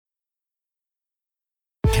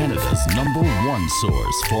Canada's #1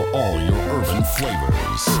 source for all your urban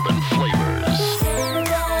flavors.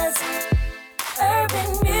 Canada's urban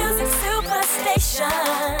music superstation.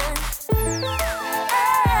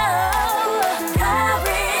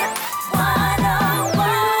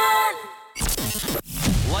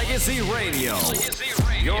 Legacy Radio.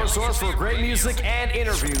 Your source for great music and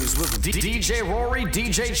interviews with DJ Rory,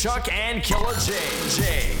 DJ Chuck, and Killer J.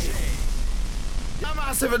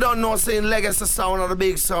 If you don't know, saying Legacy Sound or the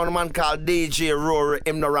big sound, man called DJ Rory,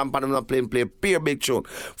 him no ramp and him no play pure big tune.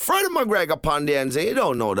 Freddie McGregor upon the end, you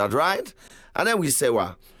don't know that, right? And then we say,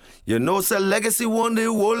 what? You know, say Legacy won the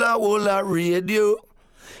Wola radio.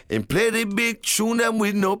 And play the big tune them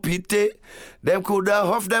with no pity. Them coulda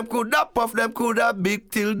huff, them coulda puff, them coulda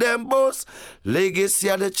big till them boss.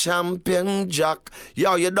 Legacy are the champion jack.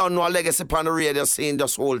 Yo, you don't know a Legacy upon the radio scene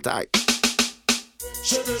just hold tight.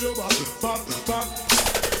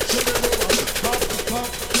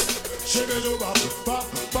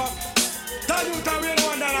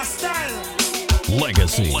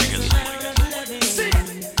 Legacy.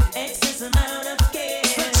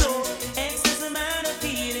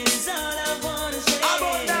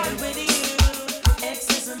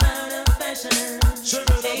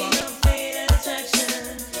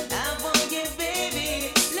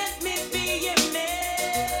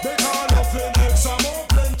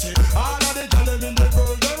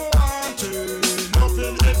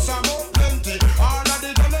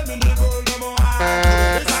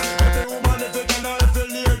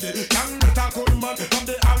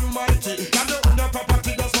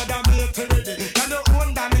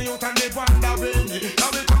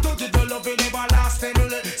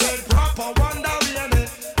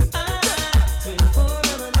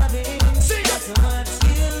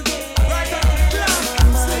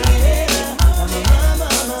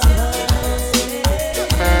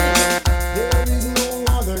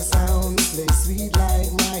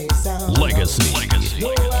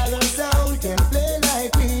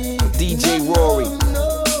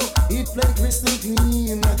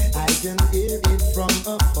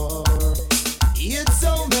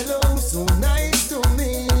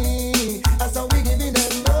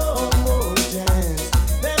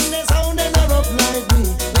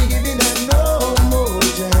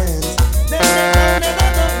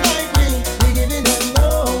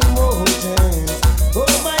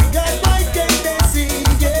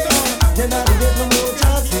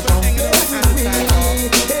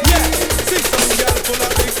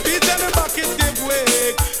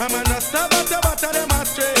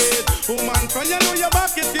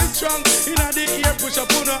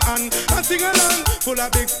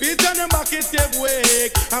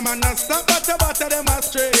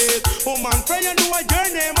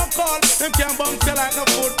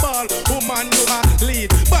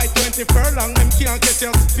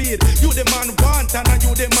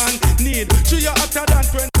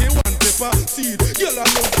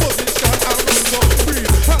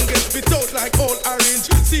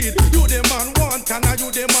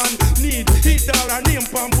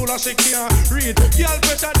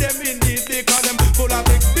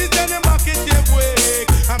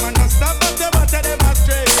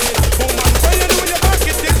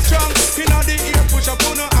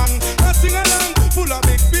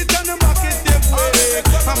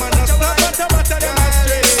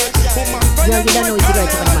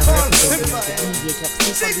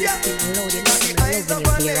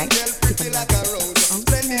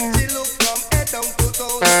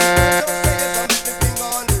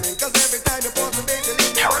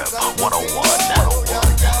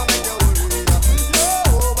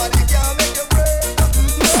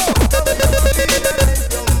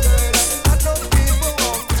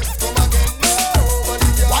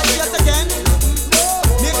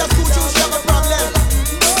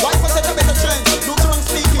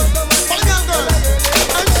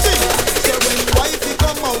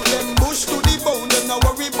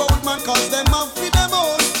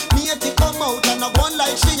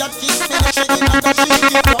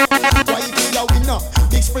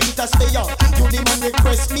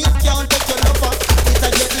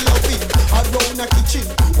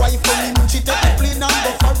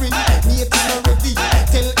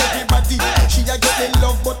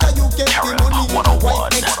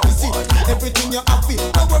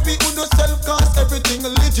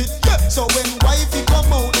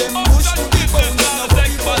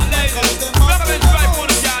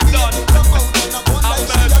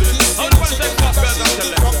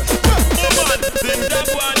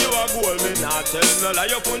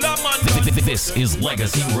 This is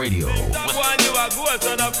Legacy Radio.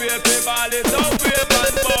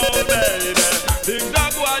 Think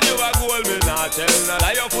that one you a gold me now not tell no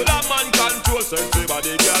lie. You full of man control, sexy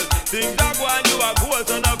body girl. Things that go on you are goals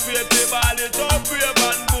and a pretty body, so brave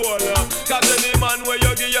and bold. Cause any man where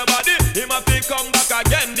you give your body, he must be come back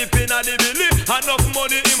again. Dip in a the billy, enough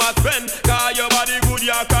money he must spend. Cause your body good,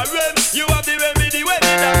 you can rent. You have the remedy when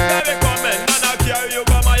the doctor recommend. Man I carry you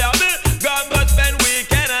go Miami, gone but spend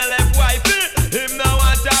weekend and left wifey. Him now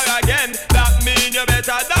want her again. That mean you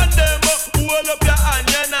better than them. Hold up your hand,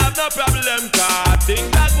 you have no problem. Cause things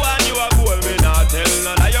that go on you are goal. Me not tell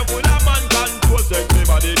no lie. You full of man control, sexy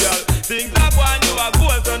body girl. Things that go on you are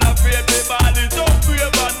goal. So not afraid to body, so brave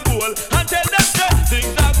and bold. And tell them that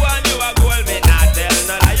things that go on you are goal. Me not tell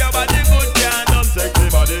no lie. Your body good, can't done,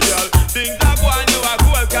 sexy body girl. Things that go on you are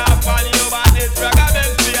goal. Can't find your body, struggle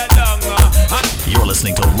them straight down. You're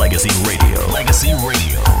listening to Legacy Radio. Legacy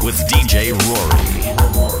Radio with DJ Rory.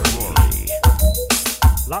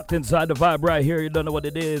 Locked inside the vibe right here. You don't know what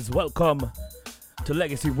it is. Welcome to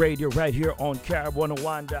Legacy Radio right here on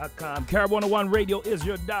Carib101.com. Carib101 Radio is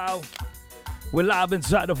your dial. We're live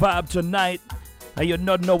inside the vibe tonight. And you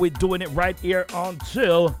don't know we're doing it right here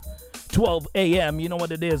until 12 a.m. You know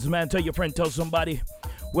what it is, man. Tell your friend, tell somebody.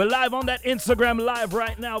 We're live on that Instagram live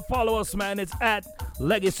right now. Follow us, man. It's at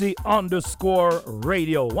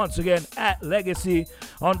Legacy_radio. Once again, at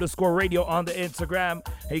Legacy_radio on the Instagram.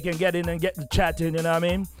 You can get in and get the chatting, you know what I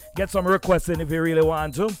mean? Get some requests in if you really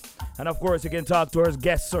want to. And of course, you can talk to our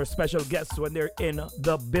guests or special guests when they're in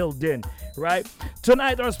the building, right?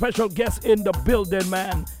 Tonight, our special guest in the building,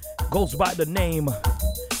 man, goes by the name,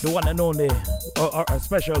 the one and only, or our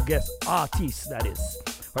special guest artist, that is.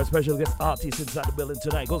 Our special guest artist inside the building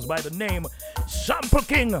tonight goes by the name Sample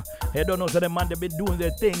King. You don't know, so them man, they've been doing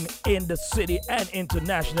their thing in the city and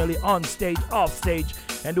internationally, on stage, off stage,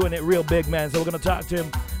 and doing it real big, man. So we're going to talk to him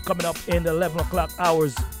coming up in the 11 o'clock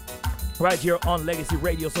hours right here on Legacy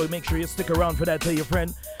Radio. So make sure you stick around for that. Tell your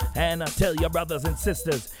friend and tell your brothers and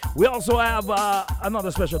sisters. We also have another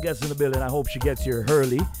special guest in the building. I hope she gets here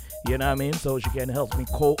early, you know what I mean, so she can help me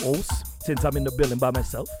co-host since I'm in the building by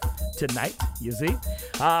myself tonight, you see.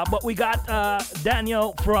 But we got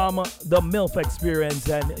Daniel from the MILF Experience,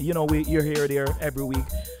 and you know you're here there every week,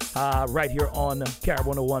 right here on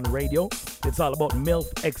Carib101 Radio. It's all about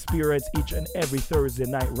MILF Experience each and every Thursday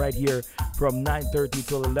night, right here from 9:30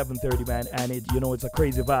 till 11:30, man. And it's a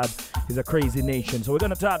crazy vibe. It's a crazy nation. So we're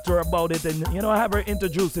gonna talk to her about it, and have her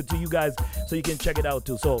introduce it to you guys so you can check it out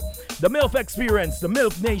too. So the MILF Experience, the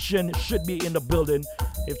MILF Nation should be in the building.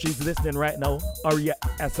 If she's listening right now, hurry your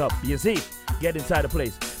ass up. You see, get inside the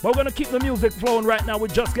place. But we're gonna keep the music flowing right now. We're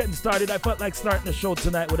just getting started. I felt like starting the show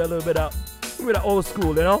tonight with a little bit of old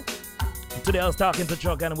school, you know. Today I was talking to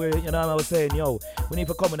Chuck and I was saying, we need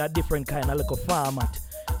to come in a different kind of little format,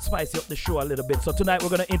 spice up the show a little bit. So tonight we're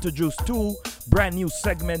gonna introduce two brand new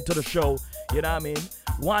segments to the show. You know what I mean?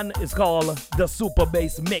 One is called the Super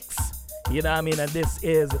Bass Mix. You know what I mean? And this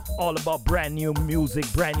is all about brand new music,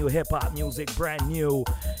 brand new hip-hop music, brand new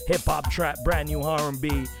hip-hop trap, brand new R&B.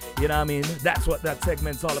 You know what I mean? That's what that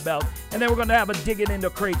segment's all about. And then we're going to have a Digging in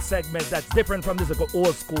the Crate segment that's different from this like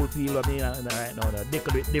old school feel. I mean, right now, a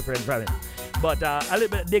little bit different from it. But a little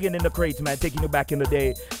bit of digging in the crates, man, taking you back in the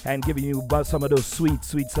day and giving you some of those sweet,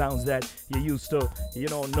 sweet sounds that you used to,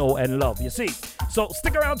 know and love. You see? So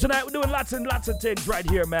stick around tonight. We're doing lots and lots of things right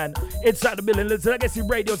here, man. Inside the building. It's Legacy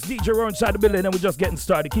Radio. It's DJ Rowe inside the building, and we're just getting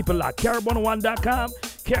started. Keep it locked. Carib101.com.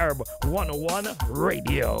 Carib101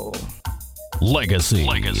 Radio. Legacy.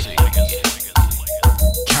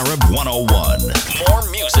 Carib101. More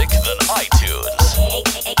music than iTunes.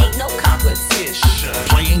 Ain't no competition.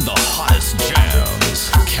 Playing the hottest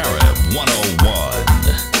jams. Carib101.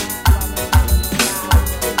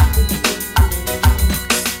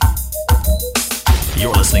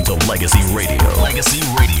 You're listening to Legacy Radio. Legacy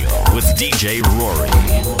Radio with DJ Rory.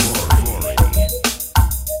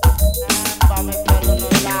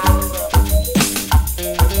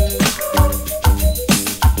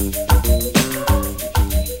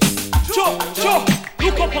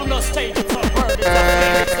 Look up on the stage, it's a bird, it's a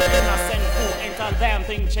flame, it's an innocent fool, ain't a damn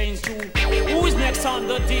thing changed too. Who is next on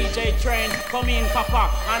the DJ train? Come in, Papa,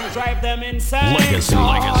 and drive them insane. Legacy. Hey!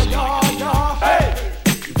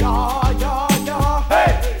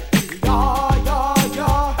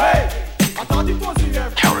 Hey! I thought it was here.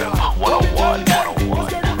 Carib101.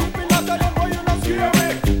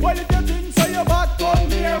 Well, if you think so, you're bad, come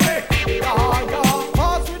near me.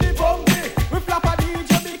 Pass with the bumpy. We flap a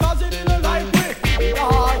DJ because it didn't like me.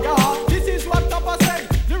 This is what Papa said.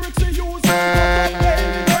 Lyrics we use and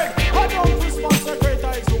I don't respond great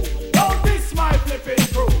as you. Don't this my flipping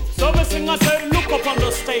crew. So the singer said, look up on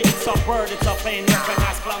the stage. It's a bird, it's a plane.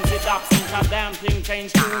 Recognize clumsy daps, think a damn thing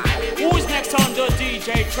changed too. Who's next next on the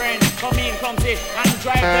DJ train. Come in, come see, and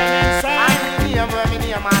drive them inside. Me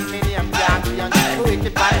name, champion. Do it the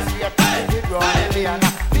body straight, do it round the lane.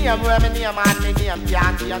 Me name,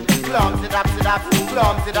 champion. Clumsy dap.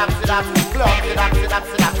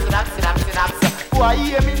 Boy,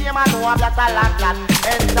 hear me name and know I'm that a land.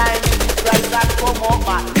 Anytime it's right and come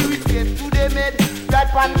over. Do it get to the mid,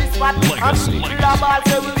 right on this spot. And people about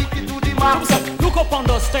say we lick it to the map. Look up on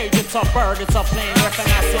the stage, it's a bird, it's a plane.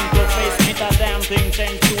 Recognize simple face, make a damn thing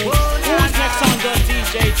change to. Who's next on the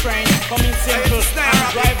DJ train? Come in simple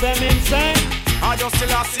and drive them insane. I just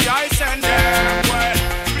still see I send them well.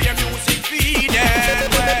 Play music feed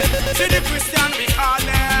them well. See the Christian we call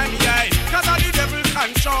them, yeah. Cause all the devil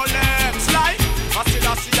control them. Slide, I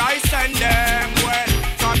still see I send them well.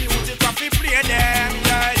 Some music we play them,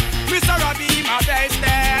 yeah. Mr. Robbie my base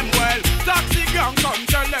them well. Taxi gang come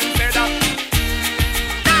tell them say that.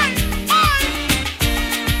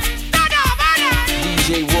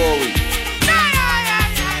 DJ Rory.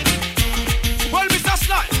 Well, Mr.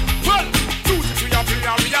 Sly, well, music we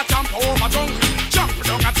a jump over jungle. Jump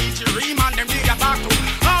down a teach you ream and them they a talk to.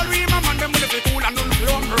 All ream and them will be cool and none be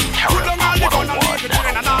humble. Put down all the gun and leave it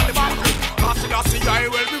and all the bunker. Master I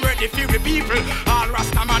will be ready for the people. All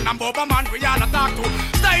Rasta man and Boba man we all a talk to.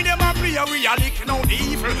 Stay them and play we a licking out the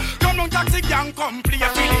evil. Come down taxi gang come play a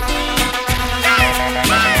feeling.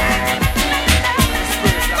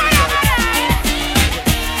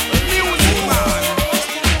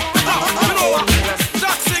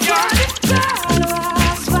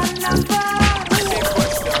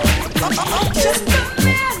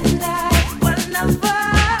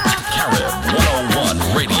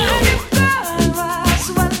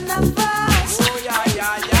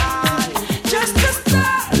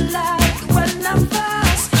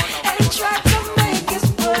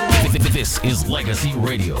 This is Legacy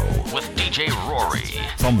Radio with DJ Rory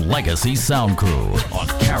from Legacy Sound Crew on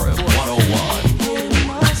Carib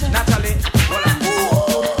 101. Natalie,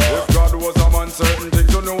 if God was a man, certain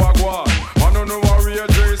things you know I go on. I don't know why we a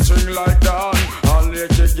J-string like that. I'll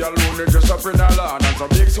let you girl only just up in a land. And some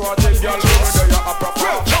big swatted girl only they are a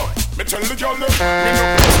proper. Me tell the girl them, me no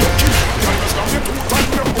lucky. Girl just got me two times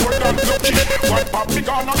me more than lucky. One pop me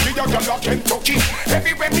gonna be a girl of Kentucky.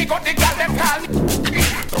 Everywhere me got the girl them call me.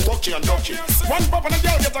 One pop and a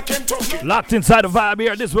girl get a Kentucky. Locked inside the vibe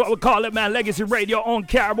here. This is what we call it, man. Legacy Radio on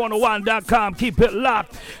Carib101.com. Keep it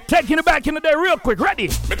locked. Taking it back in the day real quick. Ready?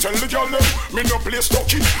 Me tell the girl them, me no play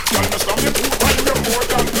stocky. Girl just got me two times me more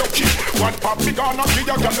than lucky. One pop me gonna be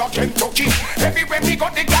a girl of Kentucky. Everywhere me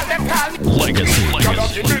got the girl them call me Legacy. Girl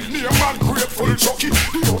give me name and grateful chucky.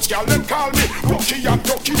 The house girl them call me Rocky and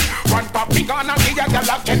Ducky. One pop me gonna be a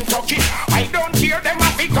girl of Kentucky. I don't hear them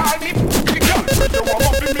have to call me girl. You want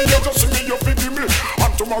to be me, you just see me, you pity me.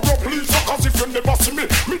 And tomorrow please, cause if you never see me,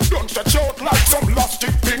 me don't stretch out like some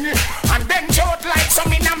plastic thingy. And then short like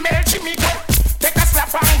some in a melty me go. Take a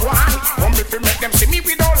slap and go on. Come if you make them see me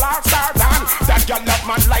with all our stars on. That girl love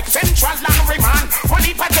man like Central and Rayman.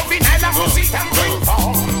 Only part of it, I love music and bring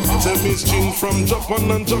form. Tell me string from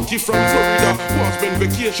Japan and jockey from Florida. Was spend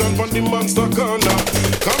vacation from the Monster Corner.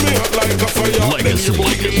 Come here like a fire. Legacy. Then you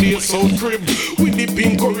bout me lace out crib. With the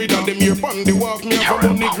pink corridor, them here on the walk. Me have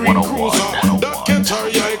a money green cruiser. That catch her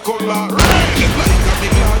eye color. Red like a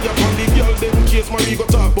big liar on the girl. Them case my ego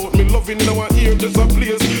talk about me loving now I hear just a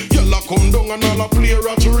place. Y'all come down and all a play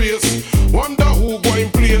rat race. Wonder who go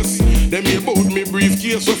in place. Them here bout me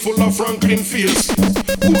briefcase so full of Franklin face.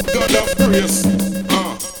 Good God of grace.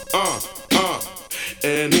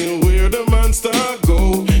 Anywhere the monster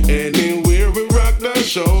go, anywhere we rock the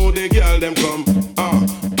show, the girl them come,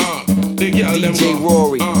 the girl them DJ come,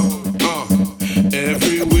 Rory.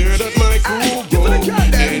 everywhere that my crew go,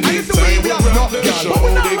 anytime we rock the show,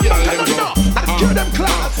 the girl them come, give them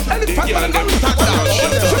class, elephant man and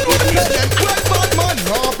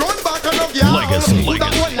run back on no girl. Legacy. Put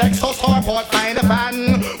that one Lexus or Ford find a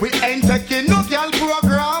van. We ain't taking no girl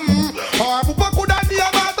program. Or Bupa could have be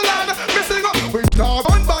about the land. Missing up. We now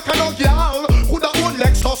run back on no girl. Put that one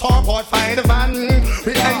Lexus or Ford find a van.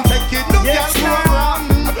 We ain't taking no girl program.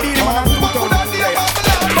 Or Bupa could have be about the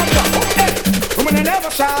land. Women are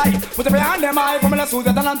never shy. Put them behind them eye. Women are smooth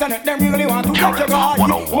at the internet. Them really want to catch your guy.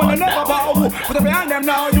 Women never bow. Put them behind them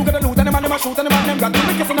now. You gotta loot and them and them a shoot and them and them got to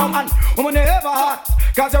be kissing out. And women never hot.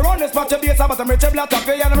 Cause you're on this spot, your base, but I'm rich, black, top,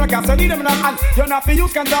 and I'm a cast, so need them in a hand. You're not for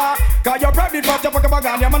use can talk. Cause you're private, but you're fucking bag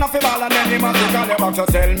on, you're not for ball, and then they must take on your box. So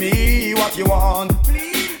tell me what you want.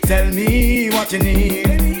 Tell me what you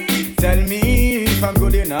need. Tell me if I'm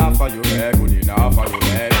good enough for you, good enough for you,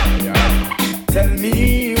 yeah. Tell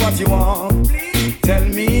me what you want. Tell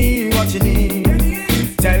me what you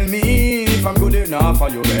need. Tell me if if I'm good enough for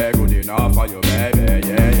you, baby, good enough for you, baby,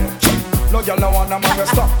 yeah. No girl no want a man to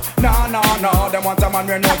stop. Nah, them want a man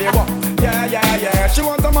we know they want. Yeah. She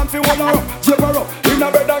want a man fi hold her up, zip her up in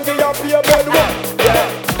a bed and give her a bed one. Yeah.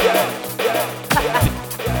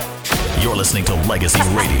 You're listening to Legacy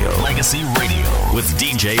Radio. Legacy Radio with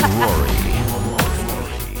DJ Rory.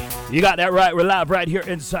 You got that right. We're live right here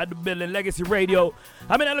inside the building. Legacy Radio.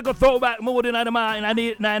 I'm in a little throwback mood in the mind. I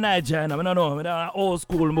need Jan. I'm in an old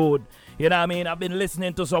school mood. You know what I mean? I've been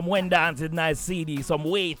listening to some When Dancing Nice CD, some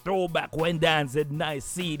way throwback When Dancing Nice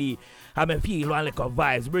CD. I mean, feel one like a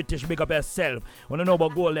vibes. British, make up yourself. When I know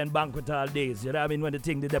about Golden Banquet all days, you know what I mean? When the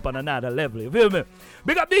thing did up on another level, you feel me?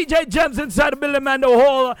 Big up DJ Gems inside the building, man. The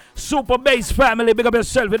whole Super Bass family. Big up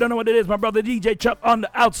yourself. You don't know what it is, my brother DJ Chuck on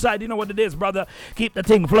the outside. You know what it is, brother. Keep the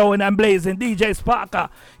thing flowing and blazing. DJ Sparker.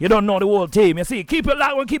 You don't know the whole team. You see, keep it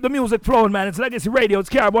loud and keep the music flowing, man. It's Legacy Radio. It's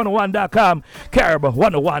Carib101.com.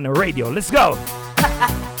 Carib101 Radio. Let's go.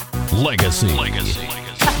 Legacy.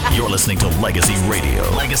 You're listening to Legacy Radio.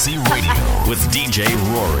 Legacy Radio with DJ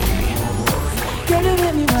Rory. Girl, you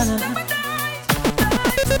make me wanna.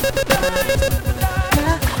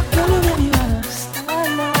 Girl, you make me wanna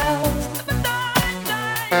stand out.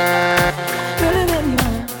 Girl, you make me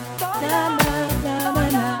wanna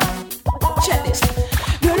na. Check this.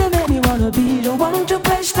 Girl, you make me wanna be the one to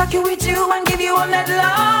play stuck with you and give you all that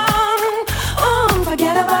long.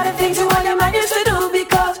 Forget about the things you want your man used to do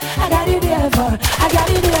because I got you there for.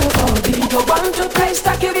 Be the one to play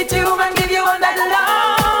stuck with you and give you all that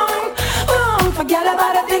long. Forget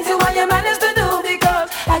about the things you want your man used to do because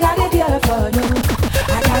I got it there for you.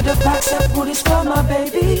 I got the box of goodies for my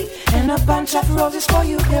baby and a bunch of roses for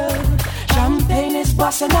you, girl. Champagne is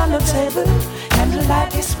busting on the table and the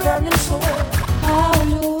light is burning so. How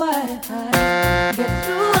do I get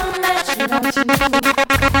through a night without you?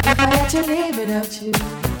 If I had to live without you,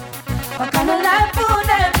 what kind of life would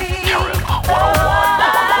that be?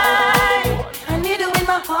 I need you in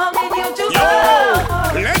my heart, need you to go.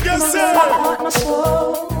 Legacy. My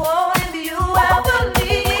soul, in you I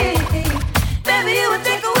believe. Baby, you would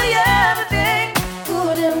take away everything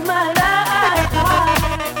good in my life.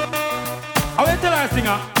 I will tell her,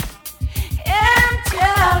 singer. And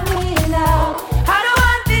tell me now, how do I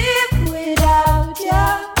live without you?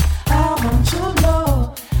 I want to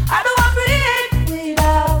know. How do I breathe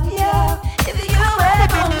without you? If you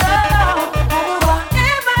ever know, how do I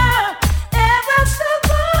ever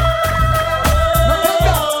survive?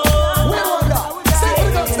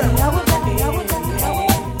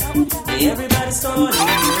 Everybody's story.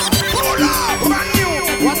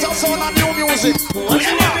 What's up, son of new music?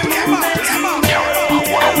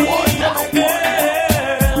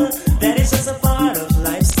 That is just a part of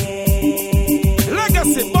life's game.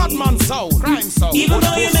 Legacy, Batman sound, crime sound. Even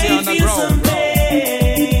though you may feel some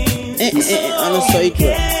pain, I'm a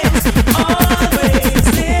psycho. always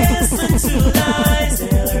listen to lies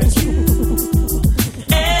that hurt you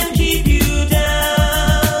and keep you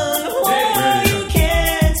down. Oh, you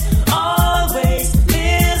can't always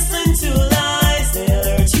listen to lies that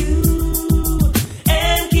hurt you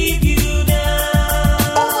and keep you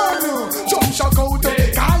down. Jump shock out,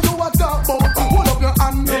 can you a talk about? Hold up your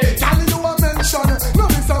hand, can you a mention? No,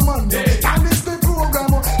 Mr. Man, can this the program?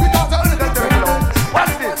 Because I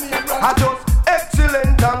What's this? I just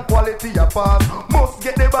excellent and quality apart. Must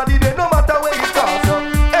get the body there no matter where it comes.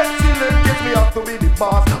 Excellent, yes, me have to be the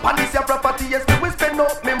boss. And this your property, yes, me will spend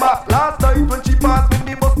up me mark. Last night when she passed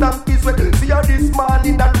me, bus stand is wet. See her this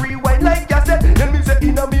morning and rewind like you said. Then me say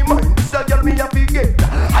inna me mind, this a girl me a forget.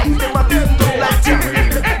 I say my thing just like you.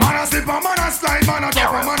 man a slip, man a slide, man a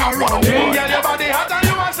jump, man a run. Hey, girl, your body hot and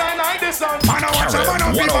you a shine like the sun. Man a watch a man a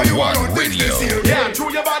fever, you a run this year. Yeah, true,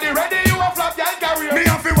 your body ready, you a flop, girl, carry Me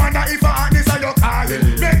have to wonder if I had this or you calling.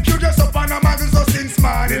 Make you just up on a magazine so since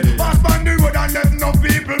morning. Pass on the road and let no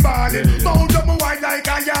people balling. Mount up my white like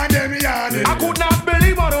a yarn, them yarning. I could not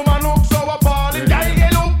believe what a man look so appalling. Girl, you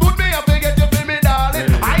look good, me I forget you feel me, darling.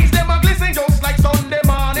 Eyes them a glisten just like Sunday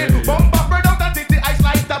morning. Bumper spread out and titty eyes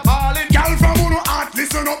like the falling. Girl from Uno Art,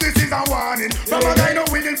 listen up, this is a warning. From a guy no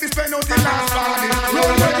willing to spend out the last morning. No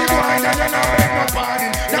ready wine and you're not beg no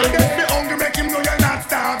pardon. Now them be hungry, make him know you're not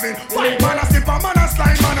starving. Man a slip, man a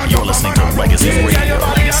slide, man a You're listening to Legacy Radio.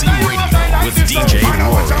 Legacy Radio with DJ Rory.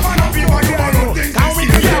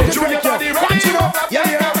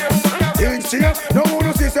 No one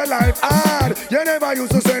who sees a life hard. You never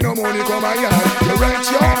used to say no money come a yard. You rent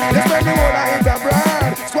your, you spend the whole life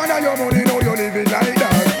abroad. Squander your money, now you living like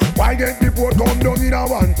that. Why I get the port come down in a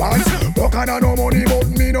one pants. Buck and no money but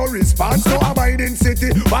me no response. No abiding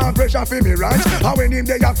city, one pressure for me ranch. And when him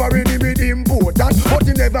there for him with important. But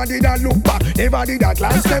he never did a look back, never did a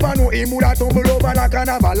glance. Never know him would have tumble over like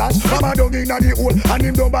an avalanche. Mama dug in the hole and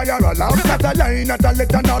him don't buy a lamp. Not a line, not a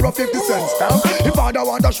letter, nor a 50 cents stamp. If father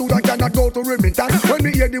want a shoot, I cannot go to Remington. When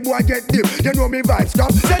me hear the boy get deep, you know me vibes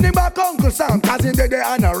drop. Send him back Uncle Sam, cause in the day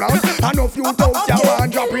and around. And a few toes, you want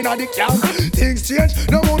drop in at the camp. Things change,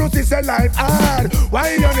 no more to say life hard.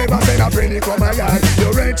 Why you never send a penny from my yard?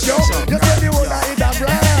 You rent yo, you say the whole I eat a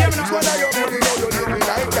brand. Whether you money or you live me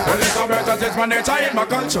like that. Well, it's a better since my nature in my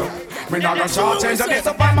culture. Me not gonna shortchange the this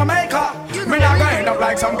upon my maker. Me not gonna end up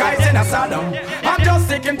like some guys in a saddle. I'm just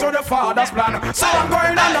sticking to the father's plan. So I'm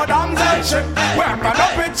going on the damsel ship. Where I'm gonna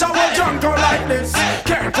picture a drunk like this.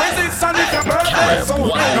 Can't resist and if your birthday so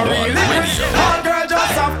no really miss. All girl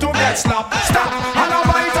just have to get slapped. Stop and I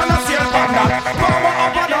bite on a sail panda. Power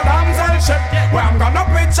up on the damsel ship. Where I'm gonna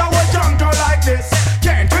picture a drunk like this.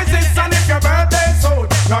 Can't resist and if your birthday so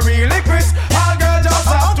no really Chris. All girl just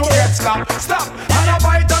have to get slapped. Stop and I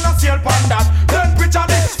bite on a sail panda. Then picture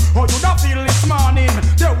this. Oh, you don't feel this morning.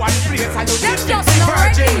 The one place and you did this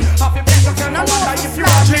virgin. Happy people say no wonder if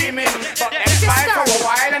you're dreaming. But it's fine for a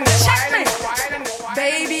while and a while and a while and a while.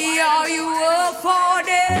 Baby, are you up for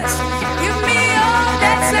this? Give me all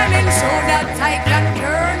that's selling so that I can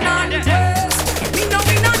turn on this. We know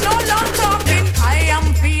no long talking. I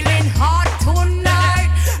am feeling hot tonight.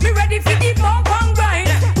 Me ready for the bump and grind.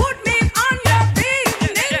 Put me on your feet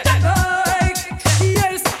in the bike.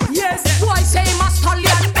 Yes, boy say my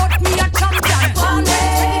stallion, but me a champion. One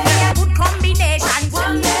day, a good combination.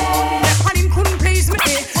 One day, and him couldn't please me.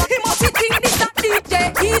 He must think this a deep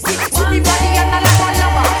day easy. To be body and a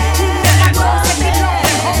lover. He never knows if he love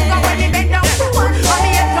him. Hunger when he bend down to one. And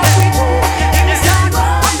he ain't done with you. Inside,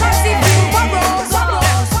 I can see you for rose.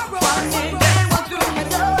 One day, then walk through my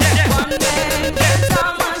door. One day, get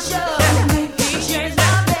on my show. He shares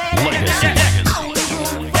my bed. Only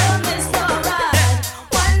room for Mr. Right.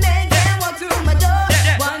 One day, then walk through my door.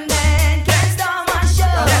 One day, can't start my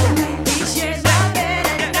show. He shares my bed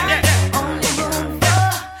at night. Only room for.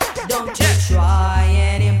 Don't you try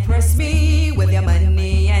and impress me with your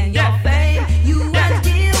money and your fame. You and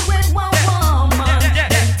deal with one woman.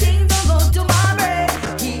 And things don't go to my brain.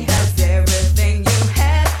 He has everything you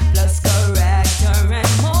have, plus character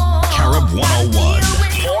and more. Carib 101.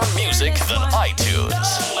 More music than iTunes.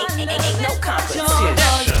 No competition.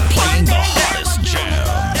 Playing the hottest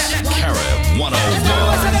jams. Carib 101.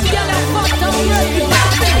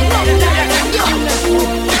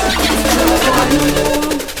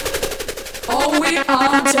 Oh, we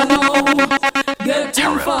are to know,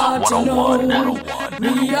 getting far to know.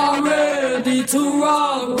 We are ready to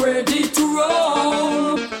rock, ready to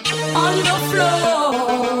roll. On the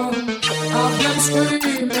floor, of them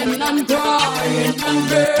screaming and crying and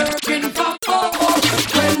begging for more.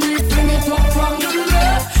 When we fling it up from the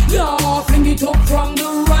left, yeah, fling it up from the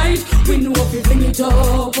right. We know if we fling it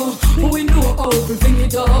up, we know how we fling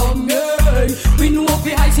it up, yeah. We know if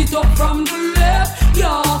we ice it up from the left,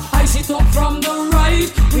 yeah, ice it up from the right.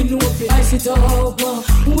 We know if we ice it up,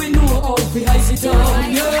 we know how we ice it up,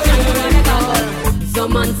 yeah.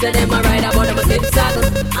 Some man say them a ride about them a zip saddle,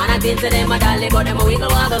 and I think say them a dolly but them a wiggle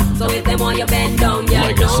waggle. So if them want you bend down,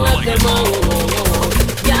 y'all don't have them all.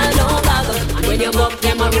 Y'all don't goggle. And when you buck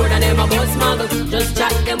them a road and them a bus muggle, just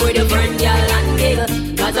chat them with your friend, y'all and giggle.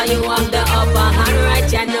 Cause you have the upper hand right,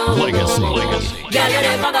 you know. Legacy. Y'all you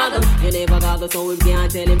never goggle, so we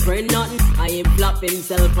can't tell him friend nothing. I him flop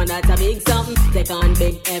himself and that's a big something. Take on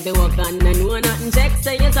big heavy work and I know nothing. Check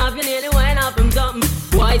say yourself, you nearly went off from something.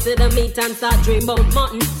 Why see the meat and start dream about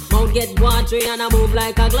mutton? Mouth get watery and I move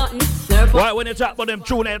like a glutton. Why when you talk about them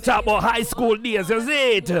tune, you talk about high school days, is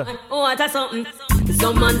it? Oh, what a something.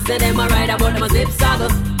 Some man say them a ride about them a zip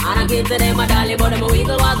saddle, and I give to them a dolly but them a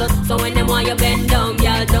wiggle waggle. So when them want you bend down,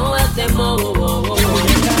 y'all don't help them more.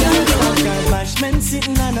 Bashman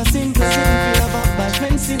sitting and a simple sitting. Feel about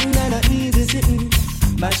bashman sitting and a easy sitting.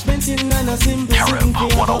 Bashman sitting and a simple sitting.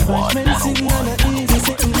 Feel about bashman sitting and a easy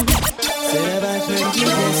sitting. Say the bashman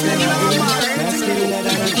Jesus and a king. That's killing that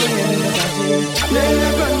I'm killing in the bashman. Let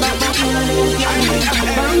them run back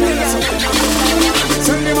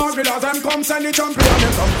Send them out without them come, send the champion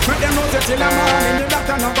them come. Make them know that till I'm on in the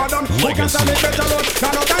doctor no go down. Who can stand it better load?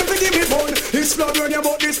 Now no time to give me bone. This blood when you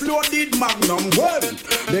bought this loaded magnum. Well,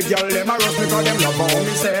 the girl them a rush because them love how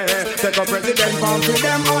me say. Take a president pound to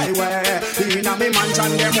them highway. In a me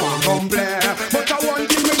mansion them want come play. But I want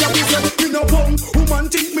thing me just say, me no bum. Woman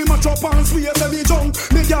think me match up and swear say me junk.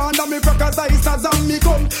 Me down and me crackers eyes as on me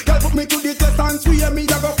come. Girl put me to the test and swear me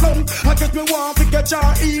a go flum. I get me me want to get your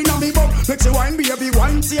in on me bum. Make you wine baby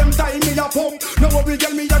one same time me a pump. Now what we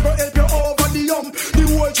get me I go help you over the hump. The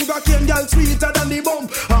whole sugar cane girl sweeter than the bump.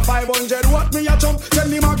 And 500 what me a jump.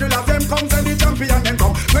 Send me my girl of them come, send the champion them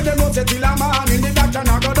come. When them know say till a man in the doctor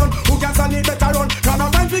now go done. Who can stand it better run? Can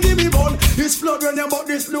I time to give me bun? This flood when you bought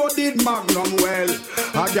this loaded magnum well.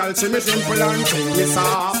 A girl see me simple and sing me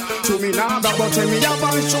soft. To me now but when me a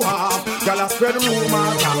ball show off. Girl a spread rumor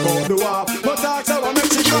talk out the wall. But ask her what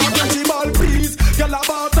make she can't get she ball please. Girl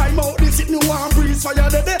about time out this it no one breeze. Fire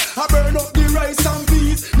the day I burn up the rice and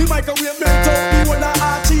peas. The microwave melt out the whole of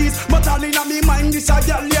our cheese. But all in me mind this a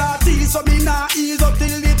girl ya tease. So me nah ease up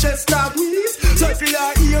till the chest start wheeze.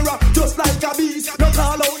 Circular era just like a beast. No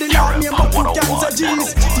call out the Lord name but you can't say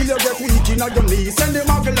G's. Till you get weak in your knees. Send the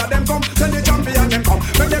muggle of them come. Send the champion them come.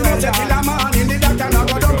 When them know say till a man in the dark and I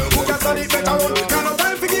go down. Who can study better run? Can't no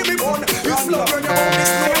time for give me bone. It's love when you want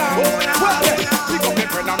this no well then, pick up the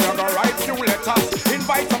friend and you go write few letters.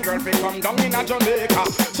 Invite some girl to come down in a Jamaica.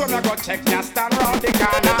 So me go check ya stand round the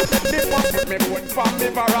corner. The first put me foot from the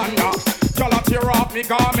veranda. Y'all a tear off me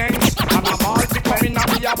garments. And a ball to come in the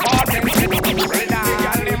apartment. The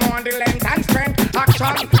girl them on the length and strength.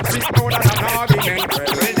 Action, sit down as an argument.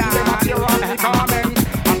 Them a tear off me garments.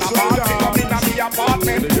 And a ball to come in the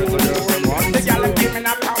apartment. The girl them give me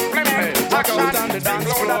a compliment. Action, sit down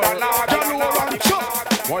as an argument.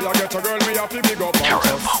 Why you get a girl me a fi big up and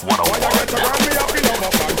trust? Why you get a girl me a fi love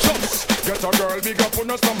up and trust? Get a girl big up on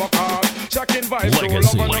the stomach hard. Checking vibes to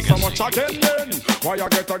love and so much again then. Why you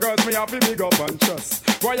get a girl me a fi big up and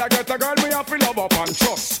trust? Why you get a girl me a fi love up and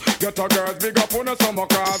trust? Get a girl big up on the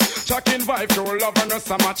stomach hard. Checking vibes to love and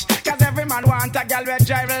so much. Cause every man want a girl with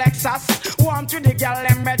drive Lexus. Want to the girl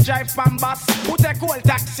them with drive Pambas. Who take old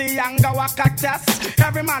taxi and go a cactus.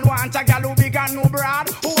 Every man want a girl who big and no broad.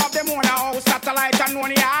 Who have them own a house, satellite and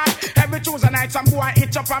money. Every Tuesday night some boy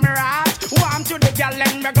itch up on me rat. Want to the girl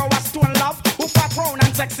and me go a stone love. Who fat round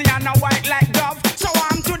and sexy and a white like dove. So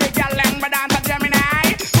want to the girl and me dance a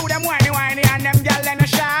Gemini. To them whiny and them girl and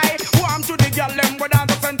shy. Want to the girl and me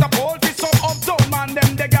dance a center pole. It's so uptown man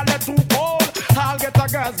them the girl are too cold. I'll get a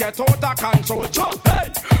girls get out of control.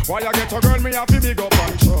 Hey, why you get a girl me a fi big up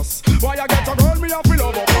and trust? Why you get a girl me a fi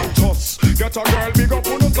love up and trust? Get a girl big up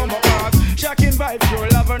on the summer class. Checking vibes you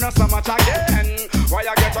love her not so much again. Why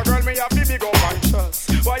you get a girl me a fi big up and trust?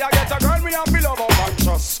 Why you get a girl me a fi love up and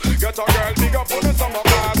trust? Get a girl big up on the summer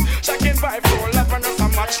class. Checking vibes you love her not so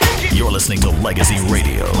much. You're listening to Legacy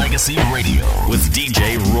Radio. Legacy Radio with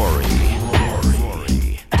DJ Rory.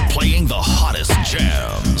 Playing the hottest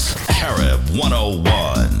jams. Carib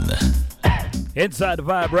 101. Inside the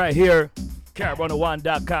vibe right here.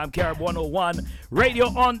 Carib101.com. Carib 101 Radio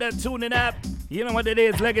on the TuneIn app. You know what it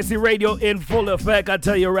is, Legacy Radio in full effect. I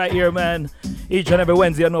tell you right here, man. Each and every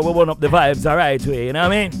Wednesday, I know we burn up the vibes, all right, way, you know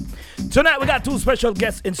what I mean? Tonight, we got two special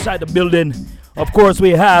guests inside the building. Of course,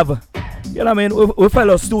 we have, you know what I mean, we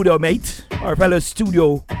fellow studio mate, or fellow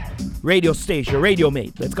studio radio station, radio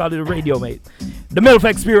mate. Let's call it a radio mate. The MILF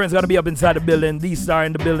Experience going to be up inside the building. D-Star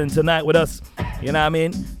in the building tonight with us. You know what I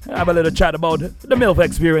mean? Have a little chat about the MILF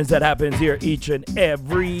Experience that happens here each and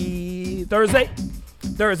every Thursday.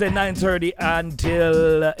 Thursday 9:30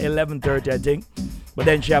 until 11:30, I think. But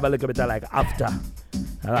then she have a little bit of like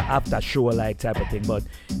after show like type of thing. But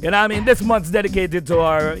you know what I mean? This month's dedicated to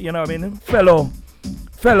our, you know what I mean,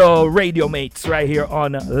 fellow radio mates right here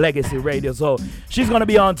on Legacy Radio. So she's gonna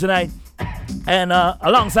be on tonight. And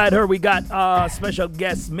alongside her we got special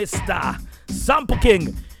guest Mr. Sample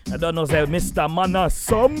King. I don't know, say Mr. Mana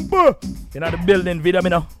Samba. You know the building video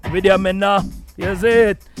me now. You see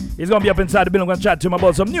it? He's gonna be up inside the building. I'm gonna chat to him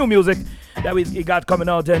about some new music that he got coming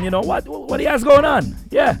out, and you know what he has going on.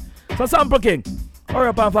 Yeah. So Sample King, hurry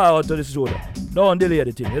up and fire out to the studio. Don't delay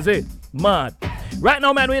the thing. You see? Mad. Right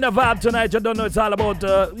now, man, we in a vibe tonight. You don't know it's all about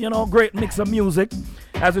great mix of music.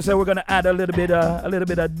 As we said, we're gonna add a little bit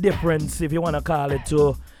of difference, if you wanna call it,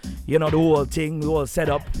 to the whole thing, the whole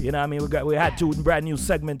setup. You know what I mean? We had two brand new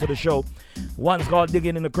segments to the show. One's called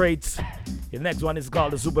Digging in the Crates. The next one is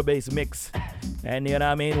called the Super Bass Mix. And you know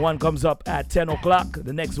what I mean? One comes up at 10 o'clock.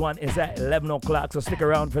 The next one is at 11 o'clock. So stick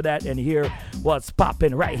around for that and hear what's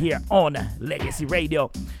popping right here on Legacy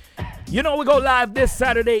Radio. You know, we go live this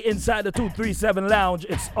Saturday inside the 237 Lounge.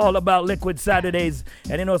 It's all about Liquid Saturdays.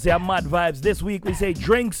 And you know, say I'm Mad Vibes. This week we say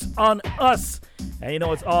Drinks on Us. And you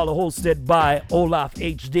know, it's all hosted by Olaf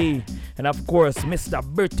HD. And of course, Mr.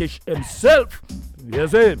 British himself.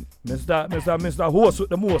 Yes, Mr. Horse with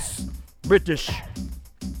the most. British.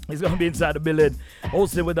 He's going to be inside the building,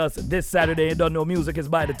 hosting with us this Saturday. You don't know, music is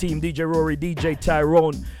by the team, DJ Rory, DJ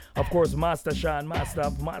Tyrone. Of course, Master Sean,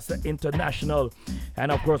 Master International.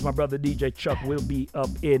 And of course, my brother DJ Chuck will be up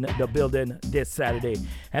in the building this Saturday.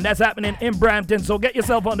 And that's happening in Brampton. So get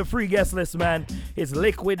yourself on the free guest list, man. It's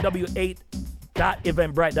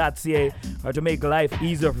liquidw8.eventbrite.ca, or to make life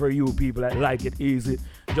easier for you people that like it easy.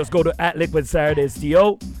 Just go to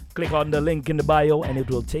 @LiquidSaturdaysTO, click on the link in the bio, and it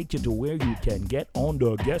will take you to where you can get on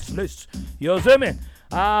the guest list. You see me?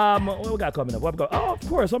 What we got coming up? Oh, of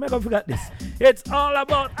course, I'm not gonna forget this. It's all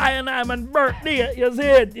about Iron Iman birthday. You see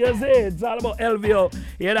it? It's all about LVO.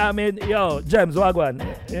 You know what I mean? Yo, James, Wagwan.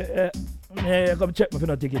 Come check me for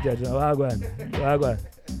no ticket yet. Wagwan.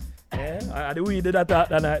 Yeah, the weed did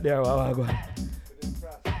that night there. Wagwan.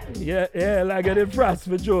 Yeah, like it in France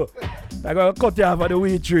for sure. I'm gonna cut you off of the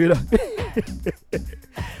weed tree.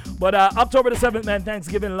 But October the 7th, man,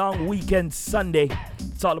 Thanksgiving long weekend Sunday.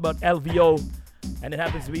 It's all about LVO. And it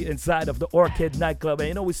happens to be inside of the Orchid nightclub. And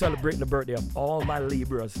you know, we celebrating the birthday of all my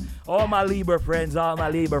Libras. All my Libra friends, all my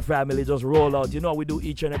Libra family just roll out. You know we do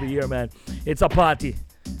each and every year, man. It's a party.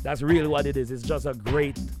 That's really what it is. It's just a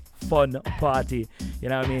great, fun party. You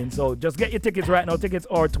know what I mean? So just get your tickets right now. Tickets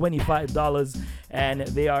are $25 and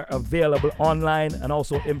they are available online and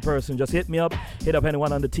also in person. Just hit me up, hit up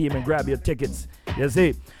anyone on the team and grab your tickets. You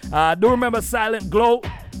see? Do remember Silent Glow.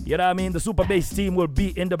 You know what I mean? The Super Bass team will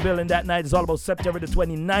be in the building that night. It's all about September the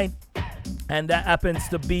 29th. And that happens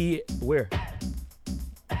to be where?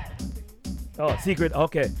 Oh, secret.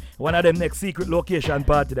 Okay. One of them next secret location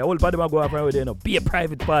party. The whole party will go off around there. Be a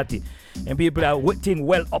private party. And people are waiting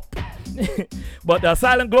well up. But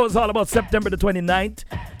Silent Glow is all about September the 29th.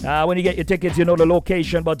 When you get your tickets, you know the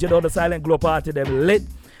location. But you know the Silent Glow party, they're lit.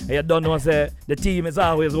 You don't know, say, the team is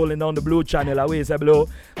always holding down the blue channel, away say blue.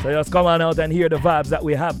 So just come on out and hear the vibes that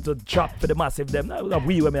we have to chop for the massive them. That's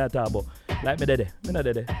we when me talk about. Like me did. Me not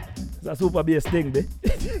did. It's a super bass thing, there.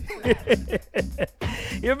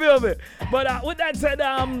 You feel me? But with that said,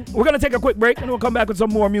 we're going to take a quick break and we'll come back with some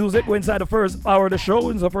more music. We're inside the first hour of the show.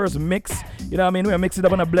 It's the first mix. You know what I mean? We're mix it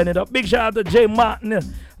up and blend it up. Big shout out to Jay Martin,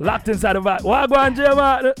 locked inside the vibe. What going on, Jay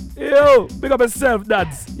Martin? Yo, big up yourself,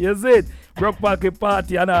 dads. You see it? Broke Pocket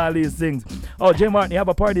Party and all these things. Oh, Jay Martin, you have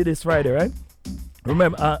a party this Friday, right?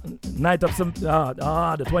 Remember,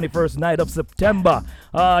 the 21st night of September.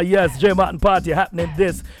 Yes, Jay Martin party happening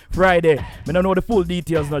this Friday. I don't know the full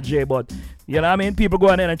details, not Jay, but you know what I mean? People go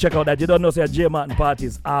on in and check out that. You don't know, say, Jay Martin party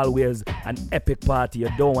is always an epic party you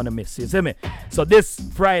don't want to miss. You see me? So this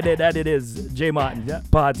Friday, that it is Jay Martin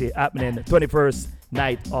party happening 21st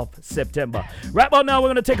night of September. Right about now, we're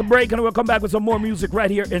going to take a break and we'll come back with some more music right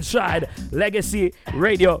here inside Legacy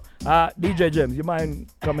Radio. DJ James, you mind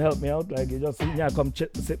come help me out? Like, you just come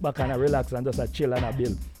sit back and relax and just chill and a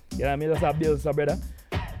bill. You know what I mean? Just a bill, so brother.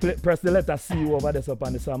 Press the letter C over there up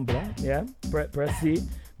on the sampler. Yeah? Press C.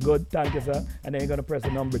 Good, thank you, sir. And then you're going to press the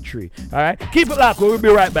number 3. All right? Keep it locked. We'll be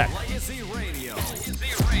right back. Legacy Radio.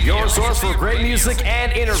 Your source for great music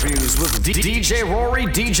and interviews with DJ Rory,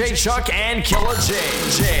 DJ Chuck, and Killer J.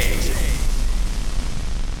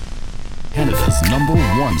 Canada's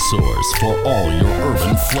 #1 source for all your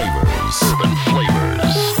urban flavors.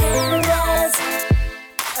 Canada's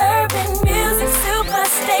urban music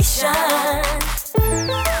superstation.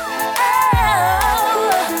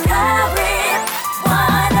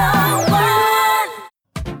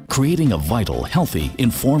 Creating a vital, healthy,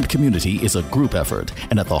 informed community is a group effort,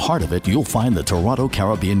 and at the heart of it, you'll find the Toronto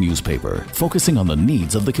Caribbean newspaper, focusing on the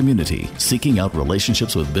needs of the community, seeking out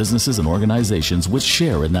relationships with businesses and organizations which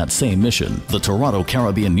share in that same mission. The Toronto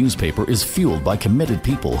Caribbean newspaper is fueled by committed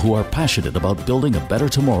people who are passionate about building a better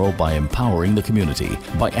tomorrow by empowering the community,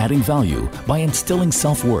 by adding value, by instilling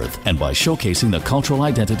self-worth, and by showcasing the cultural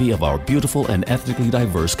identity of our beautiful and ethnically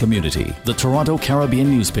diverse community. The Toronto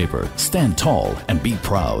Caribbean newspaper. Stand tall and be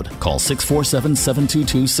proud. Call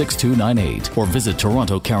 647-722-6298 or visit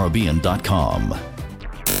torontocaribbean.com.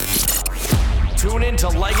 Tune in to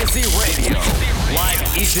Legacy Radio, live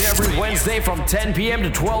each and every Wednesday from 10 p.m. to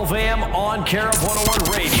 12 a.m. on Carib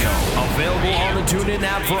 101 Radio. Available on the TuneIn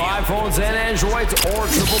app for iPhones and Androids or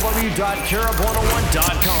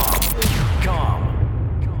www.carib101.com.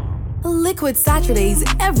 Liquid Saturdays,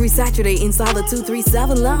 every Saturday inside the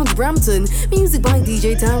 237 Lounge, Brampton. Music by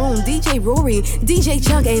DJ Tyrone, DJ Rory, DJ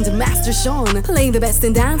Chuck, and Master Sean. Playing the best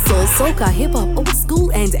in dancehall, soca, hip-hop, old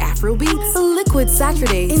school, and Afro beats. Liquid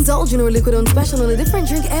Saturdays. Indulge in or liquid on special on a different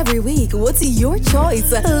drink every week. What's your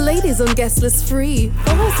choice? Ladies on guest list free.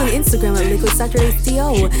 Follow us on Instagram at Liquid Saturdays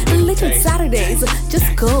TO. Liquid Saturdays.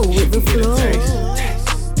 Just go with the flow.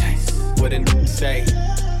 What did it say?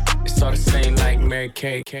 All the same like Mary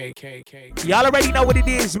Kay. Y'all already know what it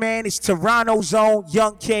is, man. It's Toronto Zone,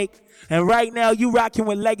 Young Cake. And right now, you rocking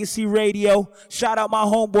with Legacy Radio. Shout out my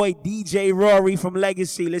homeboy DJ Rory from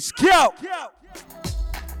Legacy. Let's go.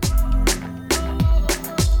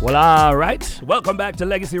 Well, all right. Welcome back to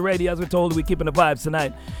Legacy Radio. As we told, we're keeping the vibes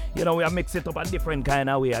tonight. You know, we are mix it up a different kind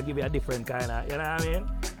of way. I give you a different kind of, you know what I mean?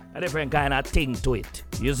 A different kind of thing to it.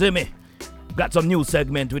 You see me? Got some new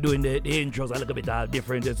segment. We're doing the intros a little bit all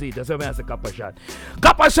different. You see? That's why I say Copper Shot.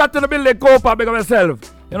 Copper Shot to the building, Cooper, big of myself.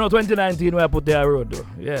 You know, 2019 where I put their road, though.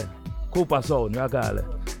 Yeah. Cooper Sound, we call it.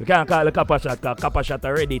 We can't call it Copper Shot because Copper Shot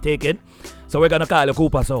already taken. So we're going to call it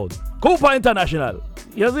Cooper Sound. Cooper International.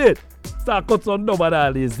 You see it? Start cut some number and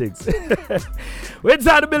all these things. We're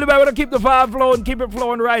inside the building, we're going to keep the vibe flowing, keep it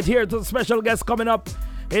flowing right here to the special guests coming up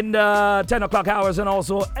in the 10 o'clock hours and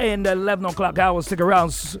also in the 11 o'clock hours. Stick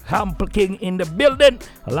around. Hample King in the building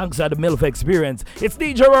alongside the MILF Experience. It's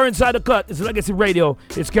DJ Roar inside the cut. It's Legacy Radio.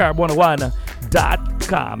 It's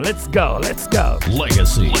Carib101.com. Let's go. Let's go.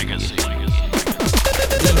 Legacy.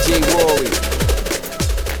 DJ Rory.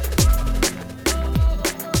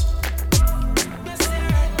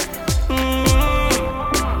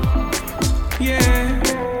 Yeah.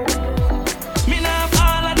 Me not have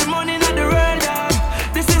all of the money in the world, dog.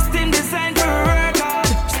 The system designed for a work hard.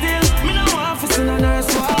 Still, me no want to see a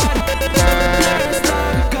nurse ward. Nurse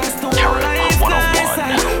dog, cause the whole life nice.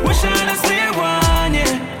 I wish I had swear one,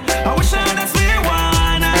 yeah. I wish I had swear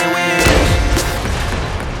one, I wish.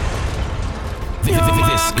 This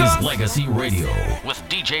is Legacy Radio with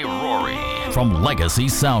DJ Rory from Legacy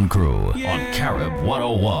Sound Crew on Carib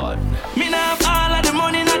 101. Me not have all of the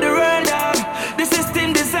money in the world, dog. The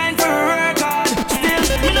system designed for a work hard. Still,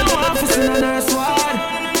 me no want to see a nurse ward.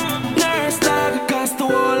 Nurse dog, cause the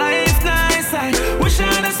whole life nice. I wish I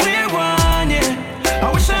had swear one, yeah.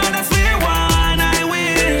 I wish I had swear one,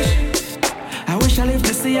 I wish I lived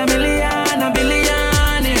to see a million, a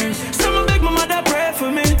billion years. Someone beg my mother pray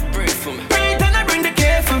for me. Pray for me. Right and I bring the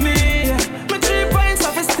care for me. Yeah. My 3 points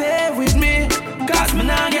off stay with me. Cause me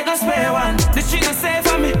nah get no spare one. The shit no say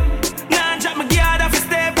for me. Nah drop my guard off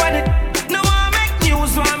step on it. No one make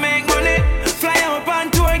news, one make money. Fly up on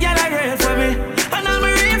tour, girl I real for me. And all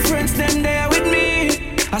my real friends them there with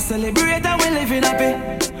me. I celebrate and we living happy.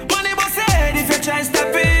 Money boss head if you try and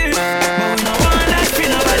stop it. But we no want that for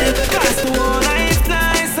nobody. Cause the whole life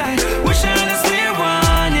nice. I wish I had a swear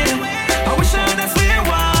one, yeah. I wish I had a swear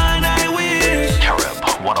one, I wish.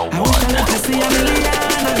 Carib 101. I wish I lived to see a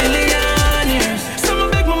million, a billion years. Someone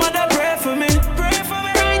beg my mother pray for me. Pray for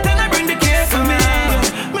me. Right and I bring the care for me.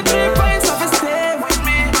 My 3 points off stay with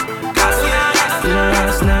me. Cause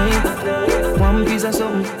last night, one piece of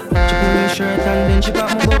something. She pull her shirt and then she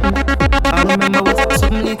pop my button. I remember what's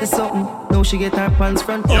something little something. Now she get her pants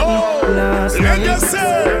front open. Last night,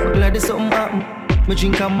 I'm glad there's something happen. Me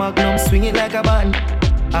drink a Magnum, swing it like a button.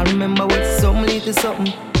 I remember what's something little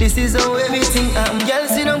something. This is how everything happen. Girl,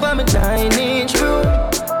 sit down by me 9-inch room.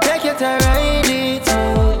 Take your time, ride it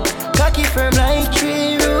smooth. Cocky firm like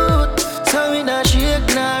tree root. So we not shake,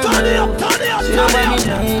 not root. Sit down by me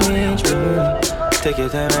 9-inch room. Take your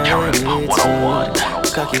time, ride it smooth.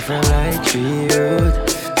 Cocky firm like tree root.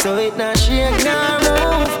 So it not shake, not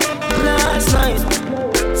move. Last night,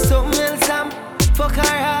 something else fuck her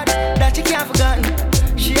hard that she can't forgotten.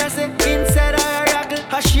 She has it inside her rockle.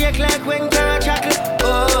 Her shake like when can't chuckle.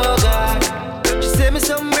 Oh God, she say me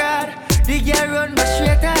some broad. The girl run but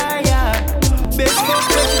straight to her yard. Best fuck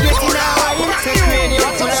when she get in her wine. Say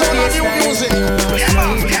cranium to the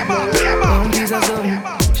baseline.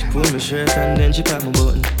 She pull my shirt and then she pop my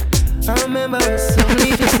button. I remember when some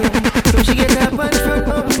leafy something. So she get up on front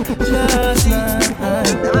of me last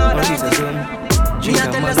night. She's a son. Drink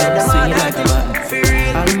a mother, sing it like a button.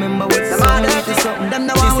 I remember what some leafy something.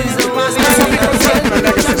 This is the way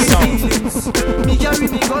me carry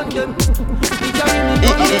me gun them. Me carry me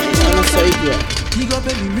gun them. Big up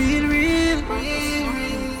every real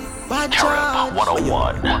bad charge.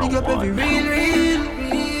 101. Big up every real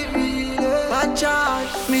bad charge.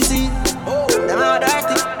 Me see, them all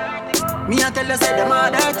dirty. Me a tell you say them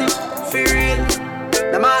all dirty. For real,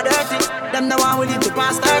 them all dirty. Them the one we live to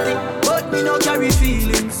pass 30. But me no carry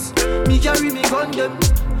feelings. Me carry me gun them.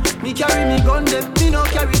 Me carry me gun them. Me no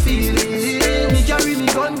carry feelings. Me carry me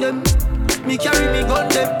gun them. Me carry me gun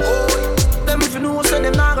them. Oh, them if you know so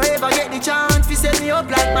them not gonna ever get the chance to set me up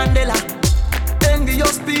like Mandela.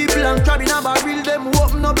 Envious people and crabbing a barrel. Them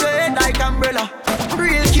open up your head like umbrella.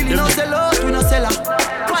 Real killing no sell out, we no sell her.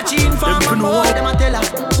 Watching from a boy, them a tell her.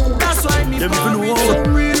 That's why me born with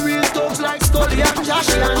some real talks like Scully and Josh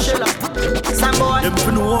and Shella. Some boy,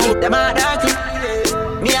 them a dirty.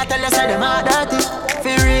 Me a tell you say them a dirty.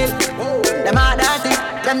 For real, them a dirty.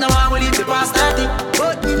 Them the one we live to pass 30.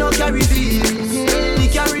 But me no carry feelings. Me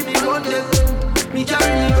carry me gun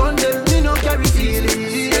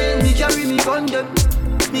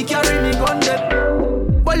gun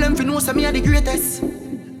them. Well, them fi know say me a the greatest.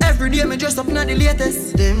 Every day me dress up in the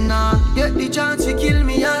latest. Them nah get the chance to kill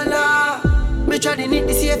me, Allah. Me try to need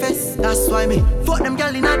the safest. That's why me fuck them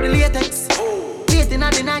gal in the latex. Late in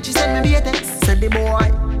the night she send me latex. Said the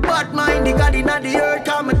boy, bad mind the god in the earth.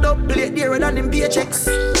 Call me double plate dearer than them paychecks.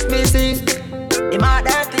 Me say, him a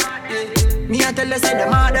dirty. Me a tell you say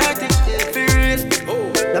them a dirty. For real,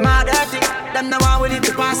 them a dirty. Them the one with it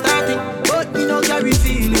to pass starting. But me no carry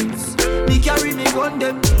feelings. Me carry me gun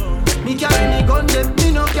them. Me carry me gun them.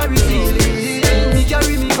 Me no carry feelings. Me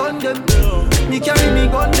carry me gun them. Me carry me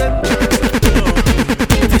gun them.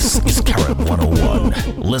 This is Carib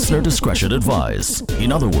 101. Listener discretion advised.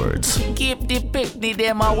 In other words, keep the picnic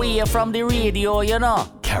them away from the radio, you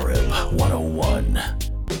know. Carib 101.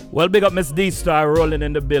 Well, big up Miss D-Star rolling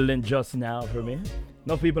in the building just now for me.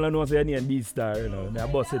 No people know say any D-Star, you know. They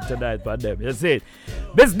bust it tonight for them. You see it.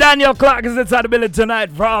 Miss Daniel Clark is inside the building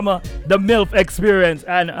tonight from the MILF Experience.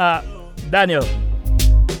 And Daniel,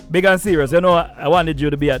 big and serious, you know, I wanted you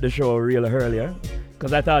to be at the show real earlier.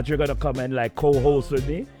 Because I thought you were going to come and like co-host with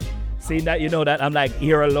me. Seeing that, you know, that I'm like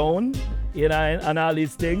here alone, you know, and all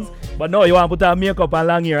these things. But no, you want to put on makeup and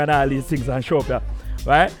long hair and all these things and show up.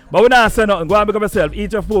 Right? But we're not saying nothing. Go and pick up yourself.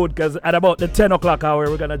 Eat your food, because at about the 10 o'clock hour,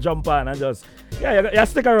 we're going to jump on and just, you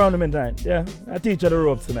stick around in the meantime. Yeah, I teach you the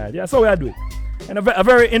ropes tonight. Yeah, so we are doing. And a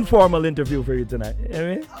very informal interview for you tonight. You know what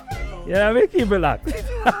I mean? You know what I mean? Keep relaxed.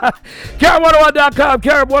 Carib101.com,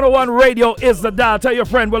 Carib101 Radio is the dial. Tell your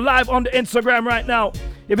friend, we're live on the Instagram right now.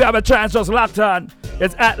 If you have a chance, just locked on.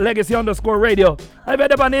 It's at Legacy_Radio. I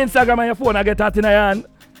bet up on the Instagram on your phone, I get that in your hand.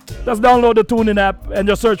 Just download the TuneIn app and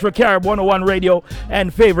just search for Carib 101 Radio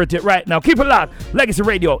and favorite it right now. Keep it locked. Legacy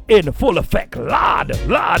Radio in full effect. Lord.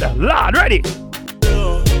 Ready?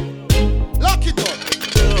 Lock it up.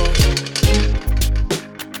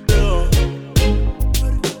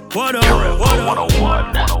 What up? Carib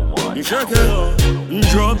 101. You check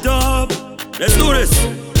it. Drop top. Let's do this.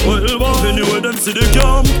 Well, walk anyway, them see the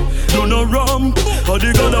camp. Do no rum. How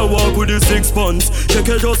they gotta walk with the 6 pounds. Check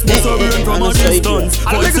it, just must have been from a distance.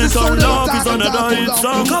 Voice it and laugh is another hit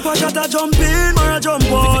song. Copper shot a jump in, man a jump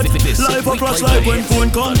out. Life a flash like when phone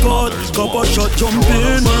concord. Copper shot jump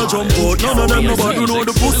in, man a jump out. None of them nobody know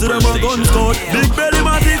the pussy, them a gun scout. Big belly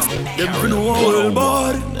matics, them fi know a well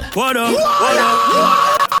bad. What up?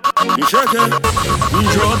 You check it.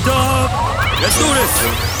 Drop top. Let's do this.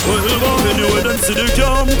 Well, walk anyway, them see the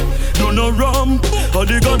camp. Do no rum. How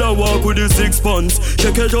they gotta walk with the 6 pounds.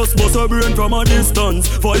 Check it, just bust a brain from a distance.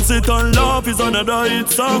 Voice it and laugh is another hit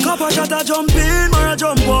song. Copper shot a jump in, man a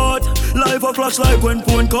jump out. Life a flash like when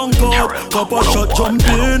phone concord. Copper shot jump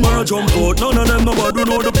in, man a jump out. None of them nobody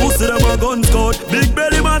know the pussy, them a gun scout. Big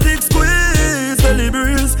belly matic squeeze, belly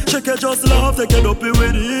breeze. Check it, just laugh, take it up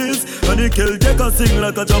with ease. And the kill take a sing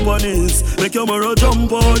like a Japanese. Make your mirror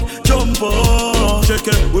jump out. Check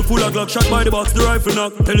it, we full of Glock shot by the box, the rifle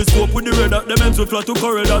knock. Telescope with the red dot, them ends we flat to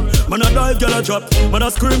correct that. Man a dive, girl a drop, man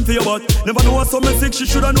a scream for your butt. Never know what some sick, she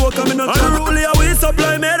shoulda know coming on. Unruly how we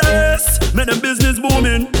supply medals. Make them business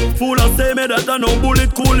booming. Fool a say me that no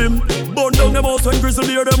bullet cool him. Burn down them house when Grizzle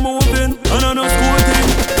hear them moving. And I no school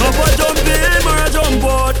thing. Copper jump in, man a jump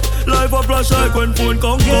out. Life a flash like when phone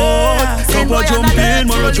concord. Copper jump in,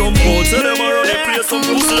 man a jump out. Say them a run the place, some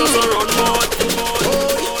pussy just a run out.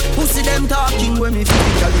 Pussy them talking when me feel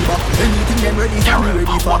the caliber. Anything them ready for me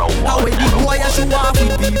ready for. How when the boy a show off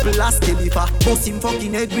with people as deliver. Bust him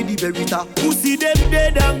fucking head with the berita. Pussy them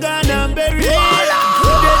dead and gone and buried. Dead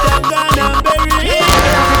and gone and buried.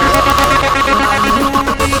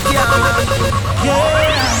 Yeah,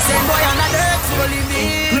 same boy on the dirt so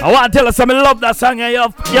living. I want to tell us something, love that song,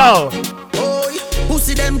 yo.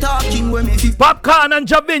 Pussy them talking when me feel. Popcorn and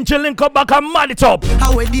Ja Vinci link up back and mad it up.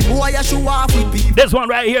 How when the boy a show off with people. This one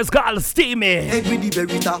right here is called Steamy. Head with the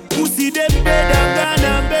berita. Pussy them dead and gone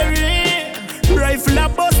and buried. Rifle a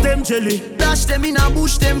bust them jelly. Dash them in a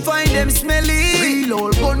bush, them find them smelly. Real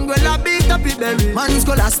old gun girl a beat up it berry. Man's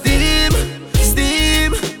gonna steam.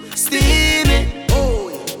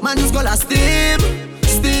 Man's gonna steam.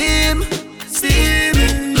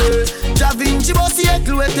 Ja Vinci bossy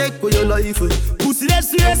heckle we take for your life. Pussy let's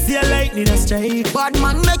see a lightning a strike. Bad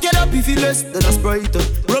man make it up if he less than a Sprite.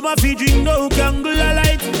 Rubber feed drink no candle a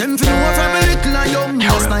light. Them fi know from a little and young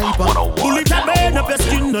a sniper. Bullet a burn up your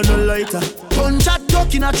skin no lighter. Punch a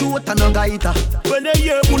duck in a throat and a gaiter. When they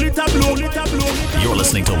hear bullet a blow. You're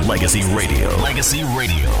listening to Legacy Radio. Legacy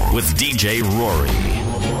Radio with DJ Rory.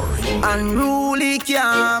 Unruly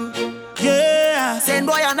camp. Yeah. Send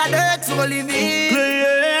boy on the dirt for living.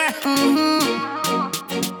 Yeah.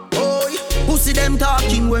 Pussy them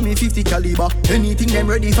talking when me me 50 caliber. Anything them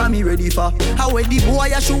ready for me, ready for. How the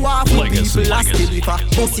boy I show off for people last deliver.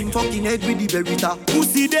 Bust him fucking head with the berita.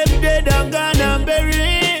 Pussy them dead and gone and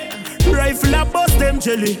buried. Rifle a bust them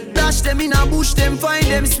jelly. Dash them in a bush, them find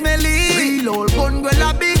them smelly. Real old gun girl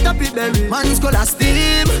a beat up it berry. Man's gonna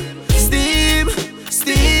steam, steam,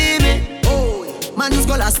 steam it. Oh, man's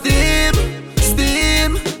gonna steam,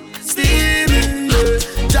 steam, steam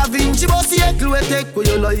it. Da Vinci bossy a clue take for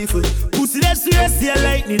your life. Pussy that serious, see a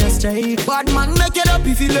lightning a strike. Bad man make it up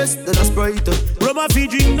if he less than a Sprite. Rubber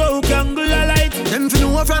feed drink no candle a light. Them fi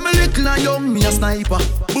know from a little and young me a sniper.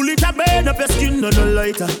 Bullet a burn up your skin no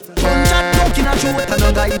lighter. Gunshot broke in a throat and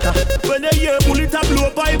a gaiter. When they hear bullet a blow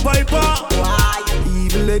piper. Why?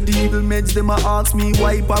 Evil and evil meds them a ask me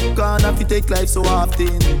why popcorn have to take life so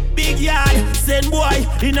often. Big yard, send boy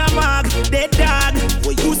in a mag, dead dog.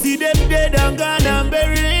 Pussy them dead and gone and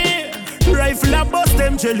buried. Rifle a bust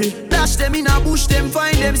them jelly. Dash them in a bush, them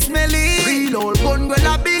find them smelly. Real old gun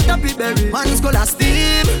girl a beat up it berry. Man's gonna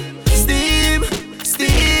steam, steam,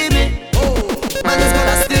 steam it. Oh, man's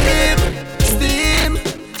gonna steam, steam,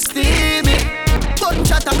 steam it.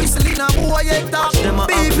 Gunshot a whistle in a boy head top.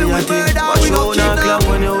 People with murder, we don't keep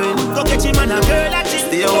them. Go catch him and a girl at it.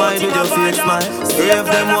 Stay wide with your fake smile. Save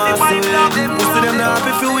them once to win. Pussy them not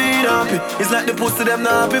happy if you win happy. It's like the pussy them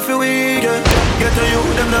not happy if you win. Get to you,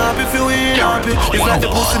 them not happy if you win happy. It's like the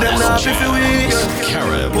pussy them not happy if you win.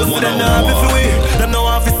 Pussy them not happy if you win. Them no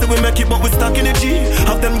office we make it but we stuck in the G.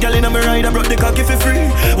 Have them gal in a me ride, I brought the cocky for free.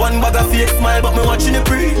 One bag of fake smile but me watching it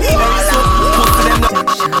pre. So pussy them not.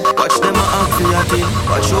 Watch them a act for your team.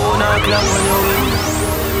 Watch you not clap when you win.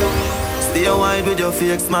 Stay wide with your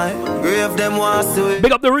fake smile. Grave them once to it.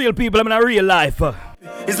 Big up the real people, I'm in a real life.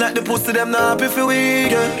 It's like the pussy them not happy if you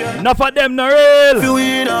win. Enough of them not real. If you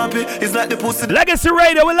win happy, it's like the pussy. Legacy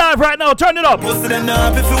Radio, we live right now, turn it up. Pussy them not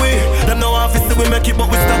happy if you win. Them no office we make it but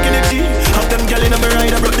we stuck in the G. Have them gal in a me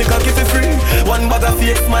ride, I brought the cocky for free. One bag of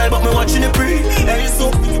fake smile but me watching it pre. Hey so,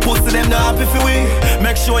 pussy them not happy if you win.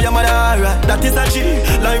 Make sure your mother alright, that is a G.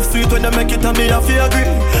 Life sweet when they make it and me have to agree.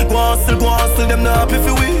 Go hustle, them not happy if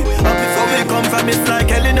you win. Happy for we come from it's like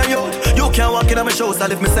hell in a yacht. You can't walk in on my shows, I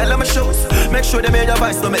live me sell on my shows. Make sure they made your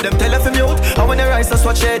voice, don't make them tell if I'm mute. And when they rise, I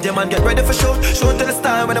swatch head, yeah man, get ready for show. Show to the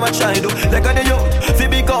style when I'm a try do, like on the yacht. Fi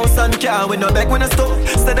big house and car, with no bag when I stop.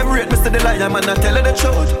 Say them rate me, say the liar, man, I tell her the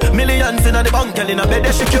truth. Millions in the bank, girl in a bed,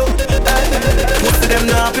 they she cute. Most of them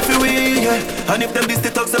not if you win, yeah. And if them this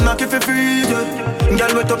the thugs, them knock if you free, yeah.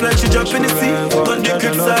 Girl wet up like she jump in the sea. On the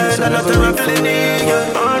grip side, and not a rifle in it,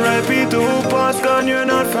 yeah. R.I.P. to who passed gone, you're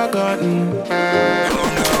not forgotten.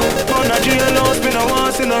 On a jail house, been a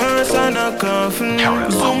once in a hearse and a coffin.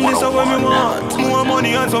 Some this is what me want. More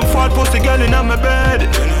money and some fat pussy girl in my bed.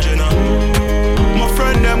 My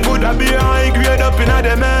friend them good, I be high grade up in a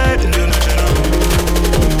them head.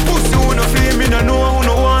 Pussy who no feel me, no know who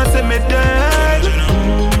no want see me dead.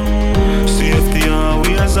 Safety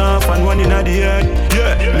always off and one in a the head.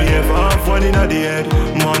 Yeah, me ever have one in a the head.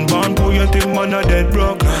 Man born poor, you think man a dead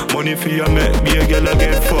broke. Money for you make me a girl a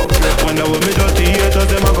get fucked. Wonder what me dirty haters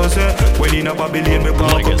them a go say. When in a Babylon me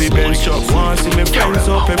park up the bench truck. Want see me friends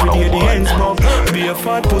up every day the ends smoke. Be a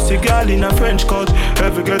fat pussy girl in a French cut.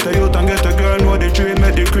 Every get a youth and get a girl know the dream.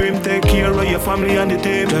 Make the cream take care of your family and the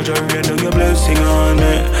team. Judge rain down your blessing on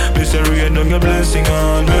me. Mr. Rain down your blessing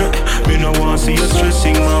on me. Me no want see you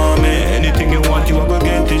stressing on me. Anything you want you a go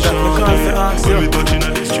get it on me. When we touching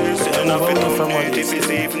at the streets, you know fit up from what this is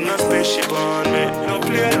even a spaceship on me. No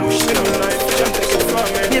play loose, you know life, just take it from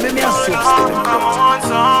me. Baby, me a sick Come on,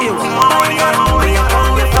 son. You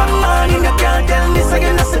can't tell this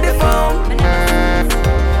again, I see the phone.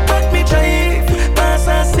 But me drive, pass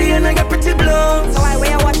and see and I get pretty blows. So I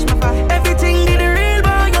wear watch my car. Everything get a real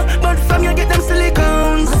boy, but from you get them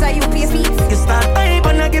silicones. Cause I you pay fees. You start hype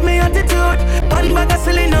and I give me attitude. One bag of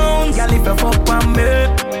silicones. Girl, if you fuck on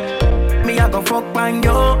me I go fuck on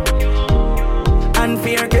you. And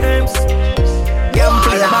fear games. Yeah,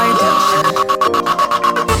 play my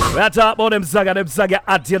We talk about them saga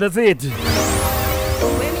at you, that's it.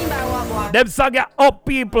 Them saga up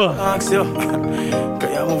people. Ask you.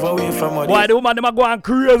 Can you move away from what? Why the woman them a go on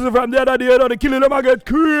crazy from the other day? They killing them a get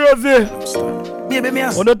crazy. Baby, me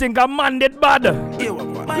you don't think a man did bad?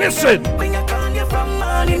 Listen. When you call you from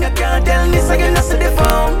morning, you can't tell this again, I see the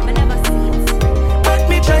phone. But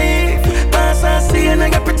me drive, pass and see and I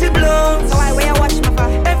get pretty blows. So I wear watch my car.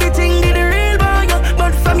 Everything get a real boy,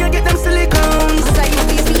 but from you get them silicones. Cause I you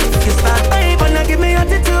pay fees. You start hype and I give me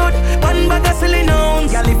attitude. One bag of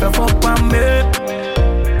silicones. Girl, if you fuck on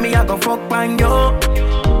me I go fuck on you.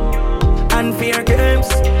 And fear games,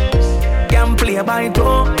 can play by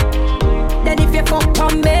two. Then if you fuck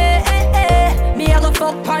on me Me I go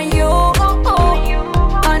fuck on you.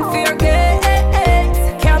 Unfair games,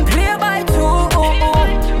 can't play by two.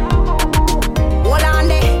 Hold on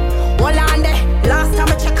there. Last time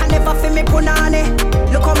I check, I never feel me punani.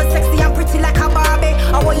 Look how me sexy and pretty like a Barbie.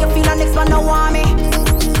 How you feel the next one don't want me?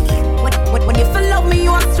 When you feel love me, you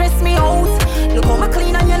won't stress me out. Look how me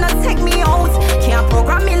clean and you not take me out. Can't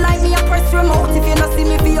program me like me, I press remote. If you not see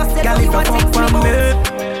me for yourself, girl, you want to text me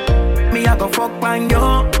out. Me I go fuck on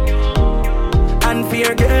you.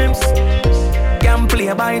 Unfair games, can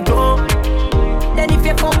play by two. Then if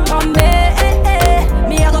you fuck on me,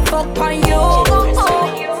 me I go fuck on you.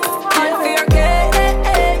 Unfair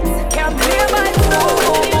games, can play by two.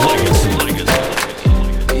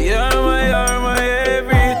 You're my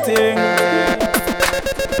everything.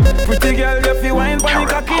 Pretty girl, you feel wine for me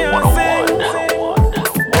cocky and sing.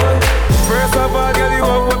 First of all, girl, you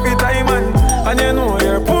up with the diamond, and you know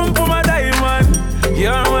you're pump for my diamond.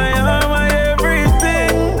 You're my everything.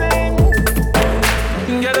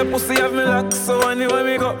 Get the pussy have me lock, so anyway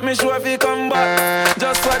me got me sure if you come back.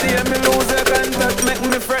 Just for the end me lose your contact, make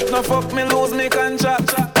me fret, no fuck me lose me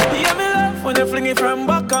contract. Yeah, me love when you fling it from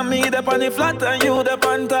back and me up on the flat and you up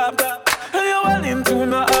on top. And you well into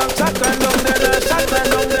no half chat and down then a shot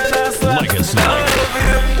and down then a slap.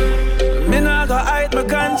 Me nah go hide my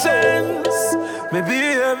conscience. Me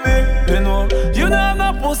baby, you know have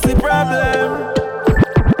no pussy problem.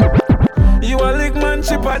 You a lick man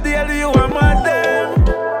chip a deal, you a madam.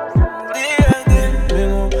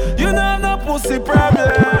 You know have no pussy problem.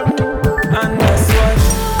 And that's why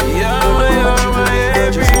you're my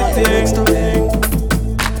everything.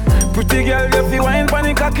 Pretty girl, you feel wine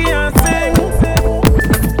pon cocky and sing.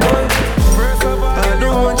 I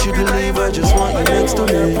don't want you to leave, I just want you next to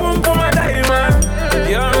me. Pump for my diamond.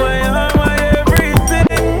 You're my everything.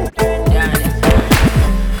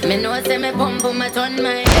 Me know say me pump for my turn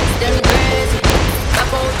my ex them crazy.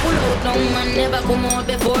 Pop out, pull out, no man never come out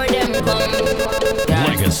before them come.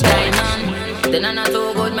 Legacy. Diamond, then I'm not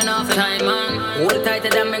too good, me not for time man. Hold tighter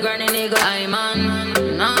than me granny nigga, I man.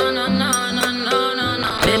 No.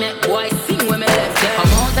 Me make boy sing when me left there.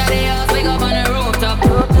 Come out of the house, wake up on the rooftop.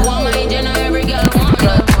 Want my dinner, every girl want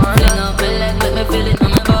that. Fling up my leg, make me feel it on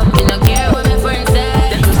my butt. Me no care what my friends say.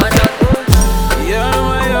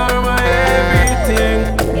 You're my everything.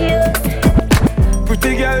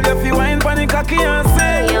 Pretty girl, you feel wine pon the cocky and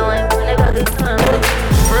sing.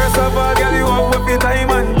 First of all, girl, you up with the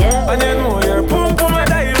diamond, and you know you're pump for my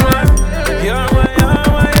diamond. You're my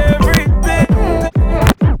everything.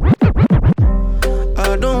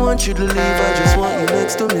 I don't want you to leave, I just want you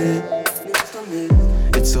next to me.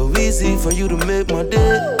 It's so easy for you to make my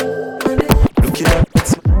day. Looking at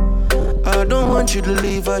I don't want you to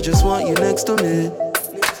leave, I just want you next to me.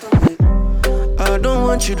 I don't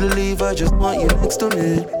want you to leave, I just want you next to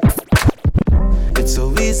me. It's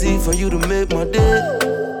so easy for you to make my day.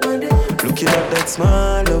 Looking at that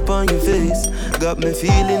smile up on your face, got me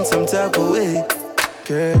feeling some type of way.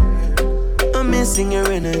 Girl, I'm missing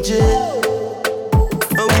your energy.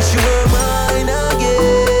 I wish you were mine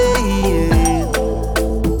again.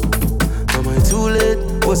 Am I too late?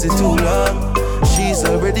 Was it too long? She's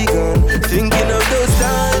already gone. Thinking of those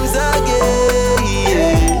times again.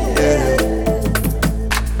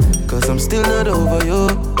 Cause I'm still not over you.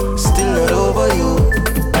 Still not over you.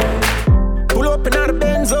 Pull up in the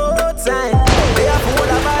Benz outside. They have full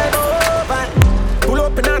of vibe over. Pull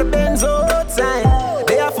up in the Benz outside.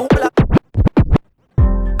 They have full of.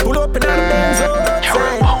 Pull up in the Benz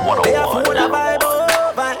outside. They have full of vibe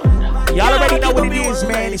over. Y'all already know what it is,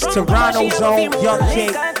 man. It's Toronto Zone, Young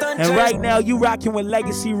King. And right now, you rocking with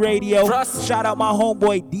Legacy Radio. Shout out my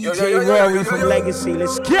homeboy DJ Rory from Legacy.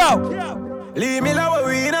 Let's go. Leave me low,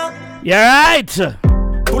 we know. Yeah, right.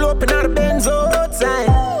 Pull up in the Benz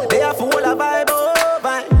outside. They have full of vibe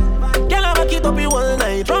over. Girl, I rock it up all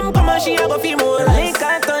night. From come and she have a few more. Like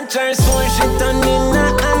I touch her soul, she turn in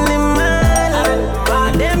an animal.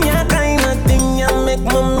 Them ya kind of thing ya make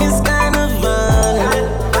me miss carnival.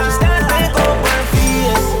 She start take up her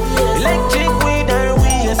face, electric with her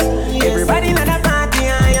waist. Everybody in the party,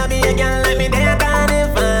 I be a girl like me there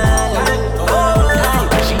carnival. Oh,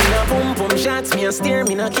 she a pum pum shots, me a steer,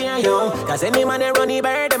 me no care yo. Cause any man they run the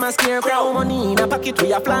bird, them a scare crowd. Money in a pocket,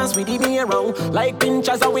 we a plans with the near round. Like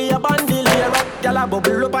pinchers, we a bundle here up. Y'all a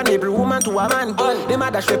bubble up and every woman to a man. Them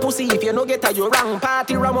a dash for pussy if you no get a you wrong.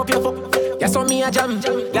 Party ram up your fuck. Yes, on me a jam.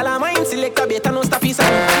 Y'all a mind select a better no stop his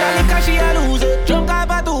hand. Y'all like she a lose it. Jump up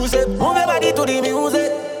a lose it. Move your body to the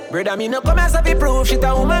music. Brother, me no come as a proof. Shit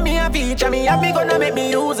a woman me a feature. Me have me gonna make me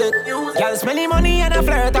use it. Y'all smelly money and a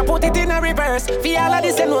flirt. I put it in a reverse. For all of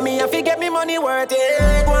this, you know me, I fi get me money worth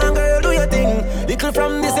it. Go on, girl, do your thing. Little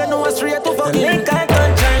from this, I know a straight to fucking link I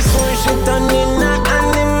conscience, so shit on in a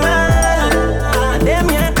animal. And them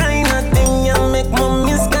ya kind of thing, ya make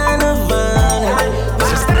mummies kind of fun.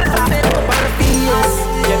 She start to make up her fears,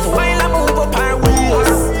 just while I move up her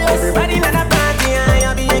wheels. Everybody in the party,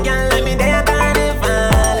 I be a girl, let me there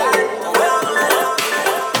carnival.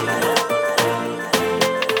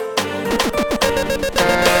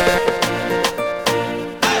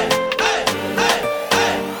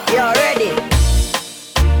 You ready?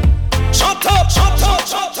 Shut up, shut up,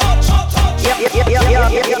 shut up, shut up.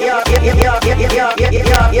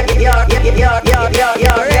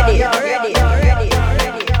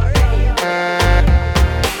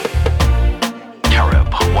 Carib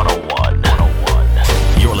 101.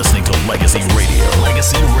 You're listening to Legacy Radio.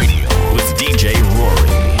 Legacy Radio with DJ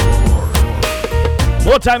Rory.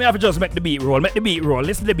 More time you have to just make the beat roll. Make the beat roll.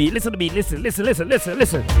 Listen to the beat. Listen to the beat.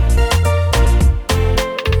 Listen.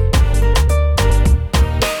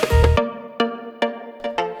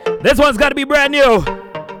 This one's got to be brand new.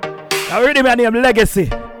 I already my name Legacy.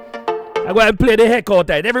 I go and play the heck out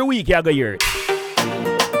of it. Every week I go hear it.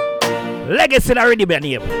 Legacy already my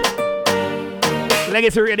name.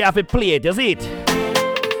 Legacy already have to play it, you see it?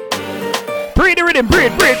 Breathe the rhythm,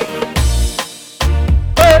 breathe.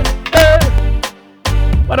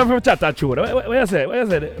 What if we chat a tune? What you say?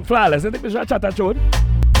 Flawless, I think we should chat a tune.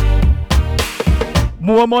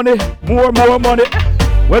 More money.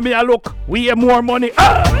 When me a look, we have more money.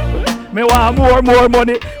 Me want more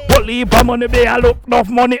money. What leave for money, me a look enough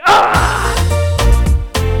money.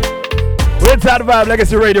 It's that vibe,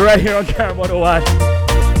 Legacy Radio right here on Carib 101.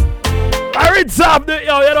 I rinse off the,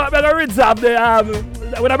 I rinse off the,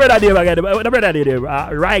 when I brother name again,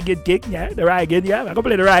 Rygin King, yeah, the Rygin, yeah, I'm gonna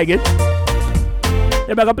play the Rygin. Then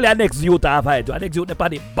I'm gonna play the next youth half fight, the next youth the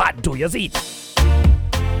party bad too, you see it?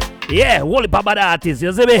 Yeah, whole heap of bad artists,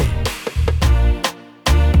 you see me?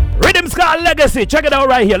 Rhythm's called Legacy, check it out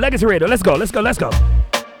right here, Legacy Radio, let's go.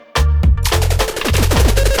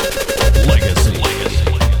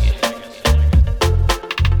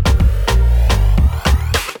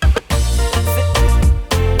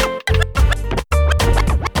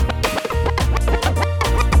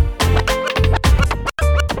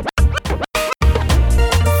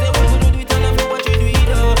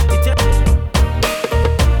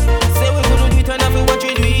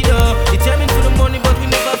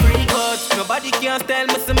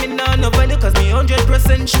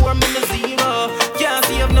 Sure, me no zero. Can't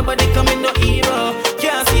see if nobody coming no hero.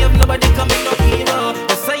 Can't see if nobody coming no hero.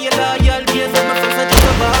 I say you loyal, yes, I'm a friend, I just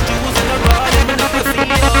about you and a rod, and I'm a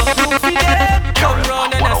CEO. You feel it? Come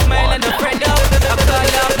round and I smile and a friend out. I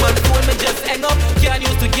call up my phone, me just hang up. Can't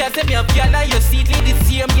use to gas them, you have y'all on your seat, lead the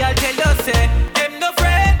same, y'all tell us, them no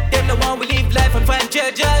friend, them no one we live life and find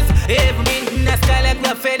treasures. Every minute in the sky like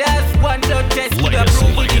we're feathers. One blood test could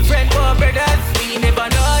approve with different for brothers. We never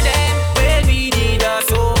know them when we need us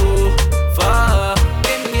so far.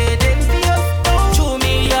 Them getting feels to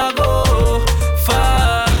me I go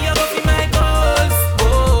far. You go for my goals, go.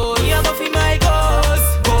 You go for my goals,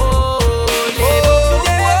 go.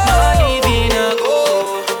 Not even a go.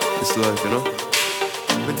 It's life, you know.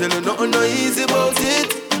 I tell you nothing no easy about it.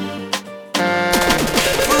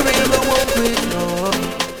 For real, I won't quit, no.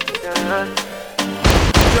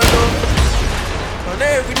 You know. And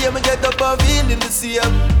every day I get up and feeling the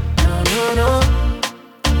same. No.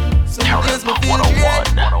 Some days me feel great.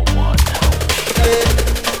 And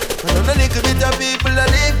on a little bit of people I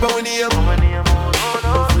live by my name.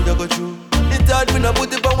 No food I go through. It's hard when I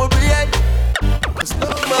put it on my brain. Cause no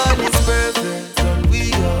man is perfect. And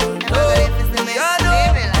we all know.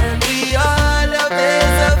 And we all have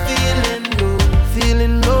days of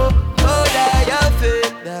feeling low. Oh, that I feel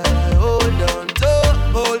that I hold on to.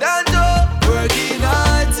 Working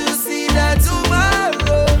hard to see that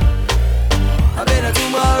tomorrow. I better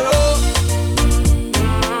tomorrow.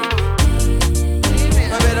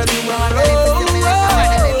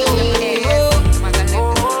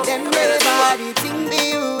 Them everybody think me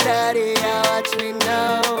who that they are watch me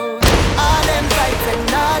now. All them fights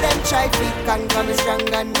and all them try to can come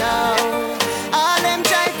stronger now. All them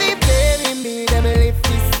try to bury me, them lift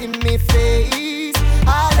this in me face.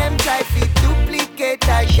 All them try to duplicate,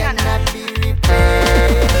 I cannot be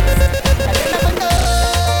replaced.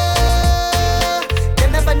 They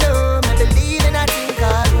never know, me believe in a thing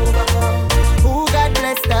called overcome. Who God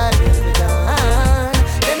bless that will be done.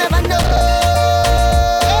 They never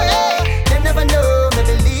know, me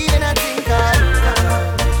believe in a thing called overcome.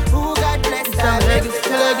 Who God bless that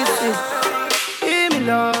legacy. Him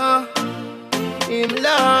love.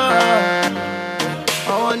 I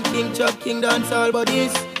want King Chuck, King dance all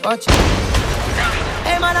bodies. Watch it.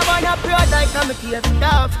 Hey, my man, I wanna proud like I'm a kid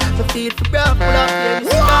stuff. So feel for breath, pull up here in the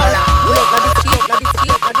sky. Pull up on the street, on the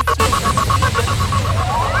street, on the street.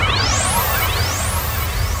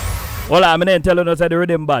 Hold on, I didn't tell us that the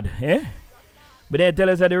rhythm bad, eh? But they tell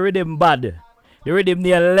us that the rhythm bad. The rhythm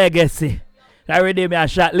near legacy. That rhythm a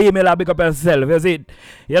shot, leave me like pick up yourself, you see it?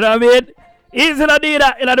 You know what I mean? Easy to do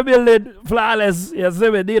that in the building, flawless. You see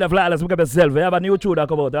me, do that flawless, pick up yourself. You have a new tune that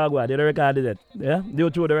come out, did you record it? Yeah? New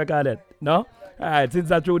tune they recorded, no? Alright,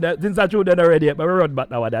 since I threw that already, but we run back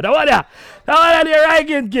now. That one there, the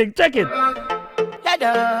Ranking King, check it.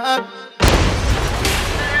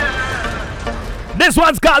 This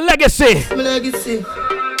one's called Legacy. Legacy.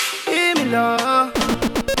 Give me love.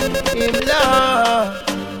 Give me love.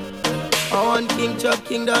 I want King Chuck,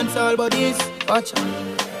 King dance all but this. Watch out.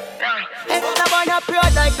 Hey, I wanna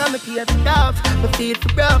proud like I'm a kid stuff. But feel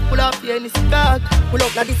for breath, pull up here in the sky. Pull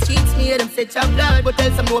up like the streets, me hear them say chop blood. But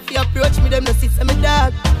tell some no if you approach me, them no see some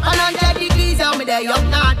dog. 100 degrees, how me there, up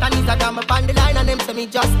not. And these I got my on the line and them say me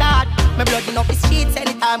just start. My blood in up the streets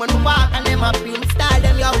anytime when we walk. And them a free me style,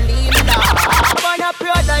 them you leave me down. I wanna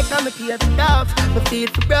proud like I'm a kid stuff. But feel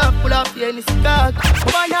for breath, pull up here in the sky. I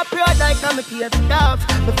wanna proud like I'm a kid stuff.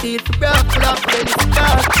 But feel for breath, pull up here in the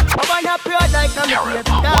sky. I wanna proud like I'm a kid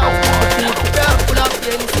stuff. Pull up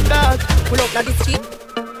here in the sky. Pull up like the street.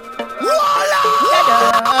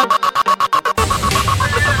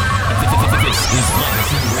 This is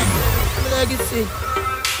Legacy Radio. Legacy.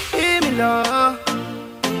 Give me love.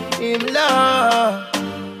 Give me love.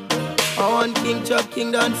 I want King Chuck,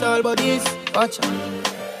 King dance all but this. Watch out.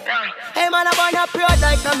 Hey man, I wanna proud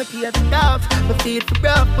like I'm a kid stuff. But feel for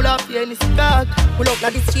breath, pull up here in the sky. Pull up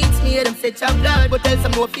like the streets, me hear them say chop blood. But tell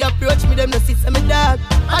some no if you approach me, them no see some dog.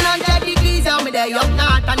 100 degrees, how me there, up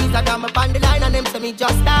not. And these I got my on the line and them say me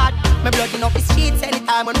just start. My blood in up the streets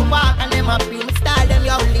anytime when we walk. And them a free me style, them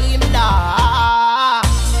you leave me lost.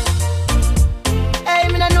 Hey,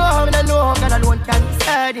 me no know, God alone can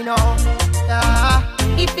decide, you know.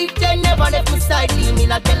 If it then never left me side, leave me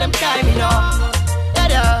like tell them time, you know.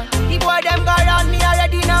 The boy them go around me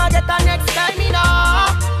already now, get the next time, you know.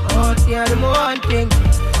 Oh, yeah, them one thing,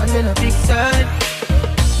 and then a big side.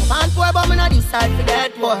 Man boy, but me not decide for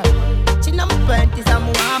that boy. Chin on my 20s and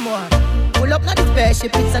more. Pull up not the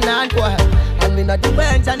spaceship, it's an encore. And we not the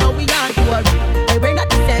words, I know we aren't worried. They bring not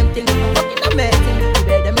the same thing, fucking amazing. The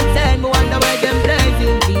way them insane, me wonder where them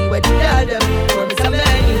blazing. Be where they tell them, for me so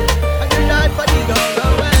many. And the Lord for the go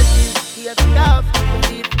well. Here's the stuff,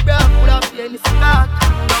 the breath, pull up here in the sky.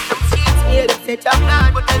 Yeah, they say chop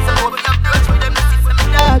blood, but there's some more we approach with them, they see some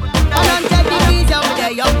dog. 100 degrees, how we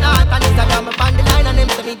there, up not. And it's a got my on the line and them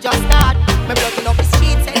say me just start. My blood in up the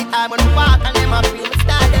streets anytime when we walk. And them a free me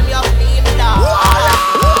style, them you leave me down.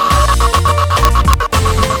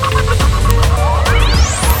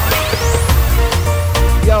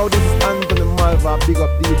 Yo, this is Anthony Malva, big up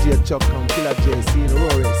DJ Chuck and Killer JC and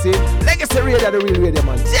Rory. See, Legacy Radio, the real radio,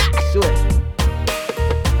 man. Yeah, sure.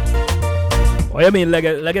 What you mean,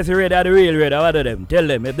 Legacy Radio, the real radio? What are them? Tell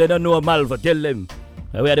them. If they don't know Malva, tell them.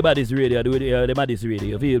 We are the baddest radio, the baddest radio,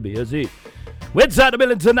 you feel me? You see? We start the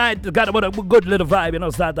building tonight, got about a good little vibe, you know,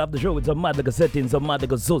 start off the show with some mad like setting, some mad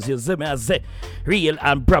like associates, see me, I say, real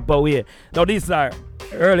and proper way. Now these are,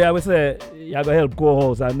 earlier we say, you're going to help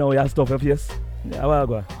co-host, and now you have stuff of yours. Yeah, well,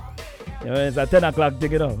 go. You know, it's a 10 o'clock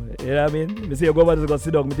thing, you know what I mean? I see you go over to go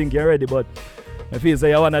sit down, I think you're ready, but I feel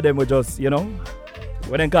say you're one of them who just, you know,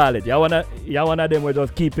 what they call it, you're one of them who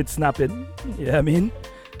just keep it snapping, you know what I mean?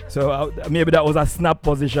 So maybe that was a snap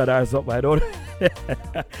position or something, I don't know.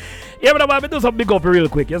 Yeah, but I'm going to do some big up real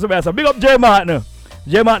quick. Yes, so big up J Martin.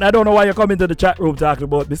 J Martin, I don't know why you come into the chat room talking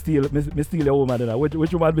about me steal a woman. You know?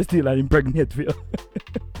 Which woman me steal and impregnate for you?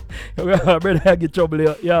 Brother, I get trouble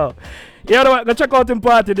here. Yo. You know what? Go check out him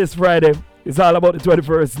party this Friday. It's all about the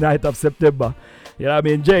 21st night of September. You know what I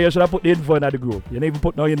mean? Jay, you should have put the info in the group. You didn't even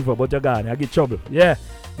put no info, but you're gone. I get trouble. Yeah.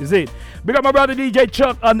 You see it? Big up my brother DJ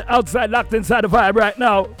Chuck on the outside, locked inside the vibe right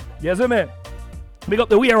now. You see me? Big up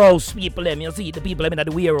the warehouse people, them. You see the people them in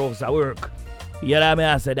the warehouse at work. You know what I mean?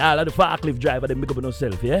 I said, all of the forklift driver, them big up on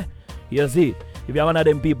themselves, yeah? You see? If you're one of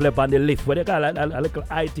them people up on the lift, what they call a little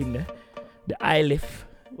eye thing there? The eye lift.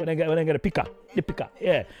 When they get the picker. The picker,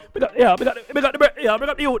 yeah. Big up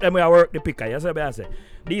the youth, them we work the picker, you see what I say?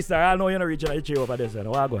 These are, I know you're not reaching the chair over there, so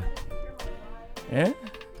what go? Eh?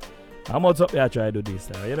 How much up you try to do this,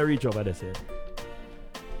 sir? You don't reach over there, sir.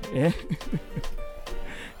 Eh?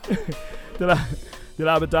 Till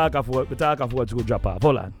I be talk of what to go drop off.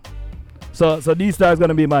 Hold on. So D-Star is going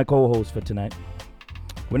to be my co-host for tonight.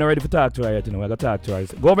 We're not ready for talk to her yet, you know. We're going to talk to her.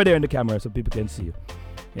 Go over there in the camera so people can see you.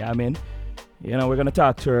 Yeah, I mean, you know, we're going to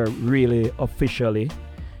talk to her really officially.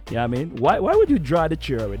 You know what I mean? Why would you draw the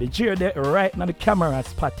chair away? The chair there right now the camera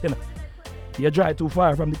spot, you know. You draw it too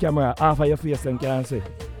far from the camera, half of your face and can't see.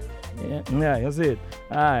 Yeah, you see it.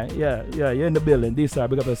 Alright, yeah, you're in the building. D-Star,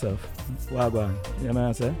 big up yourself. Well on. You know what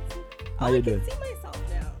I'm saying? How you doing? See myself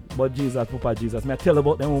now. But Jesus, Papa Jesus. Me I tell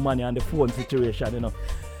about them woman and the phone situation, you know.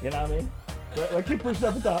 You know what I mean? We keep pushing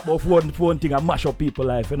up to talk about phone thing and mash up people's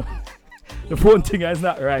life, you know. The phone thing is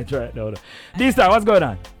not right now. D-Star, what's going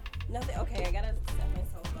on? Nothing. Okay, I gotta set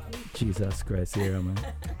myself up. Jesus Christ, here, man.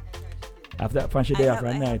 After that fancy day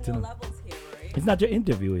after night, you know. Here, right? It's not your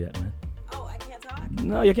interview yet, man. Oh, I can't talk?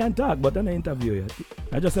 No, you can't talk, but I'm not interview yet.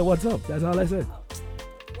 I just said, what's up? That's all I said.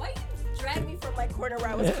 Why you drag me from my corner where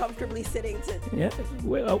I was comfortably sitting to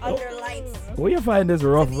under lights? Where you find this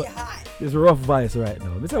rough voice right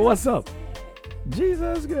now? They say, what's up?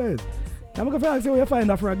 Jesus Christ. I'm going to ask you where you find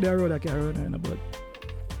that frog there road I can't run in the butt.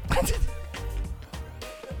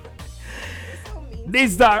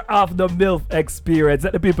 These are off the MILF experience.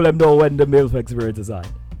 Let the people know when the MILF experience is on.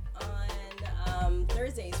 On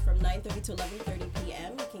Thursdays from 9:30 to 11:30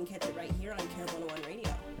 p.m. You can catch it right here on Carib 101 Radio.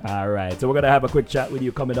 All right. So we're going to have a quick chat with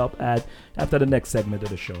you coming up after the next segment of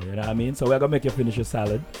the show. You know what I mean? So we're going to make you finish your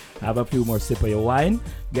salad. Have a few more sip of your wine.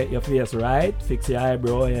 Get your face right. Fix your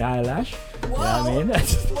eyebrow and your eyelash. Whoa. You know what I mean?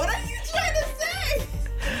 What are you trying to say?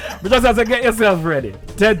 But just have to get yourself ready.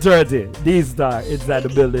 10:30, D-Star inside the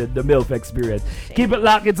building, the MILF experience. Keep it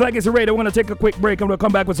locked. It's Legacy Radio. We're going to take a quick break and we'll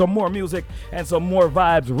come back with some more music and some more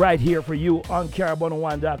vibes right here for you on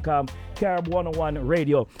Carib101.com, Carib 101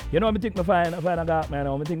 Radio. You know what I think I find I got, man?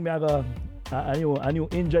 I think I got a new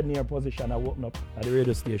engineer position I open up at the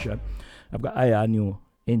radio station. I've got a new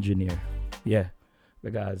engineer. Yeah.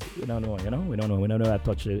 Because we don't know how to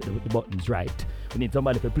touch the buttons right. We need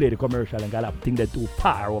somebody to play the commercial and get up thing that too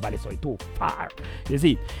far over there, so it's too far. You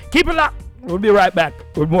see? Keep it locked. We'll be right back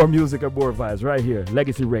with more music and more vibes right here.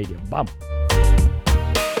 Legacy Radio. Bam.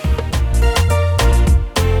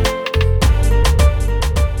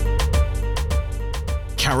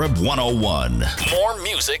 Carib 101. More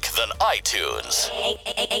music than iTunes.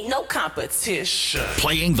 Ain't no competition.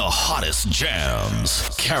 Playing the hottest jams.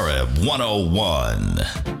 Carib 101.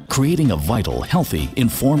 Creating a vital, healthy,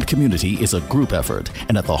 informed community is a group effort,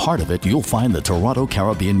 and at the heart of it, you'll find the Toronto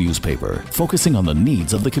Caribbean newspaper, focusing on the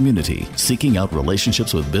needs of the community, seeking out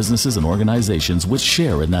relationships with businesses and organizations which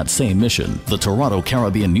share in that same mission. The Toronto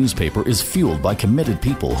Caribbean newspaper is fueled by committed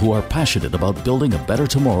people who are passionate about building a better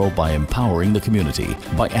tomorrow by empowering the community,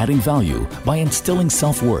 by adding value, by instilling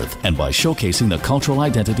self-worth, and by showcasing the cultural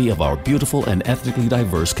identity of our beautiful and ethnically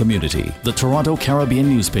diverse community. The Toronto Caribbean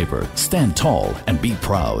newspaper. Stand tall and be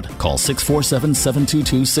proud. Call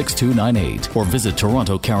 647-722-6298 or visit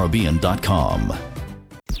torontocaribbean.com.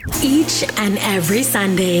 Each and every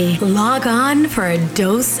Sunday, log on for a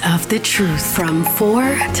dose of the truth from 4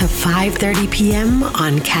 to 5:30 p.m.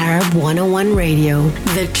 on Carib 101 Radio.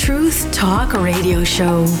 The Truth Talk Radio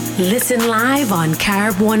Show. Listen live on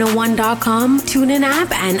Carib101.com, TuneIn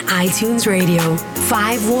app, and iTunes Radio.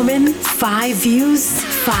 5 women, 5 views,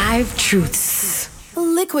 5 truths.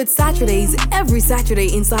 Liquid Saturdays every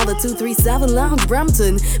Saturday inside the 237 Lounge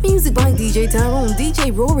Brampton. Music by DJ Tyrone,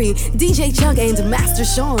 DJ Rory, DJ Chuck, and Master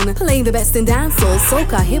Sean. Playing the best in dancehall,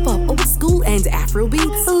 soca, hip-hop, old school, and Afro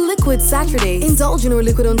beats. Liquid Saturdays. Indulge in or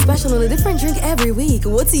liquid on special on a different drink every week.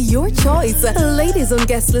 What's your choice? Ladies on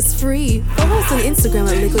guest list free. Follow us on Instagram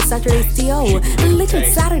at Liquid Saturdays TO. Liquid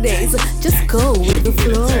Saturdays. Just go with the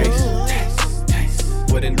flow.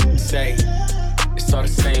 What did it say? It's all the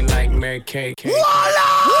same like Mary Kay.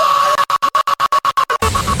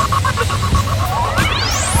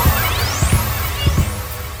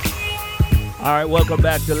 All right, welcome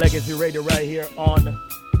back to Legacy Radio right here on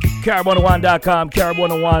Carib101.com,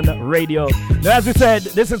 Carib101 Radio. Now, as we said,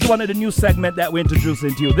 this is one of the new segments that we're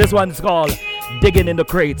introducing to you. This one is called Digging in the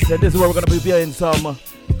Crates. And this is where we're going to be playing some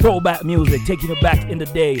throwback music, taking you back in the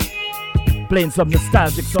day, playing some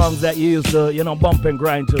nostalgic songs that you used to, bump and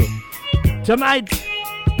grind to. Tonight,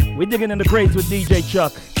 we're digging in the crates with DJ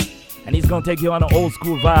Chuck, and he's gonna take you on an old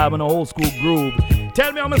school vibe and an old school groove.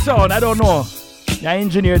 Tell me how my sound, I don't know. I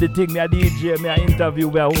engineer the thing, me a DJ, me a interview,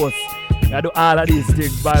 me a host. I do all of these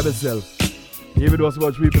things by myself. Even though so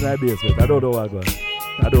much people in my basement, I don't know what I'm going.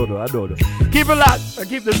 I don't know. Keep it locked and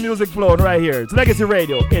keep this music flowing right here. It's Legacy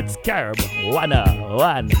Radio. It's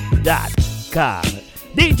Carib101.com.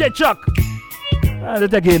 DJ Chuck. They're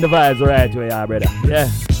taking the vibes right way, yeah, brother. Yeah.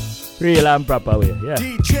 Real and proper way, yeah.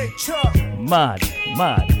 DJ Chuck. Mad.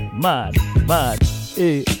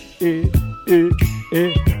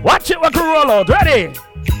 Watch it, we can roll out. Ready?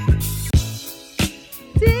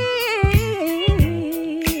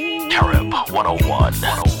 Carib 101.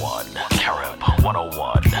 Carib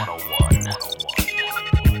 101.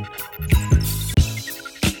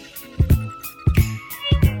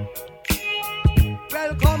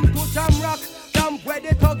 Welcome to Jamrock, camp where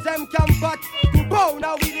the thugs them camp at. To pound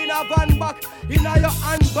a weed in a van back, in a your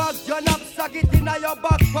handbag, your knapsack it in a your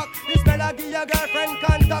backpack. This fella give your girlfriend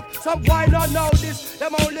contact. Some boy not know this,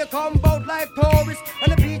 them only come out like tourists. On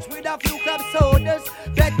the beach with a few club sodas,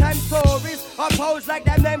 bedtime stories. A pose like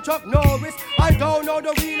them name Chuck Norris. I don't know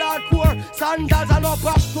the real hardcore, sandals and no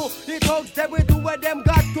back to. The thugs they will do what them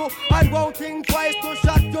got to. And won't think twice to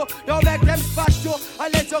shot you. Don't make them spot you,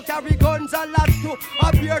 unless you carry guns a lot to.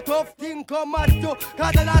 A pure tough thing come at you.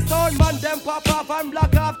 Cause then a sound man them pop off and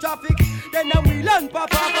block off traffic. Then them wheel and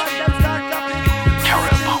pop off and them start traffic.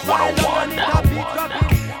 Carib 101.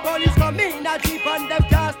 Police come in a jeep and them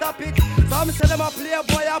can't stop it. Some say them a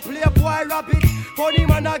playboy rabbit. Funny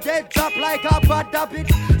man a get dropped like a bad habit.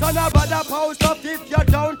 So no bother post up if you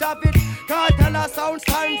don't have it. Cartel a sound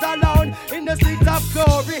stands alone in the streets of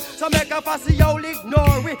glory. So make a fussy you'll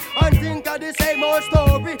ignore it and think of the same old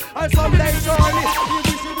story. And someday surely you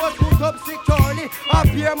wish it was put up securely. Up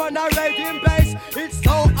here man a riding bass. It's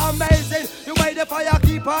so amazing the way the fire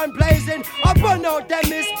keep on blazing. Up and out them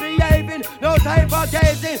misbehaving. No time for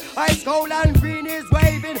gazing. Ice cold and green is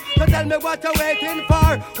waving. So tell me what you're waiting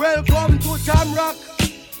for. Welcome to Jamrock.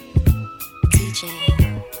 DJ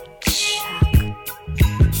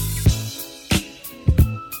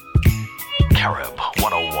Carib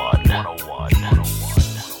 101.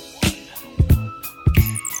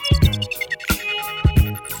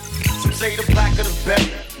 Some say the blacker the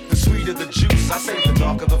better, the sweeter the juice. I say the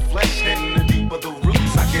darker the flesh and the deeper the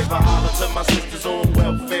roots. I give a holler to my sisters on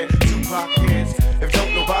welfare. Tupac kids, if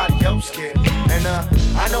don't nobody else care. And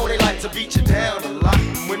I know they like to beat you down a lot.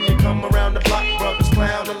 And when you come around the block, brothers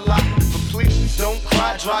clown a lot. But please don't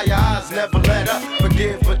cry, dry your eyes, never let up.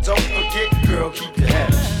 Forgive but don't forget, girl, keep your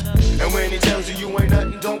head up. And when he tells you you ain't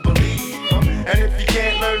nothing, don't believe him. And if you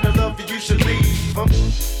can't learn to love you, you should leave him.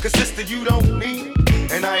 Cause sister, you don't need me.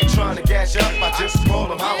 And I ain't trying to gas you up, I just call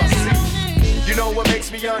them how I see. You know what makes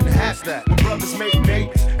me unhappy? That when brothers make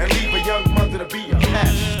babies and leave a young mother to be a pet.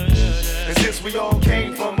 And since we all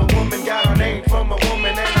came from a woman, got our name from a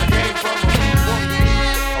woman, and I came from a woman.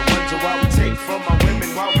 I wonder why we take from our women,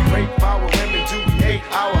 why we rape our women, do we hate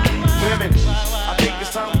our women? I think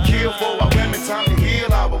it's time to kill for our women, time to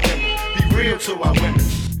heal our women, be real to our women.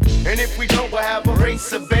 And if we don't, we'll have a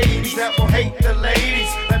race of babies that will hate the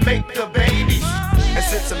ladies that make the babies. And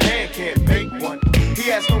since a man can't make one, he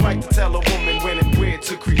has no right to tell a woman when and where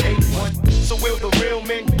to create one. So will the real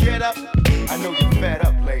men get up? I know you're fed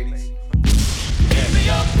up, ladies. Give me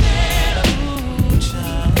your head up, ooh,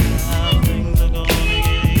 child. Things are gonna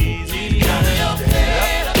get easy. Give me your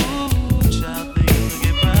head up, ooh, child. Things will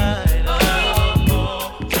get brighter.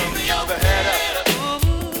 Give me your head up,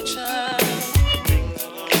 ooh, child. Things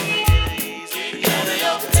are gonna get easy. Give me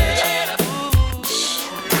your head up,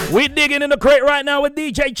 ooh. We digging in the crate right now with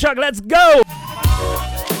DJ Chuck. Let's go.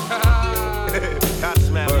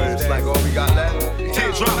 It's like all we got left.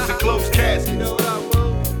 Teardrops and closed caskets.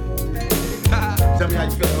 Tell me how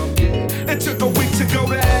you feel. It took a week to go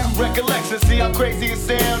down. Recollection, see how crazy it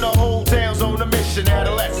sound. The whole town's on a mission.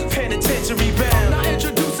 Adolescence, penitentiary bound. Now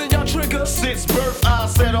introducing your trigger. Since birth, I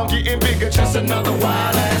said I'm getting bigger. Just another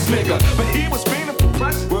wild ass nigga. But he was feeling for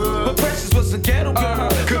Precious. But Precious was a ghetto girl.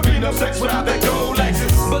 Could be no sex without that gold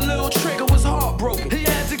Lexus. But Lil Trigger was heartbroken. He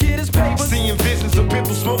had to get his paper. Seeing visions of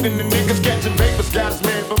people smoking and niggas catching papers. Got his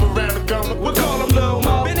man from around the corner. We call him Lil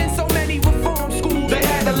Mo. Been in so many reform schools. They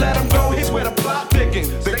had to let him go. He's where the plot thickens.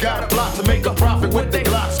 They got a plot to make a profit with their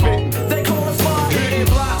Glock spitting. They call us fire. Hitting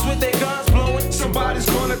blocks with their guns blowing. Somebody's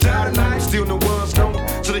gonna die tonight. Still no one's going.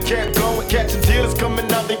 So they kept going. Catching dealers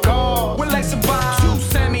coming out they car. When they survive. 2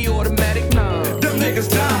 semi-automatic nines. Them niggas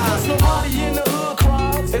die. Nobody in the hood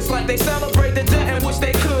cries. It's like they celebrate the dead and wish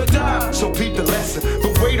they could die. So peep the lesson.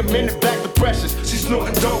 But wait a minute, back to Precious. She's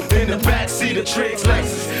snorting dope in the backseat of Triggs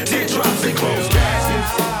Lexus. Teardrops and closed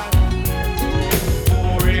caskets.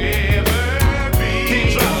 Forever be.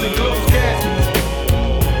 Teardrops and closed caskets.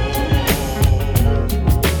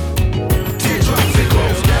 Teardrops and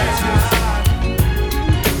closed caskets.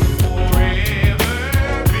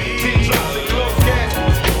 Forever be. Teardrops and closed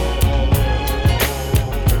caskets.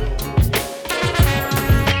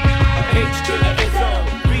 H to the ISO,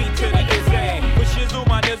 B to the ISA. With Shizzle,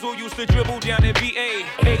 my nizzle used to dribble down in VA.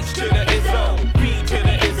 H to the ISO, B to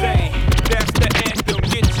the ISA. That's the anthem,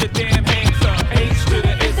 get your damn hands up. H to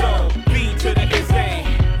the ISO, B to the ISA.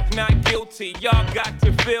 Not guilty, y'all got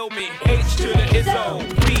to feel me. H to the ISO,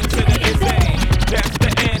 B to the ISA. That's the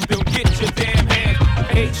anthem, get your damn hands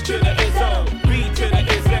up. H to the ISO, B to the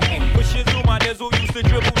ISA. With Shizzle, my nizzle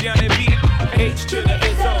to the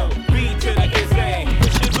Izzo, B to the Izzy.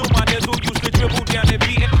 With Shizzle, my nizzle used to dribble down the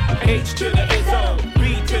V. H to the Izzo,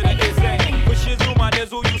 B to the Izzy. With Shizzle, my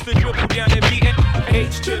nizzle used to dribble down the V.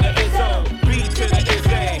 H to the Izzo, B to the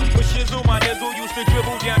Izzy. With Shizzle, my nizzle used to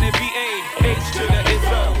dribble down the V. H to the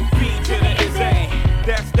Izzo, B to the Izzy.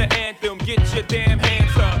 That's the anthem, get your damn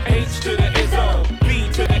hands up. H to the Izzo,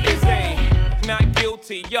 B to the Izzy. Not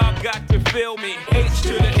guilty, y'all got to feel me. H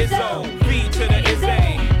to the Izzo, B to the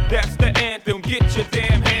Izzy. That's the anthem, get your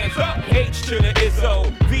damn hands up. H to the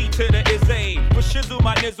Izzo, B to the Izzy. For Shizzle,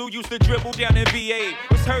 my nizzle used to dribble down in VA.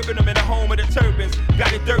 Was herbing them in the home of the turbans.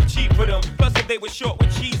 Got it dirt cheap for them. Plus if they were short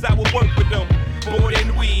with cheese, I would work with them. More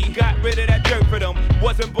than we got rid of that dirt for them.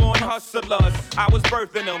 Wasn't born hustlers, I was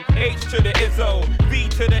birthing them. H to the Izzo, B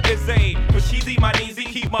to the Izzy. For Sheezy, my kneesy,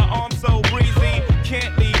 keep my arms so breezy.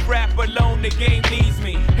 Can't leave rap alone, the game needs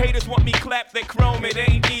me. Haters want me clap that chrome, it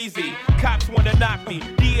ain't easy. Cops wanna knock me,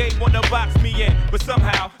 DA wanna box me in. But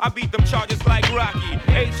somehow, I beat them charges like Rocky.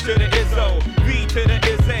 H to the Izzo, B to the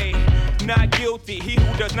Izzy. Not guilty, he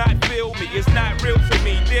who does not feel me is not real to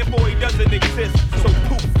me. Therefore he doesn't exist, so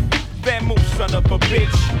poof. Van Moose, son of a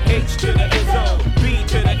bitch. H to the Izzo, B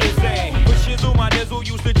to the Izzy. With Shizzle, my nizzle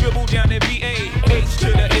used to dribble down in VA. H to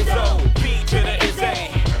the Izzo, B to the Izzy.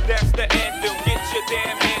 That's the anthem, get your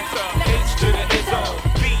damn hands up. H to the Izzo,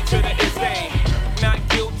 B to the Izzy. Not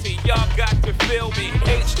guilty, y'all got to feel me.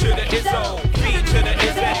 H to the Izzo, B to the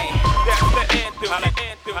Izzy. That's the anthem,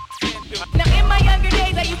 Now in my younger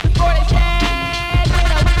days I used to sport a shag. When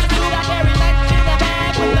I went to school I carried lunch in the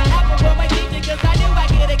bag. With the apple for my teacher cause I knew I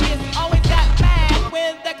get a kiss. Always got mad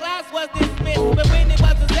when the class was dismissed. But when it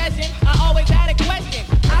was a session I always had a question.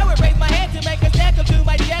 I would raise my hand to make a stand up to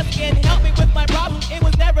my desk and help me with my problem. It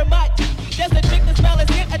was never much. Just a trick to smell a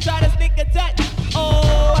scent. I try to sneak a touch.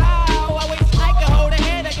 Oh how I wish I could hold her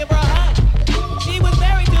hand and give her a hug. She was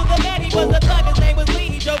married to the man, he was a thug. His name was Lee.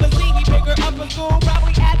 He drove a Z. He picked her up from school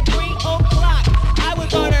probably at 3 o'clock. I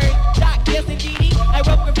was on her jock, yes indeedy. I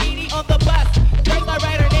wrote graffiti on the bus. First I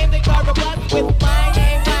write her name, then carve a plus with my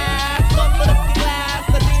name last. Some put up the glass.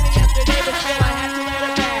 I seen it yesterday, but still I had to let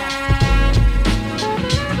her pass.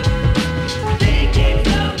 Thinking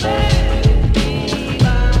so bad,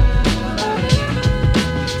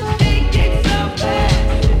 thinking so bad,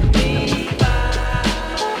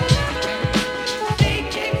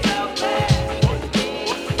 thinking so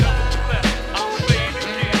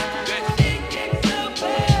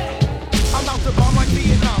I'm out to bomb like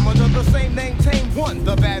Vietnam under the same name, Tame One.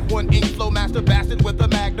 The bad one, ink flow master bastard with a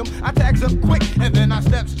magnum. I tags up quick and then I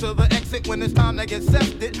steps to the exit when it's time to get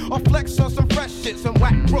sefted. Or flex on some fresh shit, some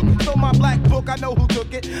whack crook. So my black book, I know who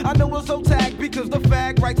took it. I know it's so tagged because the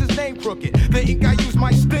fag writes his name crooked. The ink I use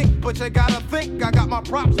might stink, but you gotta think I got my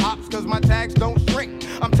props hops cause my tags don't shrink.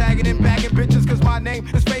 I'm tagging and bagging bitches cause my name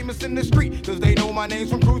is famous in the street. Cause they know my name's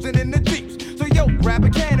from cruising in the Jeeps. So yo, grab a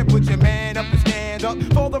can and put your man up and stand up.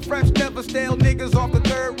 For the fresh, never stale niggas off the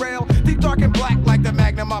third rail. Deep dark and black like the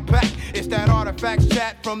Magnum I pack. It's that artifacts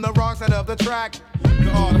chat from the wrong side of the track.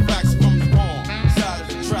 The artifacts from the wrong side of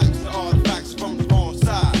the tracks. The artifacts from the wrong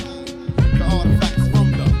side. The artifacts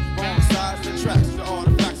from the wrong side of the tracks. The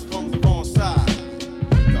artifacts from the wrong side.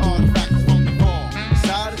 The artifacts from the wrong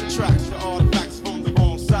side of the tracks. The artifacts from the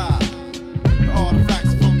wrong side. The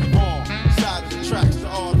artifacts from the wrong side of the tracks. The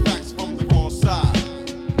artifacts from the wrong side.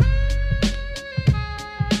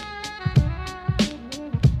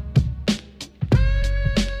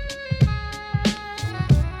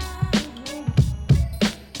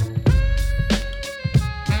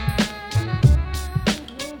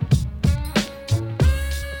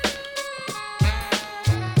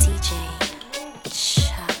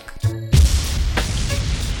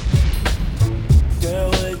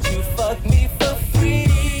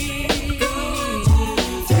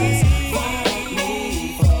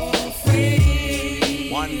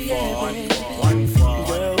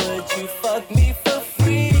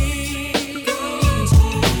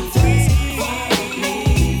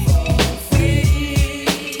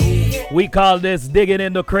 We call this digging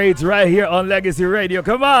in the crates right here on Legacy Radio.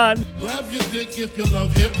 Come on. Grab your dick if you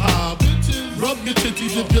love hip hop. Rub your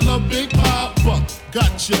titties if you love big pop.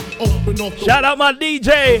 Gotcha. Open off the Shout out my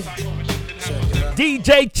DJ.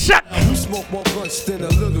 DJ Chuck. You smoke more blunts than a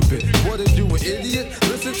little bit. What are you, an idiot?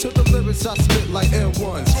 Listen to the lyrics I spit like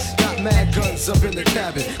M1s. Got mad guns up in the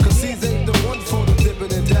cabin. Cause these ain't the one for the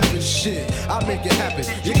dipping and dabbing shit. I make it happen.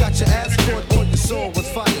 You got your ass caught on your soul with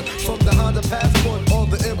fire. From the Honda Passport or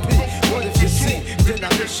the MP. What if you see? Then I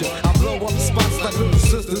miss you. I blow up spots like little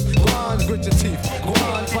sisters. Go on, grit your teeth. Go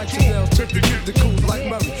on, fight your nails. Trick to keep the cool like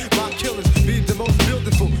Murray. My killers be the most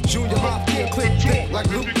beautiful. Junior Mafia click thick like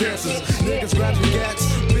loop dancers. Niggas grab your gats.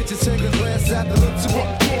 Bitches take a glance at the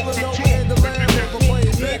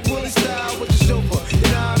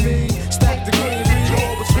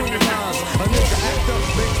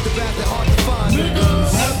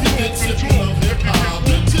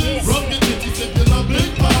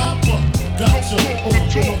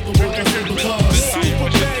ocean of the world. I say because super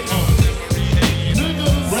bass.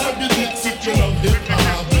 Niggas, grab your dicks if you love hip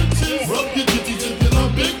hop. Bitches, rub your titties if you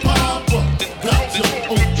love Big Papa. Gotcha,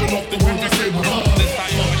 ocean of the world. I say because.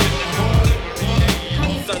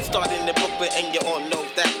 Sun starting the book, and you all know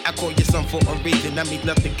that. I call you son for a reason. I mean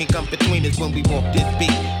nothing can come between us when we walk this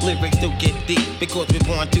beat. Lyrics still get deep because we're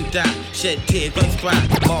born to die. Shed tears, run cry.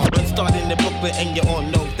 Run starting the book, and you all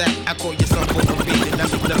know that. I call you son for a reason. I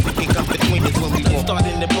mean nothing can come between us when we walk.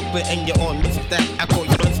 Starting the book, and you all know that. I call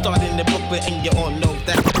you run starting the book, and you all know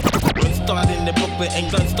that. Run starting the book,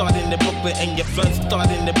 and run starting the book, and you run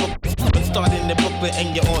starting the book. Run starting the book,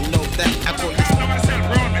 and you all know that. I call you.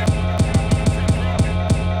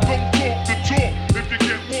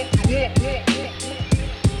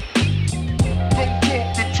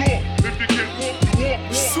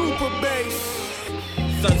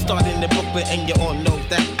 Sun starting the book, and you all know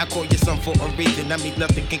that. I call you son for a reason. I mean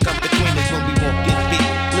nothing can come between us when we walk this beat.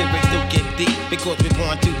 Lyrics still get deep because we're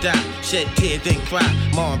born to die. Shed tears and cry.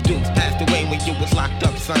 Mom Dukes passed away when you was locked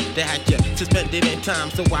up, son. They had you suspended in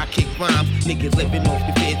time, so I kick rhymes. Niggas living off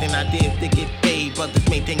the fears and ideas to get paid. Brothers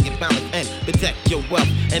maintain your balance and protect your wealth.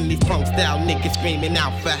 And these punk style niggas screaming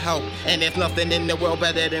out for help. And there's nothing in the world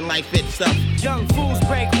better than life itself. Young fools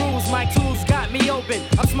break rules, my tools got me open.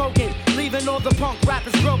 I'm smoking, leaving all the punk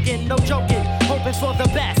rappers broken. No joking, hoping for the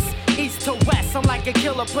best. East to west, I'm like a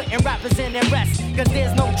killer putting rappers in their rest. Cause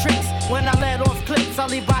there's no tricks when I let off clips. I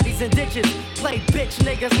leave bodies in ditches. Play bitch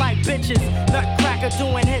niggas like bitches. Nutcracker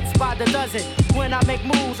doing hits by the dozen. When I make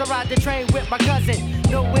moves, I ride the train with my cousin.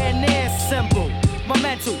 Nowhere near simple. My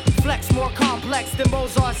mental flex more complex than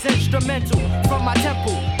Mozart's instrumental. From my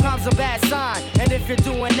temple, crime's a bad sign. And if you're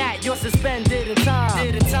doing that, you're suspended in time.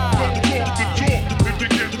 The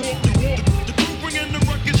crew bringing the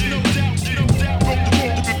ruckus, no doubt.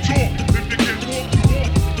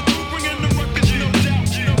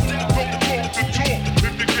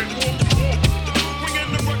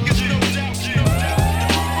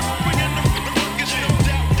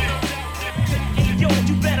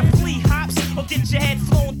 Get your head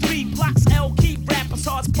flown 3 blocks. L keep rappers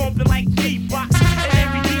hearts pumping like beatbox. And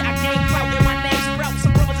every day I gain clout and my name's Sprout.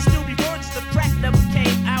 Some brothers will still be virgins, the track never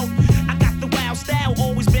came out. I got the wild style,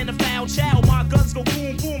 always been a foul child. My guns go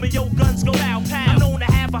boom boom and your guns go pow pow. I'm known to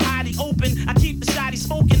have a hottie open. I keep the shotty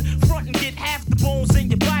smoking. Front and get half the bones in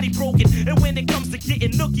your body broken. And when it comes to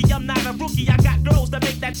getting nookie, I'm not a rookie. I got girls that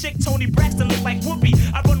make that chick Tony Braxton look like Whoopi.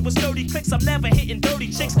 I run with sturdy clicks, I'm never hitting dirty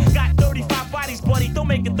chicks. Got 35 bodies, buddy, don't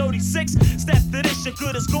make it 36. Step to this, your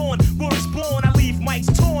good is gone. Word is born, I leave mics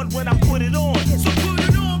torn when I put it on. So put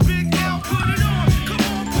it on, Big Al, put it on. Come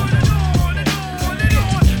on, put it on, put it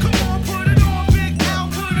on. Come on, put it on, Big Al,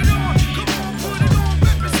 put it on. Come on, put it on,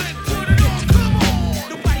 represent, put it on. Come on.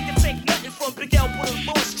 Nobody can take nothing from Big Al, put it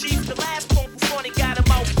lost, chief. The last punk before they got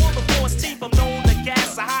him out full of force teeth. I'm known to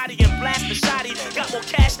gas a hottie and blast the shotty. Got more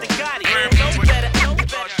cash than Gotti. No better, no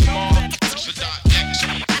better, no better.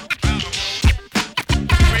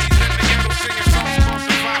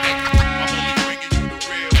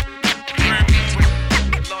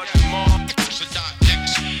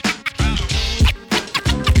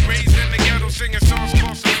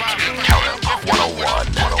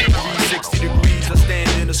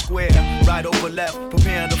 Right over left,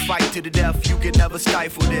 preparing to fight to the death. You can never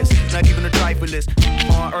stifle this, not even a trifleist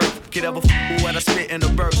on earth could ever when I spit in a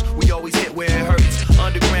burst. We always hit where it hurts.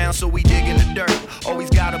 Underground, so we dig in the dirt. Always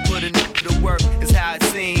gotta put a nigga to work, it's how it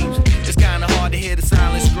seems. It's kinda hard to hear the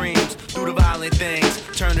silent screams through the violent things.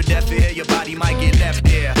 Turn a deaf ear, your body might get left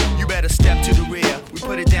there. You better step to the rear. We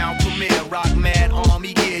put it down, premiere, rock mad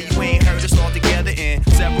army gear. You ain't heard us all together in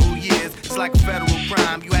several years. It's like a federal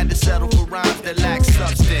crime. You had to settle for rhymes that lack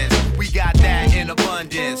substance. We got that in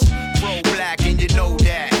abundance. Pro-black and you know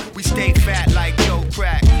that. We stay fat like Joe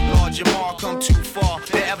Crack. Lord Jamar come too far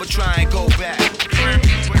to ever try and go back.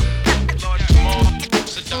 Lord Jamar,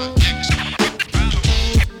 Sadat X.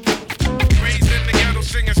 Raised in the ghetto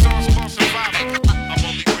singing songs for survival. I'm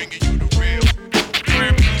only bringing you the real.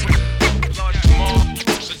 Lord Jamar,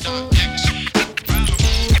 Sadat X.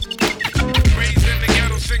 Raised in the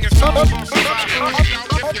ghetto singing songs for survival.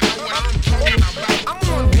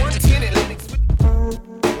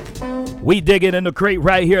 We digging in the crate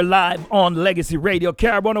right here live on Legacy Radio,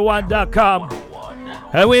 Carib101.com.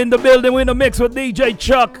 And we in the building, we in the mix with DJ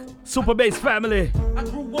Chuck, Super Bass family. I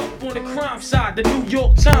grew up on the crime side, the New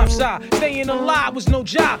York Times side. Staying alive was no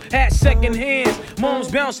job, had second hands.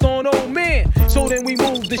 Moms bounced on old men. So then we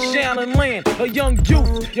moved to Shaolin Land, a young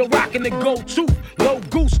youth. You're rocking the go-to, low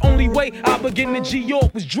goose. Only way I begin to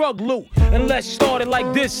G-York was drug loot. And let's start it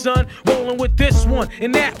like this, son. Rolling with this one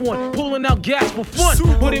and that one, pulling out gas for fun.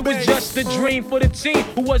 But it was just a dream for the teen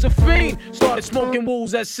who was a fiend. Started smoking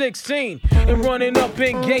wools at 16 and running up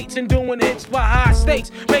in gates and doing hits by high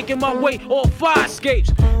stakes, making my way off fire escapes.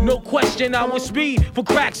 No question, I was speed for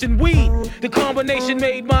cracks and weed. The combination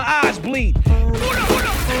made my eyes bleed.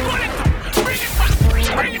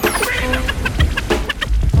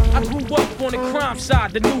 I grew up on the crime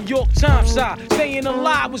side, the New York Times side. Staying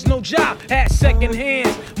alive was no job, had second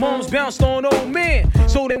hands. Moms bounced on old man.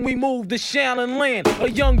 So then we moved to Shaolin Land, a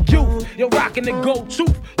young youth. You're rocking the go-to,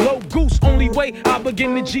 low goose. Only way I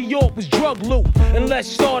begin to G-York was drug loot. And let's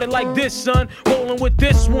start it like this, son. Rolling with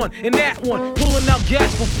this one and that one, pulling out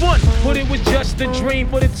gas for fun. But it was just a dream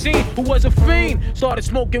for the teen who was a fiend. Started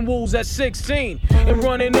smoking wools at 16 and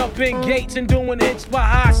running up in gates and doing hits by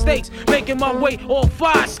high stakes, making my way off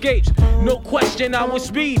fire escapes. No question, I was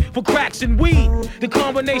speed for cracks and weed. The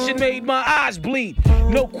combination made my eyes bleed.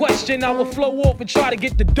 No question, I would flow off and try to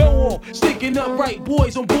get the dough off. Sticking up right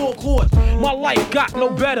boys on ball courts. My life got no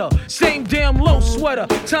better. Same damn low sweater.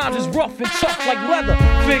 Times is rough and tough like leather.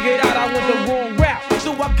 Figured out I went the wrong route.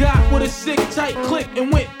 So I got with a sick tight click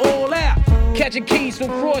and went all out. Catching keys from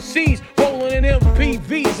cross seas, rolling in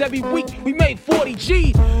MPVs. Every week we made 40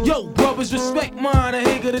 G's. Yo, brothers, respect mine. I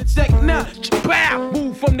higger the tech now. Bow,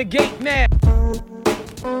 move from the gate now.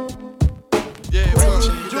 Yeah, just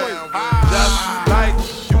like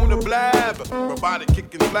Uniblab, robotic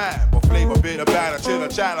kicking flab, or flavor bitter batter, chitter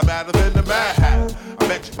chatter, better than the Mad Hatter. I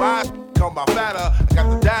bet you buy come by fatter. I got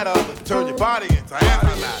the data, turn your body into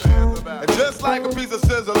antimatter. And just like a piece of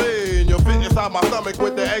sizzling, you'll fit inside my stomach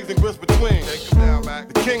with the eggs and grits between. Take them down,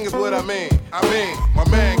 Mac. The king is what I mean, my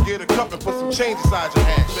man, get a cup and put some change inside your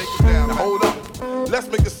hand. Take them down, now hold up, let's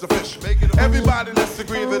make this official. Everybody, let's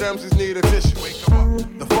agree that MCs need a tissue. Wake them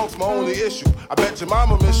up. The funk's my only issue. I bet your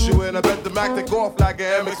mama miss you, and I bet the Mac take off like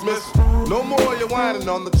an MX missile. No more you whining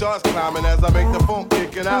on the charts climbing as I make the funk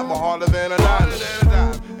kicking out more harder than a diamond.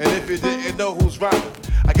 And if you didn't know who's rhyming,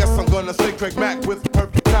 I guess I'm gonna say Craig Mack with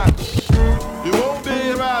perfect time. You won't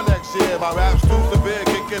be around next year. My rap's too severe,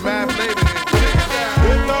 kicking mad flavor in your ear.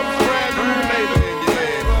 Here comes brand new flavor in your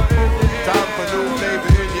ear. Time for new flavor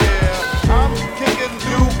in your ear. I'm kicking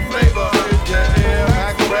new flavor in your ear.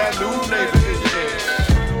 Mac, brand new flavor in your ear.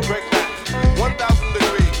 Craig Mack, 1,000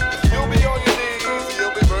 degrees. You'll be on your knees,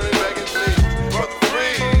 you'll be burning back and please. Brother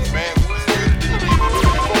freeze, man, who's good to you?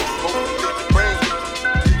 Folks, get your brains.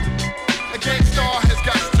 A Gangstar has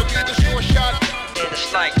got to be the sure shot. And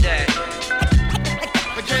it's like that.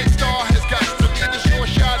 A Gangstar has got to be the sure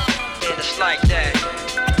shot. And it's like that.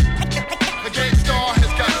 A Gangstar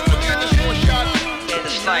has got to be the sure shot. And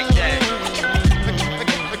it's like that.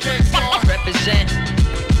 A Gangstar represent.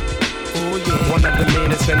 Ooh, yeah. One of the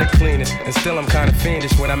meanest and the cleanest, and still I'm kinda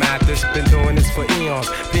fiendish when I'm at this. Been doing this for eons.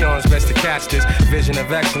 Peons best to catch this vision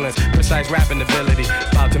of excellence, precise rapping ability.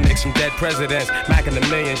 About to make some dead presidents, macking the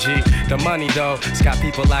million G. The money though, it's got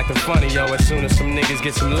people acting funny, yo. As soon as some niggas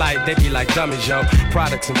get some light, they be like dummies, yo.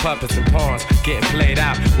 Products and puppets and pawns getting played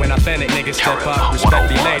out. When authentic niggas step up, respect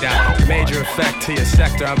be laid out. Major effect to your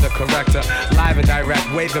sector, I'm the corrector. Live and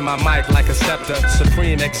direct, waving my mic like a scepter.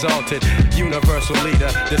 Supreme exalted, universal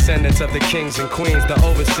leader. Descendants of the kings and queens, the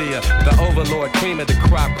overseer, the overlord, cream of the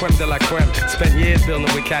crop, creme de la creme. Spent years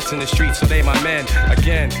building with cats in the streets, so they my men.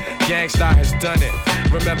 Again, Gangstar has done it.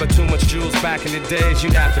 Remember too much jewels back in the days,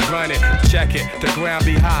 you'd have to run it. Check it, the ground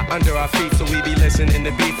be hot under our feet, so we be listening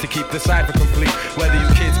to beats to keep the cipher complete. Whether you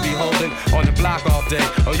kids be holding on the block all day,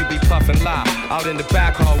 or you be puffing loud out in the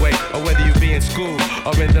back hallway, or whether you be in school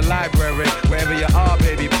or in the library, wherever you are,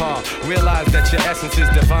 baby Paul. Realize that your essence is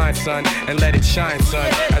divine, son, and let it shine,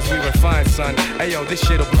 son, as we refine, son. Hey yo, this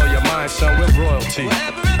shit'll blow your mind, son. We're royalty.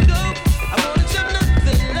 Wherever I go, I wanna do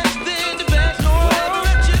nothing less than the best. Whatever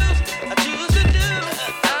I choose to do.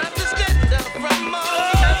 I'm just getting up from all.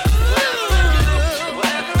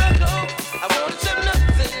 Wherever I go, I wanna do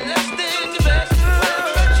nothing less than the best.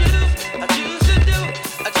 Whatever I choose to do.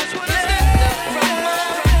 I just wanna stand up from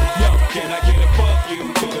all. Yo, can I get a fuck you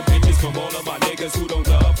to the bitches from all of my niggas who don't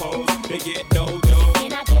love hoes? They get no dough.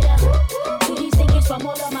 Can I get a to these niggas from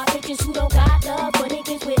all of my bitches who don't got love for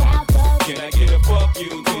niggas without love? Can I get a fuck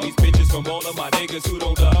you to these bitches from all of my niggas who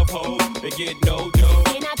don't love hoes? They get no dough.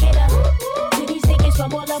 Can I get a to these niggas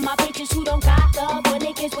from all of my bitches who don't got love for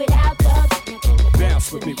niggas without love?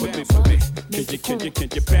 Bounce with me, with me, with me. Can you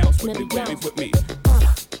bounce with me, with me?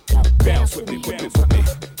 Bounce with me, with me, with me.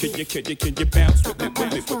 Can you bounce with me,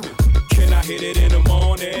 with me, with me? Can I hit it in the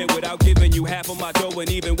morning without giving you half of my dough. And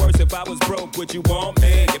even worse, if I was broke, would you want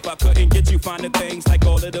me? If I couldn't get you finding things like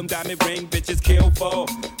all of them diamond ring bitches kill for,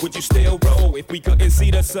 would you still roll? If we couldn't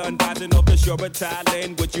see the sun rising off the shore of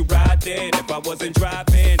Thailand, would you ride then? If I wasn't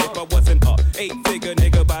driving, if I wasn't a 8-figure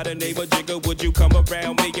nigga by the name of Jigger, would you come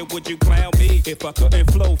around me and would you clown me? If I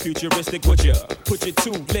couldn't flow futuristic, would ya put your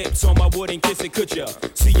 2 lips on my wood and kiss it? Could ya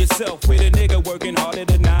see yourself with a nigga working harder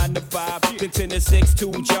than 9 to 5, then 10 to 6,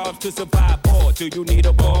 2 jobs to survive? Or do you need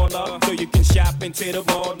a baller so you can shop into the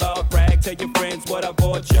mall up? Brag, tell your friends what I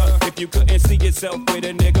bought ya. If you couldn't see yourself with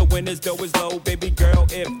a nigga when his dough is low, baby girl,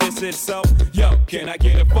 if this is so, yo, can I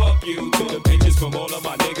get a fuck you to the bitches from all of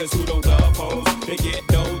my niggas who don't love hoes? They get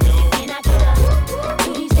no. Can I get up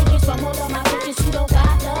to these niggas from all of my bitches who don't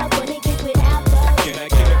got love, but niggas without love? Can I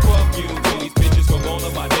get a fuck you to these bitches from all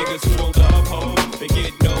of my niggas who don't love hoes? They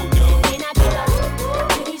get no. Can I get up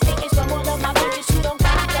to these niggas from all of my bitches who don't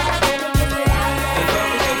got love, but niggas without love? If I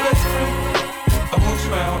was your best friend, I want you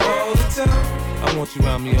around all the time. I want you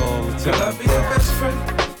around me all the time. Could I be your best friend?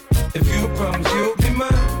 If you promise you'll be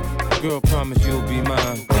mine. Girl, promise you'll be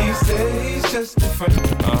mine. He said he's just a friend.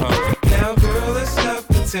 Now, girl, let's not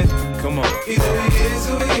pretend. Come on. Either he is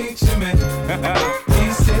or he ain't your man.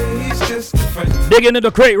 He said he's just a friend. Dig into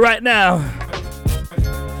the crate right now.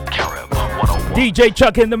 DJ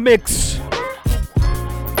Chuck in the mix.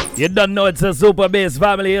 You don't know it's a super bass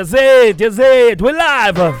family. You see it. We're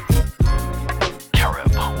live.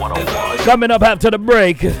 Coming up after the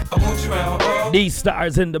break. These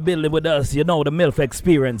stars in the building with us. You know the MILF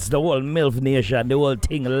experience, the whole MILF nation, the whole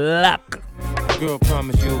thing lock. Girl,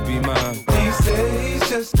 promise you'll be mine. He said he's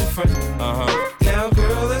just a friend. Now,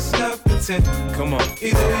 girl, let's not pretend. Come on.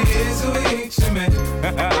 Either he is or he ain't your man.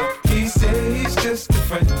 He said he's just a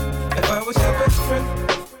friend. If I was your best friend,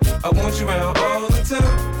 I want you around all the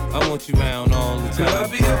time. I want you around all the time. Could I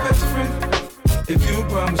be your best friend? If you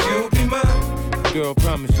promise you'll be mine. Girl,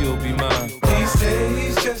 promise you'll be mine. He said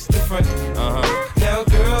he's just a friend. Now,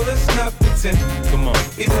 girl, let's not pretend. Come on.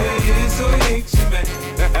 Either he is or he ain't your man.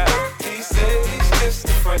 He said he's just a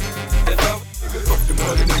friend. Fuck them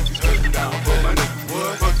other niggas, down for my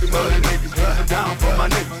niggas. Fuck them other niggas, down for my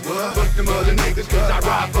niggas. Fuck them other niggas, cause I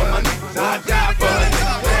ride for my niggas. I die for my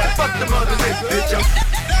niggas. Yeah, fuck them other niggas, bitch.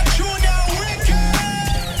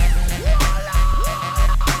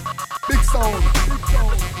 Big sound.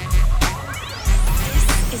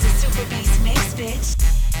 Is a super bass mix, bitch.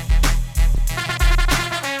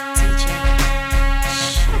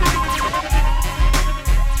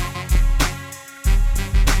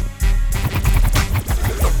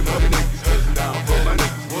 Down for my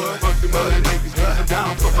niggas. Fuck them other niggas.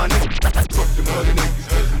 Down for my niggas. Fuck them other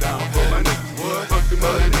niggas. Down for my niggas. Fuck them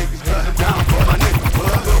other niggas. Down for my niggas.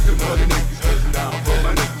 Fuck them other niggas. Down for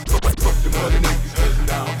my niggas. Fuck them other niggas.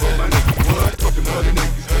 Down for my niggas. Fuck them other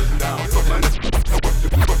niggas. Down for my niggas.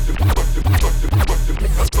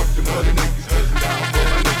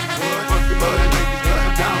 Fuck them other niggas.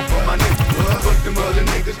 Down for my niggas. Fuck them other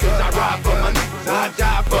niggas. Cause I ride for my niggas. I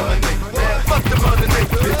die for my niggas. Yeah, fuck them other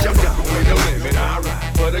niggas. Bitch, I'm down with no limit. I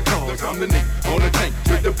ride for the cause. I'm the nigga on the tank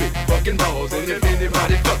with the big fucking balls. And if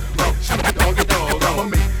anybody fuck wrong, shoot the doggy dog. I'ma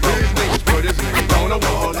make his niggas put his name on the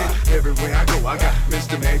wall. And everywhere I go, I got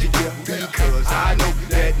Mr. Magic here. Because I know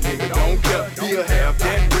that nigga don't care. He'll have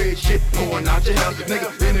that red shit pouring out your house. Nigga,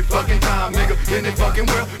 any fucking time, nigga, any fucking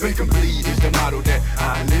world. Make them bleed is the motto that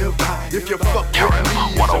I live by. If you fuck with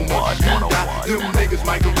me, 101. Them niggas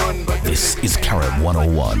might go run, but This is Carib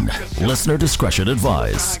 101. Listener discretion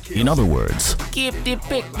advised. In other words, Keep the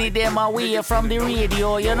picnic them away from the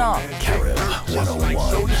radio, you know. Carib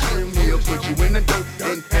 101. He'll put you in the dirt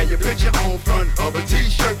and have your picture on front of a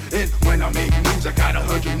t-shirt. And when I make moves, I got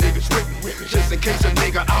 100 niggas with me. Just in case a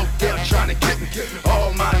nigga out there trying to get me.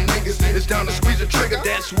 All my niggas is down to squeeze a trigger.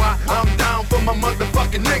 That's why I'm down for my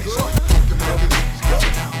motherfucking niggas. Fuck them other niggas,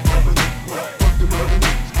 get down for my niggas. Fuck them other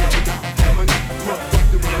niggas, get down for my niggas.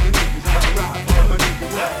 Fuck them other niggas, I ride for my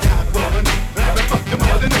niggas. Die for my niggas. Fuck them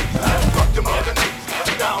other niggas. Fuck them other niggas,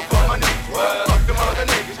 get down for my niggas. Fuck them other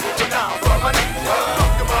niggas, get down for my niggas.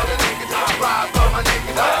 Fuck them other niggas, I ride for my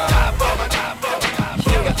niggas. Die for my niggas.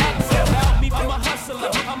 Help me, I'm a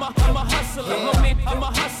hustler. I'm a hustler, homie. I'm a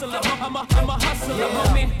hustler. I'm a hustler,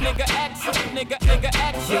 homie. Nigga action, nigga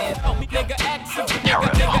action. Help me, nigga action.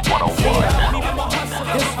 Nigga action.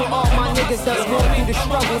 This for all my niggas that's going through the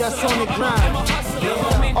struggle, that's on the grind.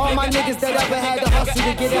 All my niggas that ever had to hustle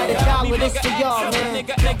to get at a dollar, this for y'all, man.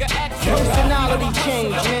 Personality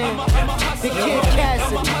change, man. The Kid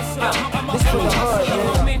Cassidy. This for the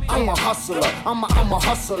hood, man. I'm a hustler. I'm a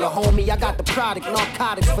hustler, homie. I got the product,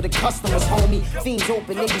 narcotics for the customers, homie. Fiends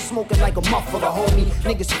open, they be smoking like a muffler, homie.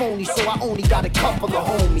 Niggas phony, so I only got a couple of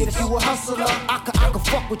homies. If you a hustler, I could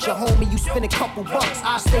fuck with your homie. You spend a couple bucks,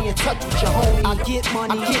 I stay in touch with your homie. I get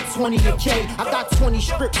money, I get 20 a K. I got 20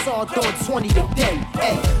 strips all doing 20 a day.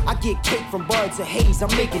 Hey, I get cake from Buds and Haze,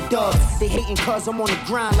 I'm making dubs. They hating cause I'm on the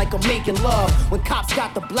grind like I'm making love. When cops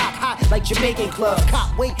got the block hot like Jamaican clubs.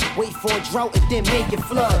 Cop wait for a drought and then make it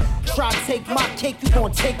flood. Try to take my cake, you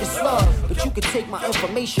gon' take a slug. But you can take my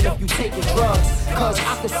information if you taking drugs. Cause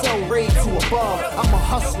I could sell raid to a bug. I'm a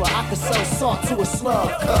hustler, I could sell salt to a slug.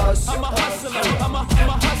 Cause I'm a hustler, I'm a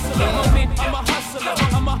hustler, homie. I'm a hustler,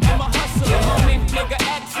 I'm a hustler, homie. Nigga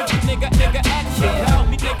action, nigga action. Help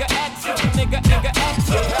me, nigga action, nigga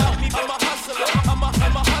action. Help me, I'm a hustler, I'm a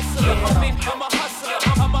hustler, homie. I'm a hustler,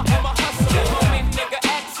 I'm a hustler, homie. Nigga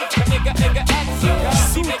action, nigga action.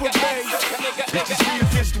 Help me, nigga action, nigga action.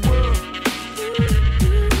 Against the world.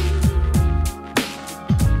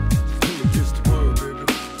 Against the world, baby.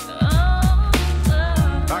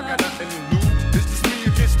 I got nothing to lose. This is me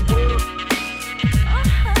against the world.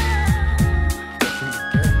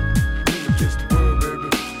 Me against the world, baby.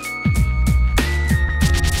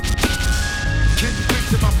 Can you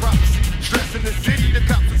picture my prophecy? Stress in the city, the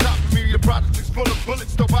cops on top of me. The project is full of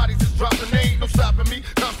bullets, no bodies is dropping. There ain't no stopping me.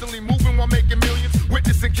 Constantly moving while making millions.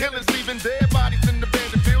 Witnessing killings, leaving dead bodies in the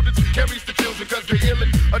abandoned buildings. Carries the children cause they're illin'.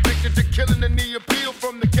 Addicted to killing and the appeal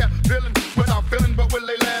from the cap villain. Without feeling, but will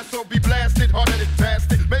they last or be blasted? Hard-headed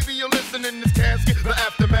bastard. Maybe you'll listen in this casket, the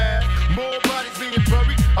aftermath. More bodies being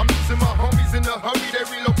buried. I'm losing my homies in a hurry. They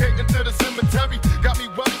relocating to the cemetery. Got me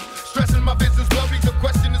worried, stressing my business worried. The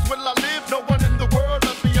question is, will I live? No one in the world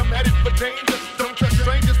loves me. I'm headed for danger. Don't trust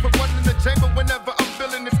strangers, put one in the chamber whenever I'm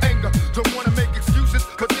feeling this anger. Don't wanna make excuses,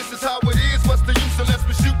 cause this is how it is. What's the use unless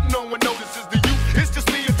we're shooting? No one notices the youth. It's just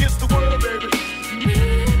me against the world, baby.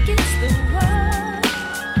 Me against the world.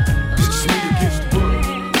 It's just me against the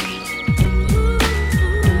world.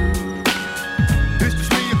 It's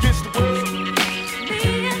just me against the world.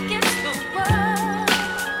 Me against the world.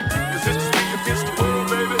 Cause it's just me against the world,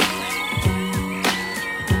 baby.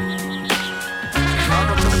 I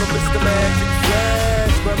remember Mr. Magic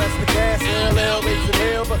Flash, Grandmaster Gas, LL, raising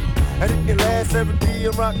hell, but I didn't last every day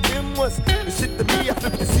and rock them was the shit to me. I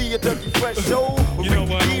flip to see a Dougie Fresh show. You know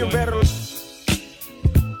what? Better.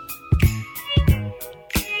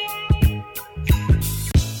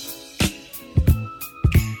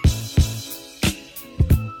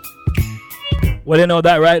 Well, you know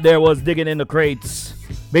that right there was Digging in the Crates.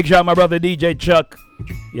 Big shout out my brother DJ Chuck.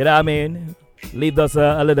 You know what I mean? Leave us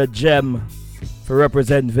a little gem for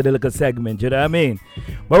representing for the little segment. You know what I mean?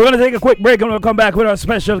 But we're going to take a quick break and we'll come back with our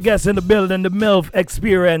special guest in the building, the MILF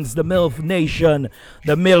Experience, the MILF Nation,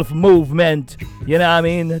 the MILF Movement. You know what I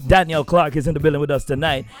mean? Danielle Clark is in the building with us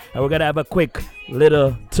tonight. And we're going to have a quick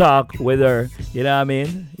little talk with her. You know what I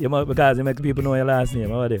mean? Because it makes people know your last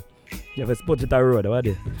name. What you have to put it on the road. What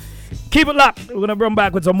keep it locked. We're going to run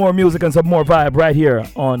back with some more music and some more vibe right here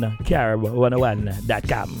on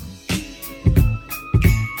Carib101.com.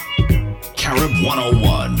 Carib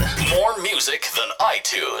 101. More music than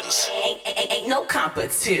iTunes. Ain't no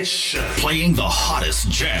competition. Playing the hottest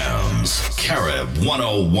jams. Carib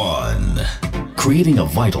 101. Creating a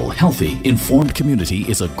vital, healthy, informed community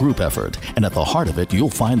is a group effort, and at the heart of it, you'll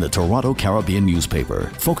find the Toronto Caribbean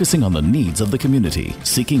newspaper, focusing on the needs of the community,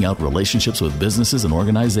 seeking out relationships with businesses and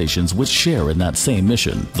organizations which share in that same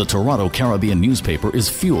mission. The Toronto Caribbean newspaper is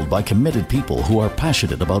fueled by committed people who are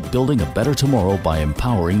passionate about building a better tomorrow by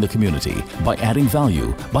empowering the community, by adding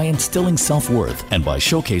value, by instilling self-worth, and by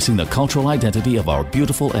showcasing the cultural identity of our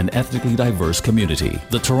beautiful and ethnically diverse community.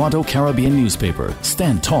 The Toronto Caribbean newspaper.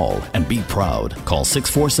 Stand tall and be proud. Call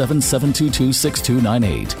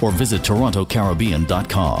 647-722-6298 or visit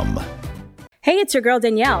torontocaribbean.com. Hey, it's your girl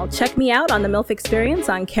Danielle. Check me out on the MILF Experience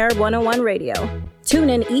on Carib 101 Radio. Tune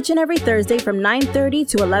in each and every Thursday from 9:30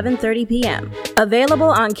 to 11:30 p.m. Available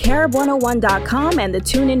on Carib101.com and the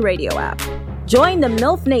TuneIn Radio app. Join the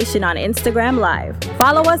MILF Nation on Instagram Live.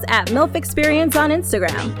 Follow us at MILF Experience on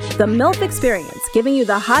Instagram. The MILF Experience, giving you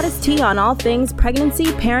the hottest tea on all things pregnancy,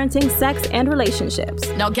 parenting, sex, and relationships.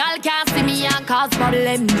 No girl can't see me and cause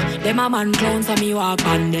problem. Them a man clowns so me walk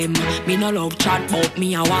on them. Me no love chat but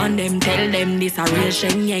me I want them. Tell them this a real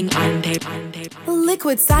Shenyang anthem.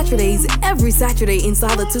 Liquid Saturdays every Saturday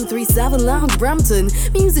inside the 237 Lounge Brampton.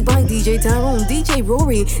 Music by DJ Tyrone, DJ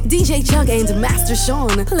Rory, DJ Chuck, and Master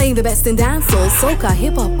Sean. Playing the best in dancehall, soul, soca,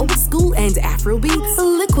 hip hop, old school, and Afro beats.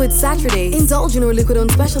 Liquid Saturday. Indulge in our liquid on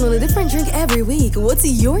special on a different drink every week. What's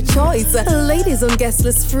your choice? Ladies on guest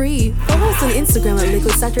list free. Follow us on Instagram at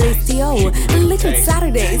Liquid Saturdays CO. Liquid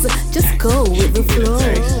Saturdays. Just go with the flow.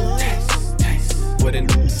 What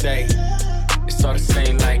did it say? It's all the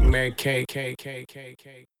same like Mary Kay.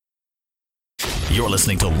 You're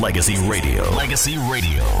listening to Legacy Radio. Legacy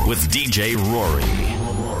Radio with DJ Rory.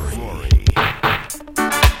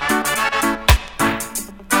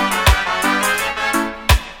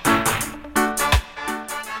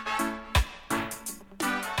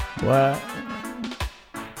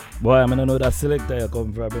 Boy, I don't know that selector you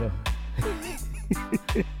come from, you know.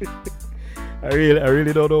 I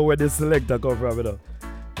really don't know where this selector come from, you know.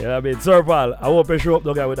 You know what I mean? Sir Paul, I hope you show up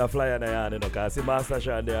the guy with a flyer in the hand, you know, because see Master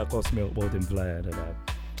Sean there cuss me about him flyer, you know.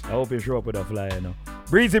 I hope you show up with a flyer, you know.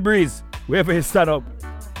 Breezy Breeze, wherever you stand up,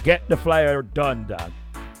 get the flyer done, dog.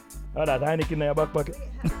 Oh, that Heineken in your back pocket.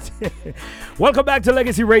 Welcome back to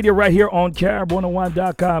Legacy Radio right here on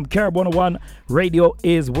Carib101.com. Carib101 Radio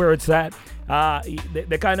is where it's at.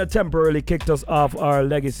 They kind of temporarily kicked us off our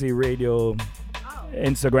Legacy Radio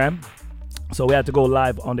Instagram. So we had to go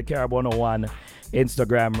live on the Carib101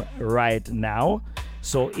 Instagram right now.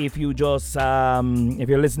 So if you just, if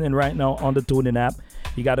you're listening right now on the TuneIn app,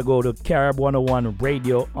 you got to go to Carib101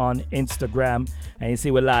 Radio on Instagram, and you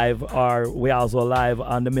see we're live, or we also live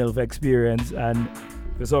on the MILF Experience, and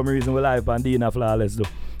for some reason we're live on Dina Flawless though.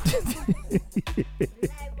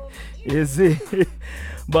 You see?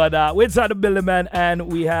 But we're inside the building, man,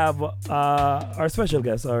 and we have our special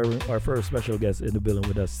guest, our first special guest in the building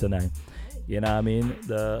with us tonight. You know what I mean?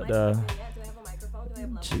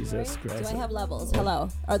 Jesus Christ. Do I have levels? Hello.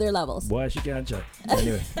 Are there levels? Boy, she can't check.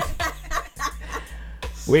 Anyway.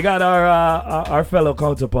 We got our fellow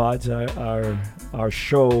counterparts, our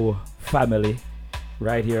show family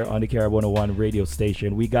right here on the Carib101 radio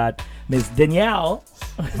station. We got Miss Danielle.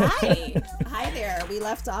 Hi. Hi there. We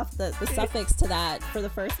left off the suffix to that for the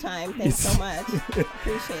first time. Thanks so much.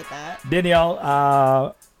 Appreciate that.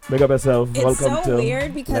 Danielle, big up yourself. It's Welcome so to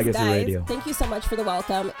weird because, Legacy guys, Radio. thank you so much for the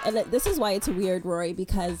welcome. And this is why it's weird, Rory,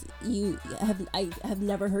 because I have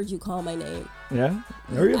never heard you call my name. Yeah?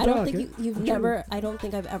 I don't think you've never. I don't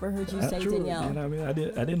think I've ever heard you say true. Danielle. You know what I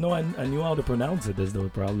mean? I didn't know I knew how to pronounce it. There's no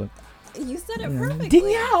problem. You said it perfectly.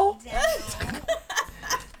 Danielle.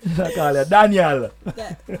 I call it Danielle.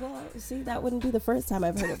 Well, see, that wouldn't be the first time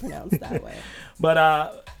I've heard it pronounced that way. But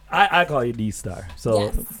I call you D-Star. So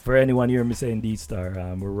Yes. for anyone hearing me saying D-Star,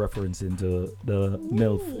 we're referencing to the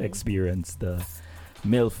MILF Experience, the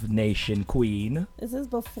MILF Nation Queen. This is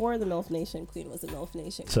before the MILF Nation Queen was a MILF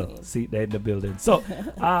Nation So Queen. see, they're in the building. So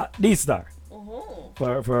D-Star.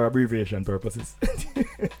 For abbreviation purposes.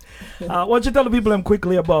 Why don't you tell the people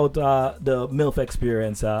quickly about the MILF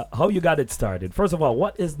Experience, how you got it started. First of all,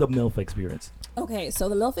 what is the MILF Experience? Okay, so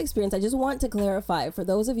the MILF Experience, I just want to clarify for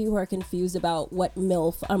those of you who are confused about what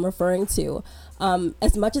MILF I'm referring to.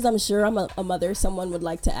 As much as I'm sure I'm a mother someone would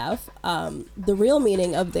like to F, the real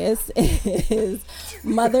meaning of this is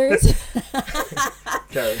mothers.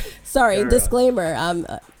 Sorry, disclaimer, I'm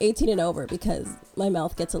 18 and over because my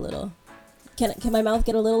mouth gets a little... Can my mouth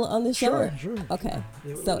get a little on the show? Sure. Okay.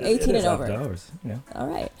 So 18 and over. Hours. Yeah. All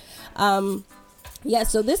right. Yeah,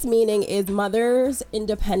 so this meaning is mothers,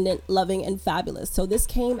 independent, loving, and fabulous. So this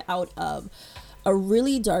came out of a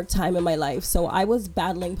really dark time in my life. So I was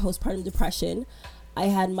battling postpartum depression. I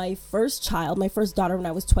had my first child, my first daughter, when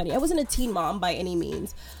I was 20. I wasn't a teen mom by any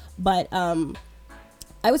means, but I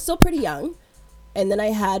was still pretty young. And then I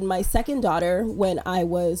had my second daughter when I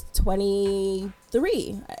was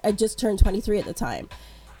 23. I just turned 23 at the time.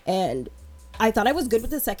 And I thought I was good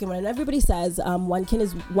with the second one. And everybody says one kid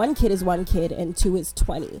is one kid and two is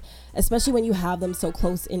 20, especially when you have them so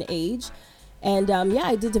close in age. And yeah,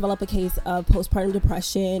 I did develop a case of postpartum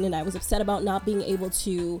depression, and I was upset about not being able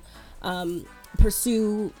to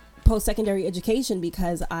pursue post-secondary education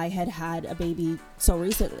because I had a baby so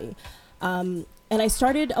recently. And I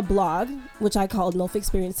started a blog, which I called MILF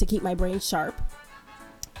Experience, to keep my brain sharp.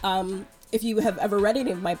 If you have ever read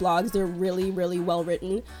any of my blogs, they're really, really well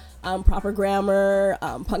written. Proper grammar,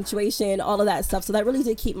 punctuation, all of that stuff. So that really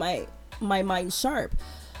did keep my mind sharp.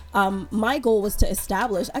 My goal was to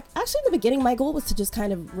establish, actually in the beginning, my goal was to just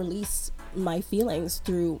kind of release my feelings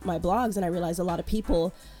through my blogs. And I realized a lot of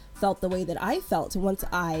people felt the way that I felt. And once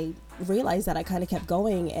I realized that, I kind of kept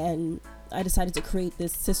going, and I decided to create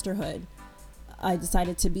this sisterhood. I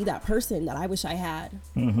decided to be that person that I wish I had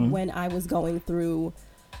when I was going through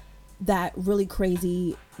that really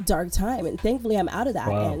crazy dark time. And thankfully I'm out of that.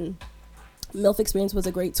 Wow. And MILF Experience was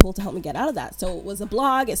a great tool to help me get out of that. So it was a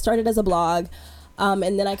blog. It started as a blog.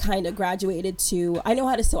 And then I kind of graduated to, I know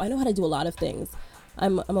how to sew. I know how to do a lot of things.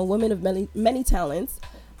 I'm a woman of many talents.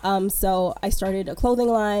 So I started a clothing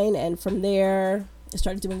line, and from there I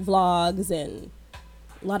started doing vlogs, and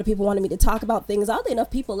a lot of people wanted me to talk about things. Oddly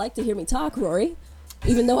enough, people like to hear me talk, Rory,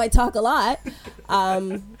 even though I talk a lot.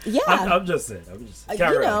 Yeah. I'm just saying.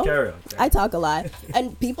 Carry on. I talk a lot,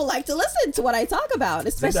 and people like to listen to what I talk about,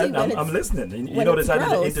 especially when I'm listening. You notice I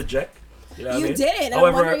didn't interject. You know what I mean? didn't, and I'm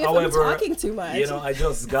wondering if I'm talking too much. You know, I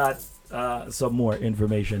just got some more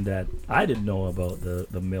information that I didn't know about the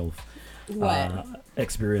MILF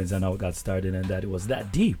experience and how it got started, and that it was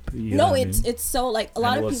that deep. It's so, like, a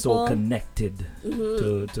lot of people. It was so connected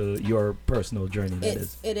to your personal journey.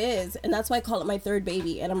 It is, and that's why I call it my third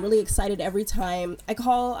baby, and I'm really excited every time. I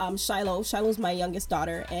call Shiloh's my youngest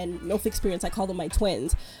daughter, and MILF Experience, I call them my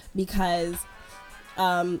twins, because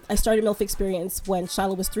I started MILF Experience when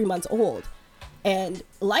Shiloh was 3 months old, and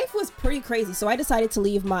life was pretty crazy. So I decided to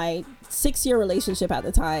leave my 6-year relationship at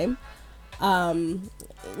the time,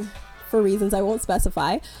 for reasons I won't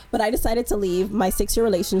specify, but I decided to leave my 6-year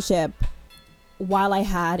relationship while I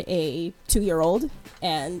had a 2-year-old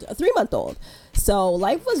and a 3-month-old. So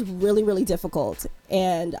life was really, really difficult,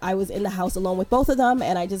 and I was in the house alone with both of them,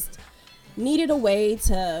 and I just needed a way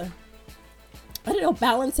to, I don't know,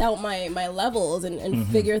 balance out my levels and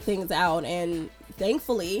figure things out. And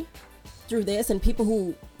thankfully, through this, and people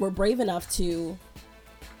who were brave enough to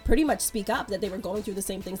pretty much speak up that they were going through the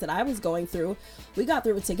same things that I was going through, we got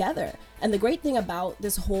through it together. And the great thing about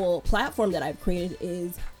this whole platform that I've created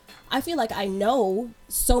is I feel like I know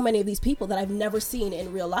so many of these people that I've never seen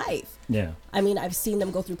in real life. Yeah. I mean, I've seen them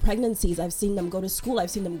go through pregnancies. I've seen them go to school. I've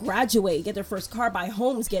seen them graduate, get their first car, buy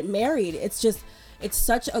homes, get married. It's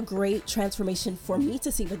such a great transformation for me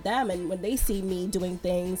to see with them. And when they see me doing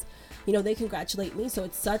things, you know, they congratulate me. So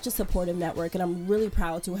it's such a supportive network, and I'm really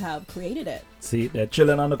proud to have created it. See, they're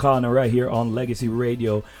chilling on the corner right here on Legacy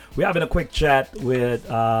Radio. We're having a quick chat with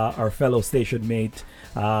our fellow station mate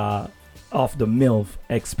of the MILF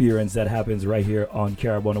Experience that happens right here on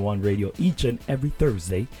Carib 101 Radio each and every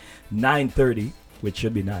Thursday, 9:30, which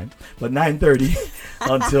should be 9, but 9:30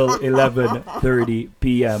 until 11:30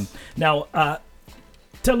 p.m. Now,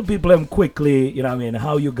 tell the people quickly, you know what I mean,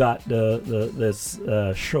 how you got this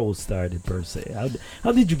show started per se.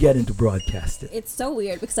 How did you get into broadcasting? It's so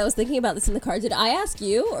weird because I was thinking about this in the car. Did I ask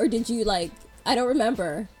you, or did you, like, I don't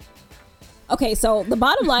remember. Okay, so the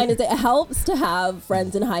bottom line is it helps to have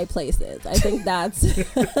friends in high places. I think that's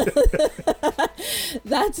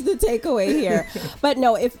that's the takeaway here. But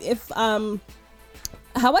no, if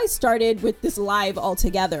how I started with this live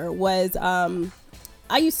altogether was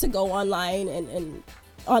I used to go online and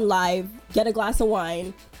on live, get a glass of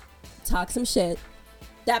wine, talk some shit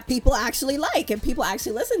that people actually like and people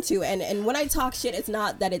actually listen to. And when I talk shit, it's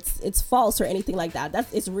not that it's false or anything like that.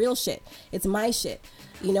 It's real shit. It's my shit.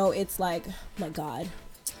 You know, it's like, my God,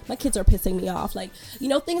 my kids are pissing me off. Like, you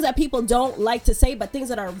know, things that people don't like to say, but things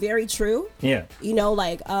that are very true. Yeah. You know,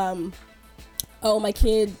 like, oh, my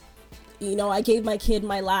kid, you know, I gave my kid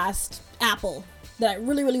my last apple that I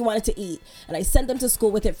really, really wanted to eat. And I sent them to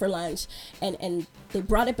school with it for lunch. And they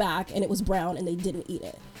brought it back and it was brown and they didn't eat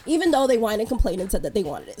it, even though they whined and complained and said that they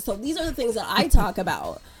wanted it. So these are the things that I talk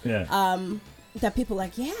about. Yeah. That people are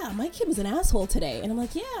like, yeah, my kid was an asshole today. And I'm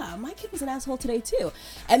like, yeah, my kid was an asshole today too.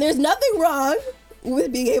 And there's nothing wrong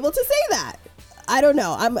with being able to say that. I don't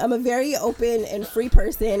know. I'm a very open and free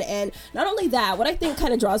person. And not only that, what I think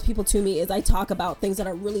kind of draws people to me is I talk about things that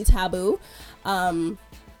are really taboo.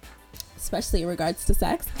 Especially in regards to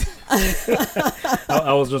sex.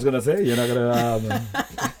 I was just gonna say, you're not gonna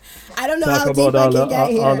I don't know how deep I can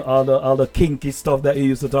get here. All the kinky stuff that you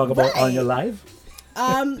used to talk about on your live.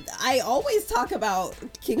 I always talk about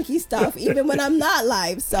kinky stuff, even when I'm not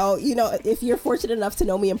live. So, you know, if you're fortunate enough to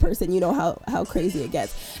know me in person, you know how crazy it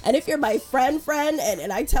gets. And if you're my friend,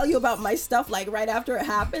 and I tell you about my stuff like right after it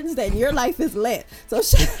happens, then your life is lit. So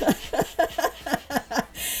shout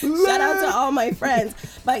out to all my friends.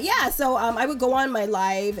 But yeah, so I would go on my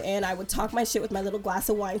live and I would talk my shit with my little glass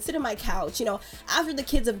of wine, sit on my couch, you know, after the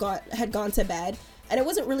kids had gone to bed. And it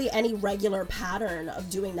wasn't really any regular pattern of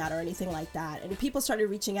doing that or anything like that. And people started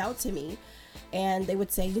reaching out to me and they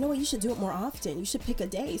would say, you know what, you should do it more often. You should pick a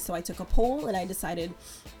day. So I took a poll and I tried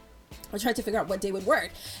to figure out what day would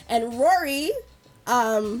work. And Rory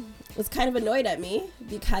was kind of annoyed at me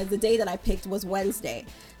because the day that I picked was Wednesday.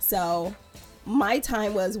 So my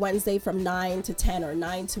time was Wednesday from 9 to 10 or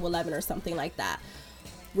 9 to 11 or something like that,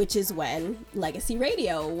 which is when Legacy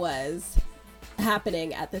Radio was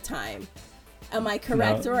happening at the time. Am I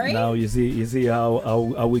correct, Rory? Now you see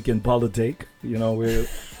how we can politic. You know, we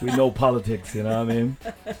know politics. You know what I mean?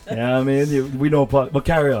 Yeah, I mean we know. But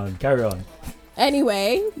carry on.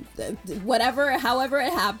 Anyway, however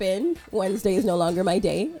it happened, Wednesday is no longer my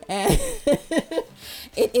day, and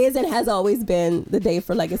it is and has always been the day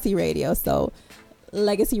for Legacy Radio. So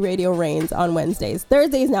Legacy Radio reigns on Wednesdays.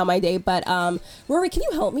 Thursday is now my day, but Rory, can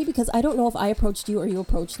you help me, because I don't know if I approached you or you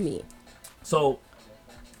approached me. So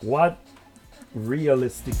what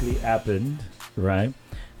realistically happened, right,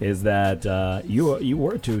 is that you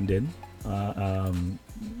were tuned in.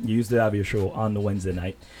 You used to have your show on the Wednesday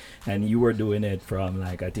night, and you were doing it from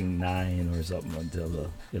like I think 9 or something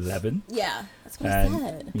until 11. Yeah, that's what I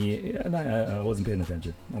said. Yeah, I wasn't paying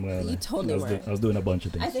attention. You totally were. I was doing a bunch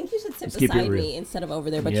of things. I think you should sit beside me instead of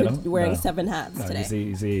over there, but you're wearing 7 hats today.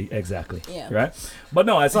 You see, exactly. Yeah. Right. But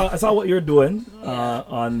no, I saw what you're doing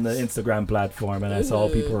on the Instagram platform, and I saw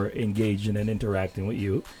people were engaging and interacting with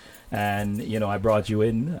you, and I brought you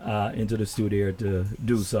into the studio to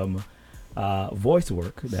do some voice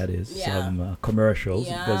work, that is, some commercials,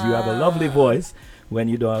 because you have a lovely voice when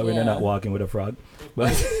you're not walking with a frog.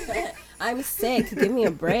 But I'm sick. Give me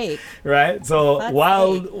a break. Right. So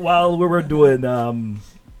while we were doing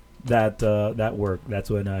that work, that's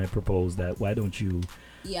when I proposed that why don't you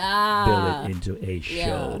build it into a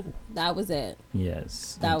show? That was it.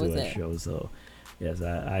 Yes. That was a show. So yes,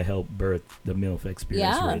 I helped birth the MILF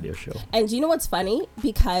Experience radio show. And do you know what's funny?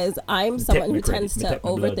 Because I'm someone who tends to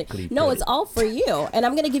overthink. No, it's all for you. And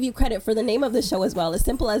I'm going to give you credit for the name of the show as well, as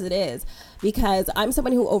simple as it is, because I'm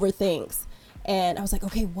someone who overthinks. And I was like,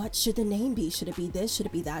 okay, what should the name be? Should it be this? Should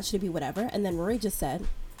it be that? Should it be whatever? And then Rory just said,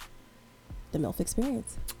 the MILF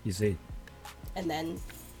Experience. You see. And then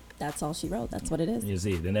that's all she wrote. That's what it is. You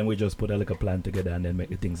see. And then we just put a little plan together and then make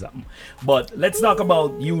the things happen. But let's talk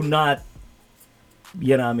about you not,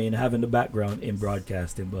 having the background in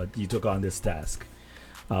broadcasting, but you took on this task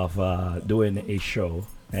of doing a show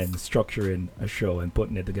and structuring a show and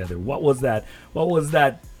putting it together. What was that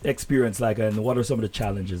experience like, and what are some of the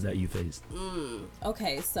challenges that you faced?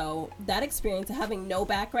 Okay, so that experience of having no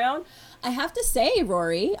background, I have to say,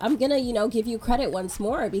 Rory, I'm gonna give you credit once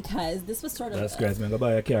more, because this was sort of that's great, man. Go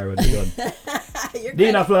buy a car when you're done.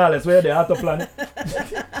 Dina Flawless, where the auto planet.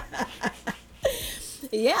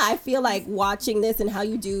 Yeah, I feel like watching this and how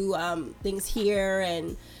you do things here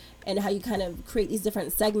and how you kind of create these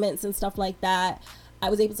different segments and stuff like that, I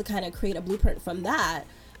was able to kind of create a blueprint from that,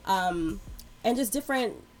 and just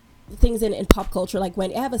different things in pop culture. Like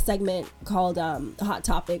when I have a segment called Hot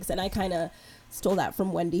Topics, and I kind of stole that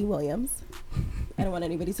from Wendy Williams. I don't want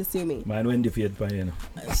anybody to sue me. Man, Wendy Fiat,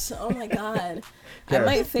 oh my God. I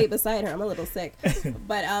might fade beside her. I'm a little sick.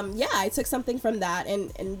 But I took something from that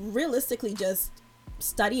and realistically just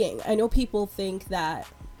studying. I know people think that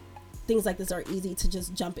things like this are easy to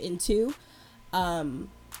just jump into.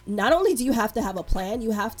 Not only do you have to have a plan,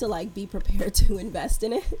 you have to be prepared to invest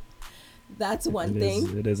in it. That's one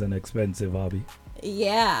thing. It is an expensive hobby.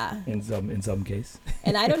 Yeah. In some case.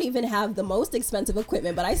 And I don't even have the most expensive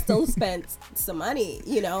equipment, but I still spent some money,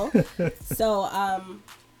 So I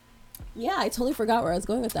totally forgot where I was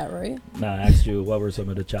going with that, Rory. No, I asked you what were some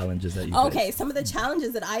of the challenges that you faced. Okay, some of the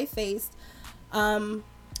challenges that I faced in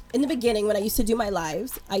the beginning when I used to do my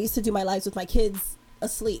lives with my kids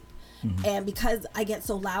asleep. Mm-hmm. And because I get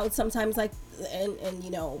so loud sometimes, and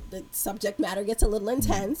the subject matter gets a little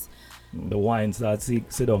intense. The wine starts to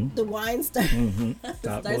sit down. The wine starts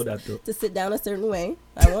to sit down a certain way.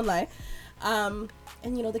 I won't lie. And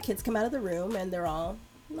the kids come out of the room and they're all,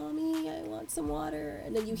 "Mommy, I want some water."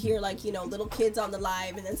 And then you hear little kids on the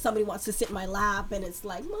live, and then somebody wants to sit in my lap, and it's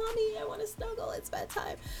like, "Mommy, I want to snuggle. It's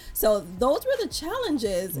bedtime." So those were the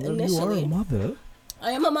challenges initially. You are a mother.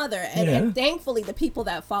 I am a mother, and thankfully the people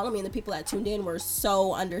that follow me and the people that tuned in were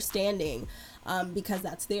so understanding, because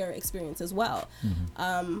that's their experience as well.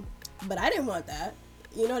 Mm-hmm. But I didn't want that.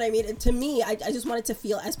 You know what I mean? And to me, I just wanted to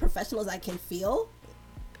feel as professional as I can feel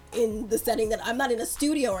in the setting that I'm not in a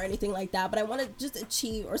studio or anything like that, but I want to just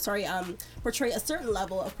portray a certain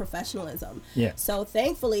level of professionalism. Yeah. So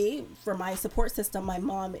thankfully for my support system, my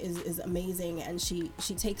mom is amazing, and she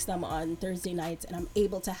takes them on Thursday nights, and I'm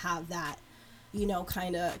able to have that,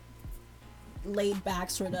 kind of laid back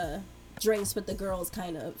sort of drinks with the girls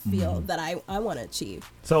kind of feel that I want to achieve.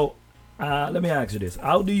 So let me ask you this.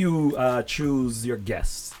 How do you choose your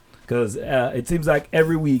guests? Because it seems like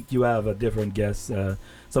every week you have a different guest,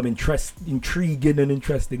 some intriguing and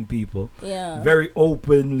interesting people. Yeah. Very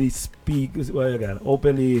openly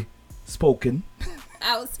spoken.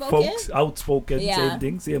 Outspoken? Folks, outspoken, same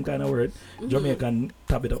thing, same kind of word. Mm-hmm. Jamaican,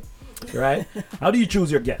 tap it up, right? How do you choose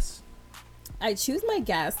your guests? I choose my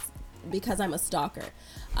guests because I'm a stalker.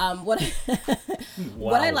 What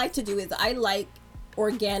I like to do is I like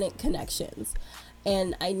organic connections,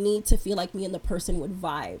 and I need to feel like me and the person would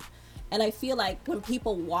vibe. And I feel like when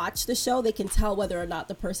people watch the show, they can tell whether or not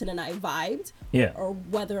the person and I vibed, or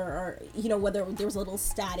whether there was a little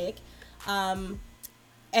static.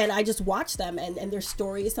 And I just watch them and their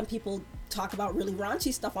stories. Some people talk about really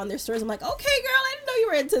raunchy stuff on their stories. I'm like, okay, girl, I didn't know you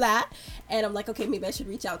were into that. And I'm like, okay, maybe I should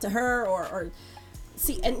reach out to her or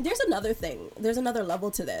see. And there's another thing. There's another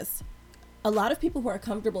level to this. A lot of people who are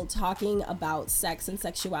comfortable talking about sex and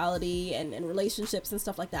sexuality and relationships and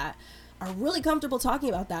stuff like that are really comfortable talking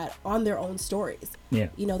about that on their own stories. Yeah.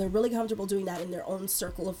 You know, they're really comfortable doing that in their own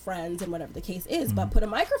circle of friends and whatever the case is. But put a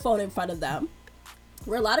microphone in front of them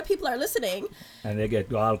where a lot of people are listening, and they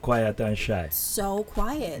get all quiet and shy. So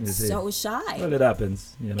quiet, so shy. Well, it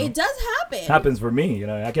happens. You know, it does happen. It happens for me. You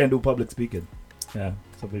know, I can't do public speaking. Yeah,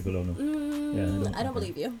 some people don't know. I don't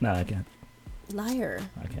believe you. No, I can't. Liar.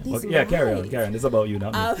 I can't. Okay, carry on. It's about you,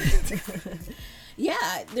 not me.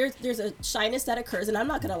 Yeah, there's a shyness that occurs, and I'm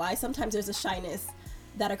not gonna lie. Sometimes there's a shyness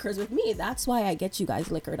that occurs with me. That's why I get you guys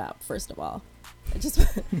liquored up. First of all.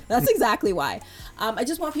 That's exactly why. I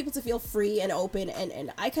just want people to feel free and open,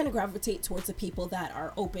 and I kind of gravitate towards the people that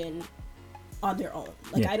are open on their own.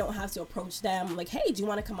 Like, I don't have to approach them like, hey, do you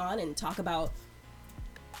want to come on and talk about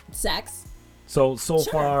sex? So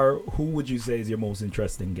far, who would you say is your most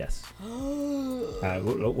interesting guest?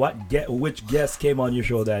 Which guest came on your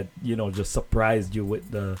show that, you know, just surprised you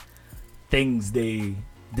with the things they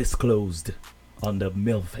disclosed on the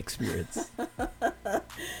MILF experience?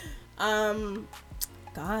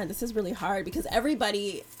 God, this is really hard because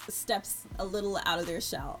everybody steps a little out of their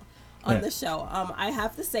shell on the show. I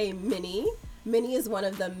have to say Minnie is one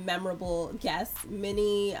of the memorable guests.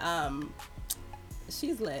 Minnie,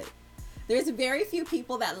 she's lit. There's very few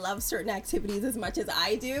people that love certain activities as much as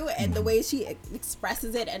I do, and the way she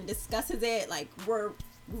expresses it and discusses it, like, we're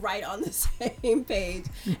right on the same page.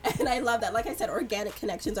 And I love that. Like I said, organic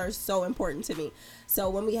connections are so important to me. So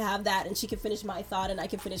when we have that and she can finish my thought and I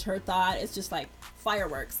can finish her thought, it's just like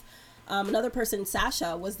fireworks. Another person,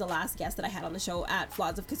 Sasha, was the last guest that I had on the show at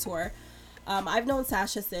Floods of Couture. I've known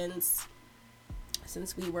Sasha since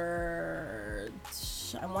we were,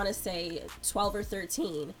 I want to say 12 or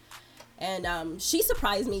 13. And she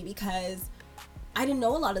surprised me because I didn't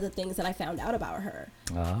know a lot of the things that I found out about her.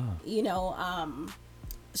 You know,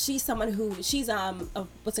 she's someone who, she's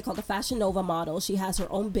what's it called, a Fashion Nova model. She has her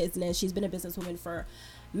own business. She's been a businesswoman for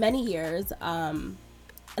many years.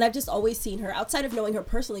 And I've just always seen her, outside of knowing her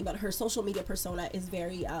personally, but her social media persona is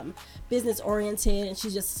very business oriented, and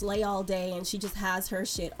she just slay all day, and she just has her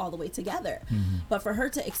shit all the way together. But for her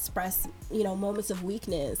to express, you know, moments of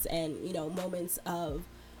weakness and, you know, moments of,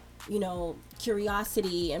 you know,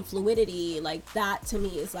 curiosity and fluidity, like that to me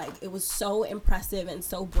is like, it was so impressive and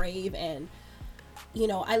so brave. And, you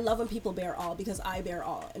know, I love when people bear all, because I bear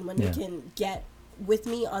all. And when you can get with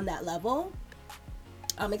me on that level,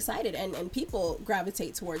 I'm excited, and people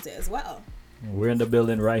gravitate towards it as well. We're in the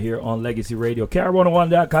building right here on Legacy Radio,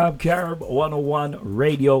 Carib101.com, Carib101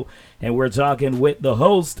 Radio, and we're talking with the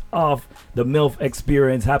host of the MILF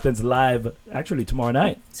Experience. Happens live, actually tomorrow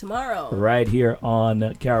night. Tomorrow. Right here on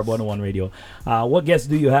Carib101 Radio. What guests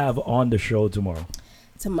do you have on the show tomorrow?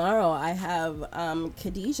 Tomorrow I have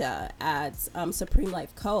Khadijah at Supreme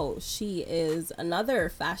Life Co. She is another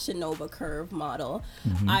Fashion Nova Curve model.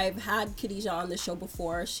 I've had Khadijah on the show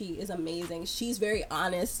before. She is amazing. She's very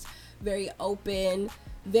honest, very open,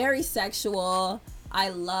 very sexual. I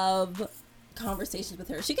love conversations with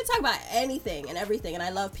her. She can talk about anything and everything, and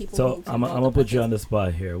I love people. So I'm gonna put you on the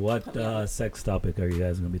spot here. What sex topic are you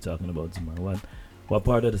guys gonna be talking about tomorrow? What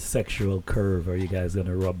part of the sexual curve are you guys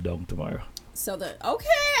gonna rub down tomorrow? So I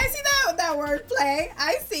see that word play.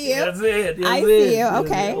 I see you. That's it. I see you.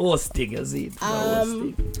 Okay. Hosting, is it?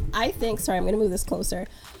 I think. Sorry, I'm gonna move this closer.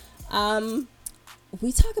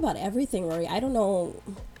 We talk about everything, Rory. I don't know.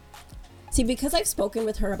 See, because I've spoken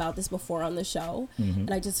with her about this before on the show,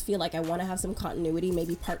 and I just feel like I want to have some continuity,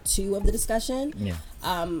 maybe part 2 of the discussion. Yeah.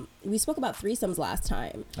 We spoke about threesomes last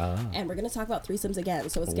time, and we're gonna talk about threesomes again.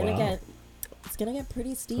 So it's gonna get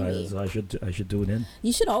pretty steamy. So I should tune in.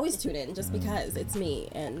 You should always tune in, just because it's me,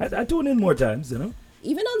 and I tune in more times, you know.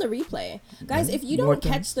 Even on the replay, guys. If you don't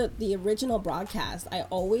catch the original broadcast, I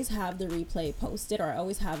always have the replay posted, or I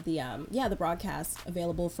always have the the broadcast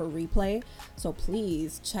available for replay. So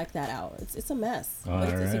please check that out. It's a mess, but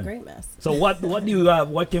it's a great mess. So what do you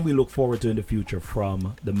what can we look forward to in the future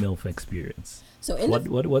from the MILF Experience? So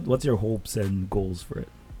what's your hopes and goals for it?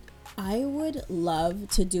 I would love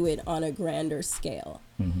to do it on a grander scale.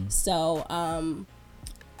 So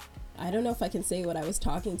I don't know if I can say what I was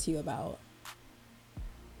talking to you about.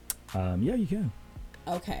 Yeah, you can.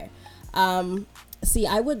 Okay. See,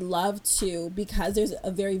 I would love to, because there's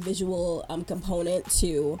a very visual component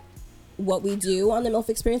to what we do on the MILF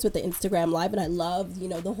Experience with the Instagram Live, and I love,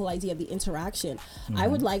 the whole idea of the interaction. I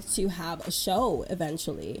would like to have a show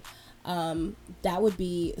eventually. That would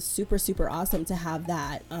be super, super awesome to have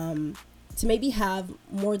that. To maybe have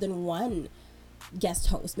more than one guest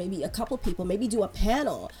host, maybe a couple people, maybe do a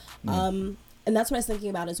panel. And that's what I was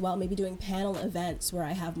thinking about as well, maybe doing panel events where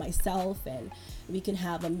I have myself and we can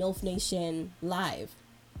have a MILF Nation live,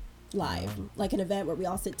 like an event where we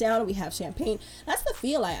all sit down and we have champagne. That's the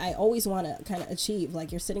feel I always want to kind of achieve.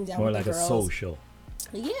 Like you're sitting down with the girls. More like a social.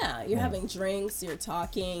 Yeah, you're having drinks, you're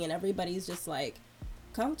talking, and everybody's just like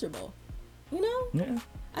comfortable. Yeah.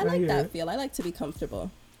 I like that feel. I like to be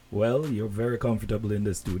comfortable. Well, you're very comfortable in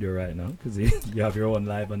the studio right now because you have your own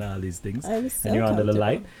live and all these things, and you're under the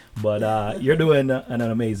light. But you're doing an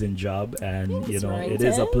amazing job, and it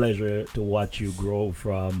is a pleasure to watch you grow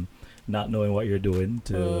from not knowing what you're doing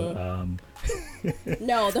to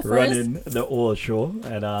running the whole show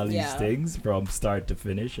and all these things from start to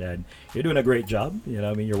finish. And you're doing a great job.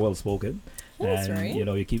 You're well spoken. And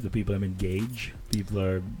you keep the people engaged. People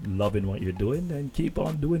are loving what you're doing, and keep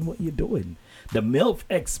on doing what you're doing. The MILF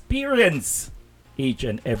Experience each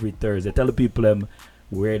and every Thursday. Tell the people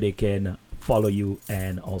where they can follow you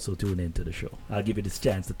and also tune into the show. I'll give you this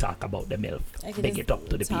chance to talk about the MILF. Make it up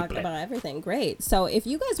to the people. Talk about everything. Great. So if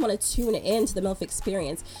you guys want to tune in to the MILF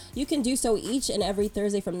Experience, you can do so each and every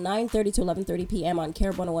Thursday from 9:30 to 11:30 p.m. on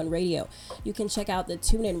Carib 101 Radio. You can check out the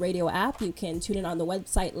TuneIn Radio app. You can tune in on the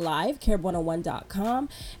website live, carib101.com.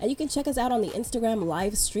 And you can check us out on the Instagram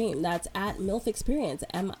live stream. That's at MILF Experience,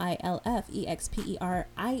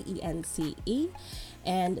 MILFEXPERIENCE.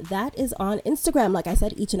 And that is on Instagram, like I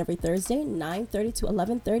said, each and every Thursday, 9:30 to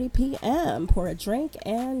 11:30 p.m. Pour a drink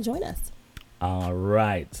and join us. All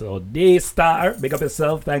right. So, D-Star, big up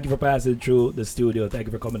yourself. Thank you for passing through the studio. Thank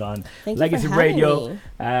you for coming on Legacy Radio. Me.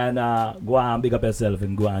 And go on, big up yourself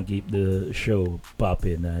and go on, keep the show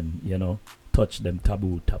popping and, touch them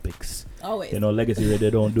taboo topics. Always. Legacy Radio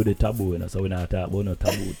don't do the taboo, so we're not talking about no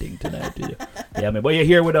taboo thing tonight. But you're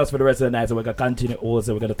here with us for the rest of the night, so we're going to continue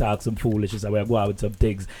also. We're going to talk some foolishness, and we're going to go out with some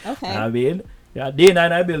things. Okay. Day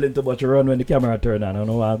 9 I building too much run when the camera turn on. I don't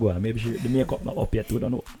know where I go. Maybe the makeup not up yet. We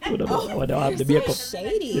don't know. We don't know. The makeup.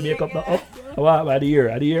 Shady. The makeup not up. What about the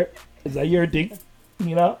year? It's a year thing.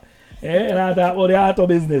 And I thought, the art of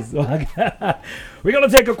business. We're going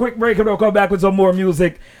to take a quick break and we'll come back with some more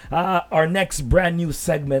music. Our next brand new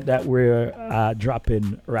segment that we're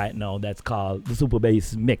dropping right now, that's called the Super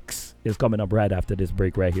Bass Mix, is coming up right after this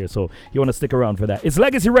break right here. So you want to stick around for that. It's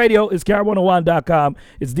Legacy Radio. It's Carib101.com.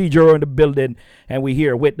 It's DJ Ro in the building. And we're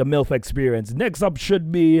here with the MILF Experience. Next up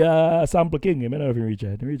should be Sample King. I don't know if you reach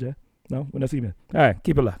it. No? When I see me. All right.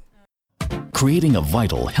 Keep it locked. Creating a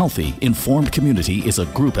vital, healthy, informed community is a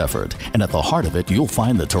group effort, and at the heart of it, you'll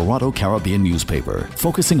find the Toronto Caribbean newspaper,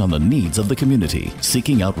 focusing on the needs of the community,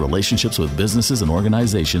 seeking out relationships with businesses and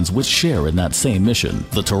organizations which share in that same mission.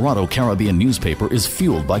 The Toronto Caribbean newspaper is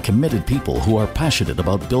fueled by committed people who are passionate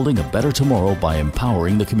about building a better tomorrow by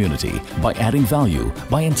empowering the community, by adding value,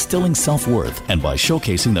 by instilling self-worth, and by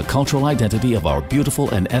showcasing the cultural identity of our beautiful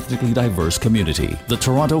and ethnically diverse community. The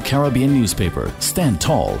Toronto Caribbean newspaper. Stand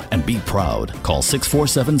tall and be proud. Call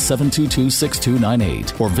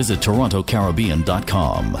 647-722-6298 or visit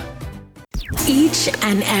TorontoCaribbean.com. Each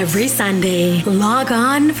and every Sunday, log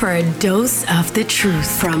on for a dose of the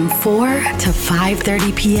truth from 4 to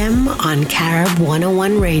 5:30 p.m. on Carib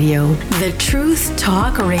 101 Radio, the Truth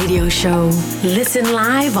Talk Radio Show. Listen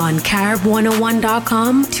live on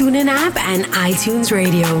Carib101.com, TuneIn app, and iTunes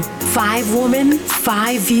Radio. 5 women,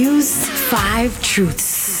 5 views, 5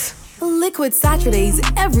 truths. Liquid Saturdays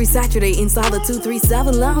every Saturday inside the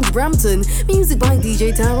 237 Lounge, Brampton. Music by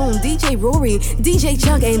DJ Tyrone, DJ Rory, DJ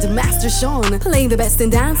Chug, and Master Sean. Playing the best in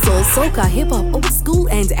dancehall, soca, hip hop, old school,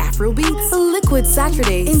 and Afro beats. Liquid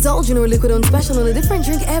Saturdays. Indulge in or liquid on special on a different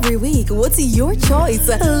drink every week. What's your choice?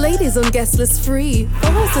 Ladies on guest list free.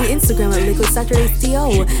 Follow us on Instagram at Liquid Saturdays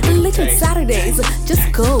TO. Liquid Saturdays.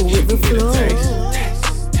 Just go with the flow.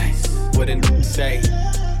 What did it say?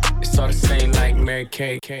 It's all the same like Mary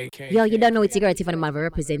Kay. Yo, you don't know it's your girl Tiffany Marvel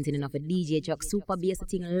representing enough a DJ Chuck Super Bass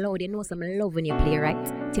thing loud. You know some love when you play, right?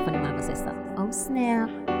 Tiffany Marvel sister. Oh snap.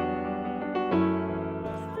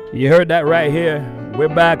 You heard that right here. We're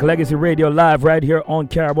back, Legacy Radio live right here on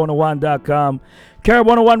Carib101.com. Carib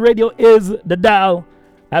 101 Radio is the dial.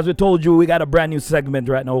 As we told you, we got a brand new segment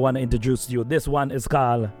right now we want to introduce you. This one is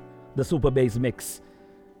called the Super Bass Mix.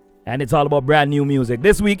 And it's all about brand new music.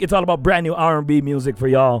 This week, it's all about brand new R&B music for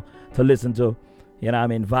y'all to listen to. You know what I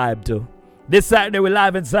mean? Vibe to. This Saturday, we're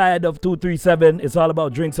live inside of 237. It's all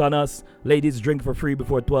about drinks on us. Ladies, drink for free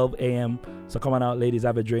before 12 a.m. So come on out, ladies,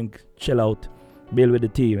 have a drink, chill out, build with the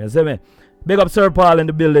team. You see me? Big up Sir Paul in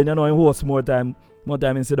the building. You know, he hosts more time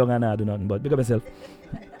in sit down and I do nothing, but big up yourself.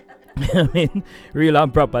 I mean, real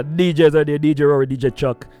and proper. DJs are there, DJ Rory, DJ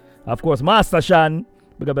Chuck. Of course, Master Shan,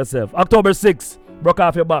 big up yourself. October 6th, broke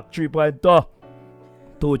off your back, 3.2.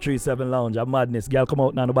 237 Lounge, a madness. Girl, come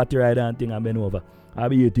out now, no battery rider and thing, and bend over. I'll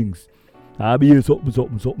be here things. I'll be here something.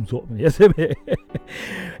 Yes, me.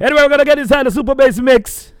 Anyway, we're going to get inside the Super Bass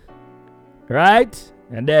Mix. Right?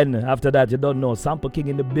 And then, after that, you don't know, Sample King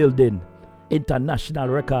in the building. International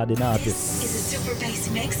recording artist. This is a Super Bass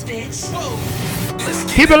Mix, bitch. Whoa.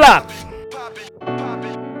 Keep it locked.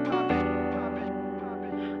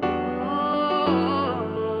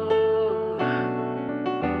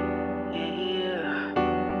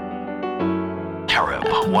 Carib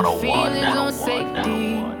 101.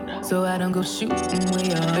 Safety, so I don't go shooting where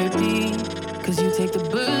you hurt me. Cause you take the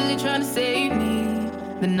bullet trying to save me.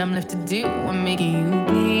 Then I'm left to do I'm making you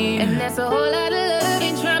bleed. And that's a whole lot of love,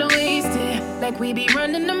 ain't trying to waste it. Like we be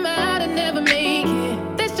running them out and never make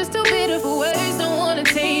it. That's just too bitter for words, don't wanna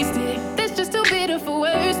taste it. That's just too bitter for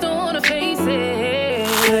words, don't wanna face it.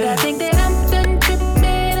 But I think that I'm done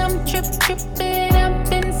tripping, I'm tripping. I've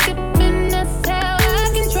been sipping, that's how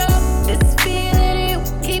I control this feeling you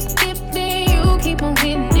keep giving, you keep on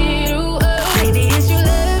hitting it. Ooh, oh. Maybe it's your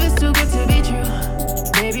love, it's too good to be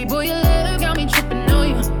true. Baby boy, your love got me tripping on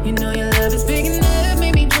you. You know your love is big enough,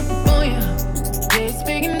 made me trip on you. Yeah, it's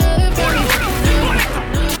big enough, baby.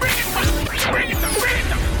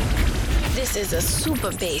 This is a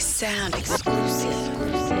Super Bass Sound exclusive.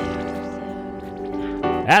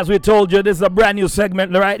 As we told you, this is a brand new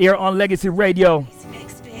segment right here on Legacy Radio.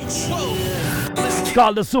 It's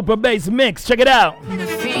called the Super Bass Mix. Check it out.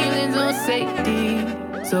 Feelings on safety,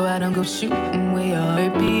 so I don't go shooting where you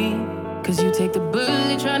hurt me. Cause you take the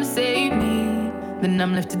bullet trying to save me. Then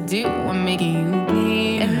I'm left to do I'm making you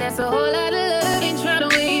bleed. And that's a whole lot of love, ain't trying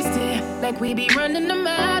to waste it. Like we be running them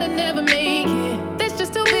out and never make it. That's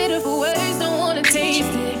just too bitter for words, don't wanna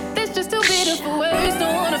taste it. That's just too bitter for words,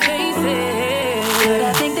 don't wanna face it. But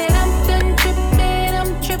I think that I'm done tripping,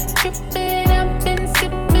 I'm tripping. I've been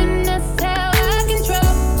sipping, that's how I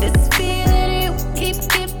control this feeling you keep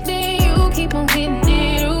giving, you keep on hitting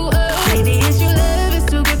it. Ooh, oh. Maybe it's your love, it's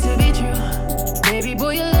too good to be true. Baby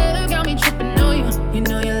boy, your love got me tripping on you. You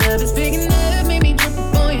know your love is big enough, made me trip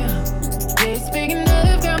on you. Yeah, it's big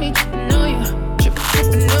enough, got me tripping on you.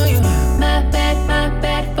 Tripping on you. My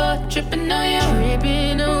bad for tripping on you.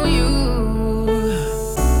 Tripping on you.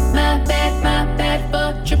 My bad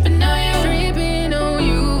for tripping on you. Tripping on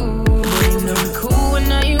you. Boy, you know I'm cool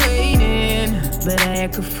when I ain't waiting, but I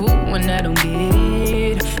act a fool when I don't get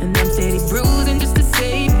it. And I'm steady bruising just to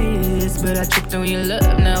save this, but I tripped on your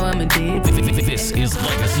love, now I'm addicted. This is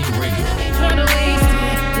Legacy Radio. Trying to waste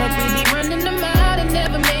it, like we be running them out and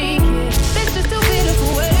never make it. That's just too bitter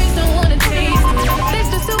for words, don't wanna taste it. That's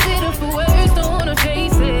just too bitter for words, don't wanna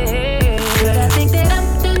face it. But I think that I'm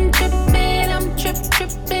done tripping, I'm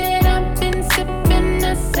tripping. I've been sipping,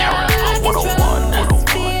 that's how I control this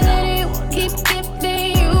feeling you keep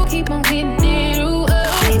giving, you keep on hitting it. Ooh,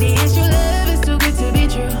 oh. Maybe it's your love, it's too good to be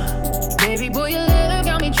true. Baby boy, your love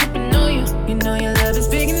got me tripping on you. You know your love is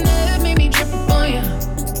big enough, made me trip on you.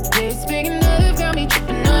 Yeah, it's big enough, got me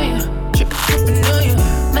tripping on you. Tripping on you.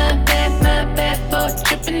 My bad for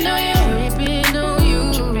tripping on you. Tripping on you.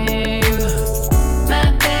 My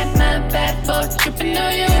bad for tripping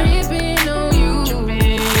on you. Tripping on you.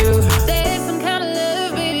 There's some kind of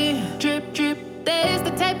love, baby. Drip. There's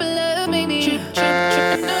the type of love, maybe.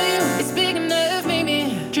 Tripping on you. It's big enough,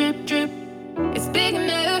 maybe. Drip. It's big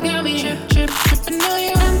enough, got me. Tripping on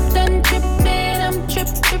you. I'm done tripping, I'm tripping.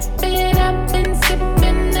 I've been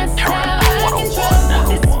sipping, that's how I control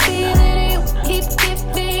this feeling you keep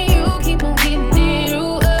giving, you keep on hitting it.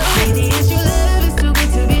 Ooh, oh. Maybe it's your love, it's too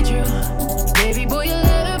good to be true. Baby boy, your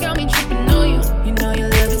love got me tripping on you. You know your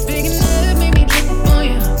love is big enough, made me trip on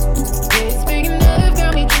you. Yeah, it's big enough,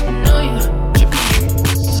 got me tripping on you.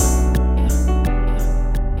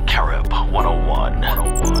 Carib 101.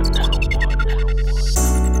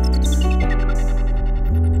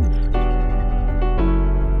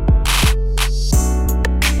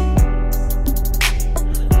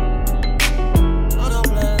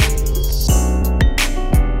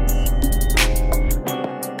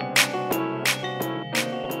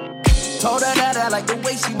 Told her that I like the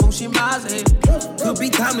way she moves, she miles ahead. Could be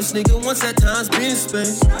timeless, nigga, once that time's been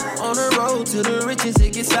spent. On the road to the riches,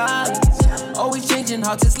 it gets silent. Always changing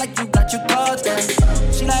hearts, it's like you got your cards back.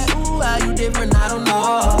 She like, ooh, how you different, I don't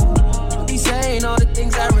know.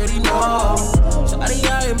 things I already know. Shawty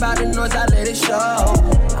out about the noise, I let it show.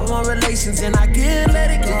 I want relations and I can't let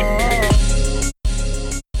it go.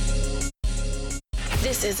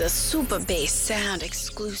 This is a Super Bass Sound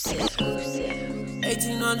exclusive.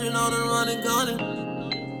 1800 on the run and gunning.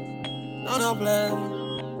 No play.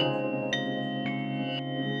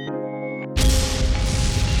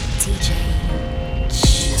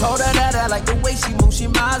 Told her that I like the way she moves, she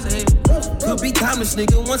miles ahead. Could be timeless,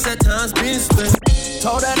 nigga, once that time's been spent.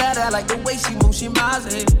 Told her that I like the way she moves, she miles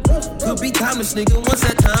ahead. Could be timeless, nigga, once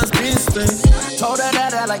that time's been spent. Told her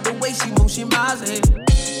that I like the way she moves, she miles ahead.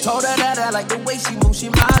 Told her that I like the way she moves, she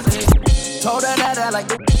miles ahead. Told her that I like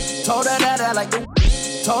the. Told her that I like the.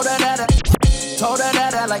 Told her that I. Told her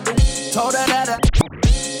that I like the. Told her that I.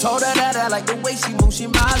 Told her that I like the way she moves, she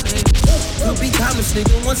miles ahead. Could be timeless,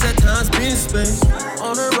 nigga, once that time's been spent.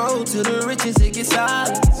 On the road to the riches, it gets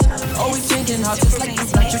silent. Always changing hearts, just like you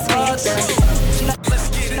got your thoughts.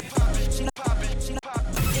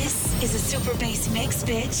 This is a Super Bass mix,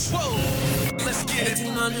 bitch. Whoa, let's get it.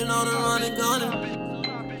 1800 on the run and gunning.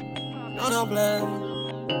 No play.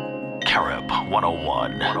 Carib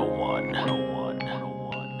 101.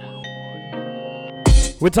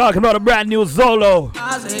 We're talking about a brand new Zolo.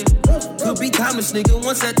 Could be timeless, nigga,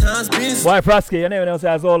 once that time's been spent. Why, Frosky, you never know say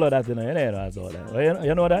Zolo that, you know? You never know Zolo.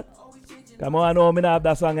 You know that? Come on, I know me not have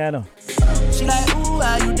that song, you know. She like, ooh,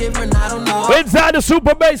 how you different, I don't know. We're inside the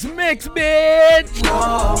Super Bass mix, bitch.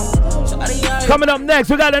 Coming up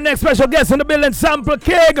next, we got the next special guest in the building, Sample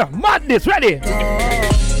King. Madness, ready?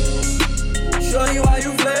 Show you how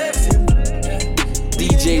you flexing.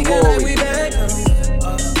 DJ Rory.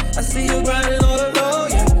 I see you grinding all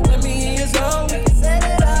alone, yeah. Let me hear your song. Set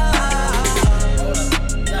it up.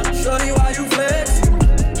 Show you how you flexing.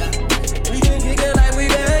 We can kick it like we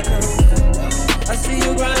back. I see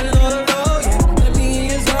you grinding all alone, yeah. Let me hear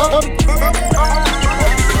your song.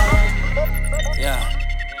 Yeah.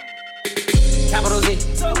 Capital Z.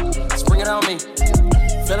 Spring it on me.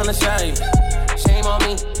 Feeling the shame. Shame on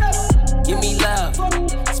me. Give me love.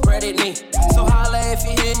 Spread it me. So holla if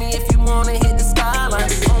you hear me, if you wanna hit the skyline.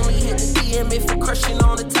 Only hit the DM if you're crushing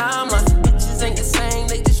on the timeline. Bitches ain't the same,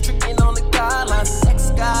 they just tricking on the guidelines.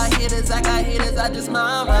 Ex got hitters, I got hitters, I just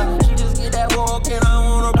mind right. She just get that walk and I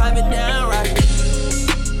wanna pipe it down right.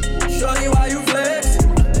 Show you how you flex.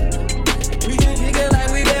 We can kick it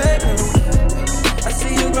like we back. I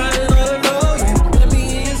see you grinding all alone, yeah. Let me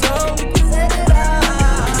hear your song. Set it up.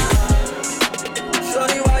 Show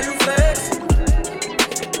you how you flex.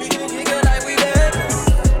 We can kick it like we back.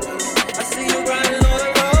 I see you grinding all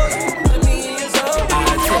alone, yeah. Let me hear your song. I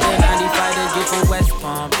took the 95 to get from West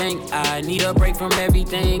Palm. Think I need a break from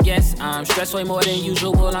everything. Yes, I'm stressed way more than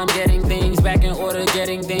usual. I'm getting things back in order,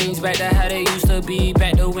 getting things back to how they used to be.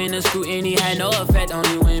 Back to when the scrutiny had no effect on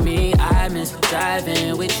you and me. I miss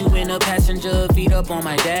driving with you in the passenger, feet up on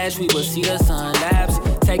my dash. We would see the sun lapse.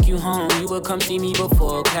 Take you home, you would come see me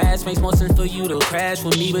before class. Makes more sense for you to crash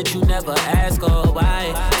with me, but you never ask, oh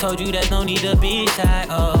why? Told you there's no need to be shy,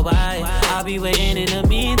 oh why? I'll be waiting in the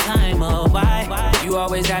meantime, oh why? You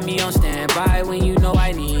always got me on standby when you know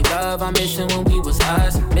I need love. I'm missing when we was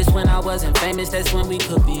us. Miss when I wasn't famous, that's when we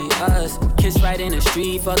could be us. Kiss right in the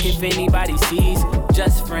street, fuck if anybody sees.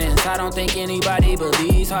 Just friends, I don't think anybody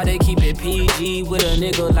believes. Hard to keep it PG with a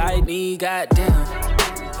nigga like me, goddamn.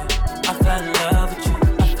 I fell in love with you.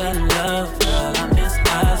 I love, girl, I miss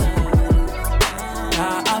us.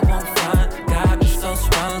 Now I won't front, got me so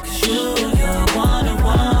strong, cause you're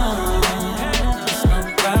one-on-one. There's no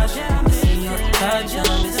rush, missing your touch, I'm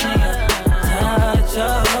missing your touch,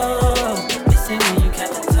 oh. Missing when you got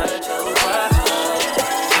the touch, oh.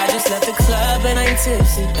 I just left the club and I'm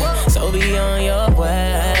tipsy, so be on your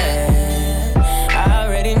way. I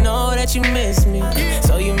already know that you miss me,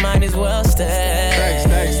 so you might as well stay.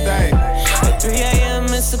 Stay. At 3 a.m.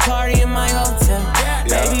 it's a party in my hotel.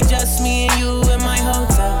 Baby, just me and you in my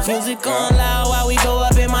hotel. Music on loud while we go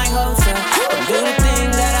up in my hotel. Don't do the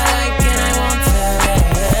thing that I like and I won't tell.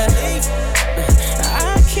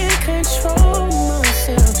 I can't control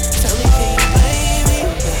myself. Tell me, can you blame me?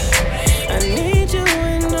 I need you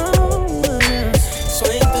and no one else.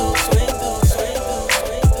 Swing through.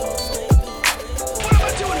 What am I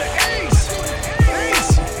doing to Ace?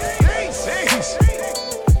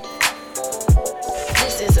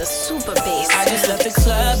 This is a Super Bass. I just left the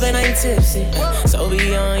club and I'm tipsy, so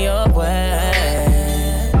be on your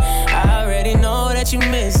way. I already know that you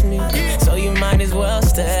miss me, so you might as well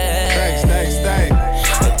stay.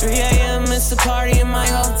 At 3 a.m. it's a party in my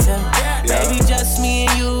hotel. Baby, just me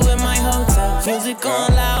and you in my hotel. Music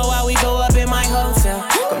on loud while we go up in my hotel.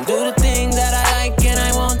 Come do the thing that I like and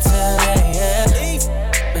I won't tell.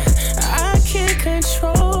 I can't control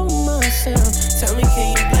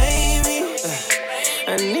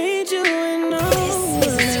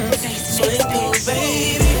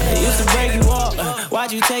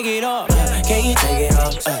Could you take it off? Can you take it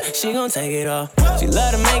off? She gon' take it off. She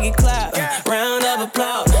love to make it clap. Round of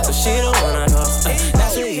applause. So she don't wanna go.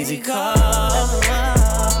 That's an easy call.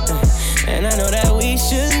 And I know that we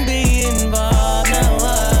shouldn't be involved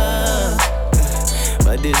now.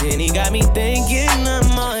 But this Henny got me thinking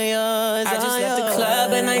I'm all yours. I just left the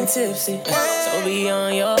club and I'm tipsy. So be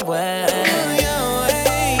on your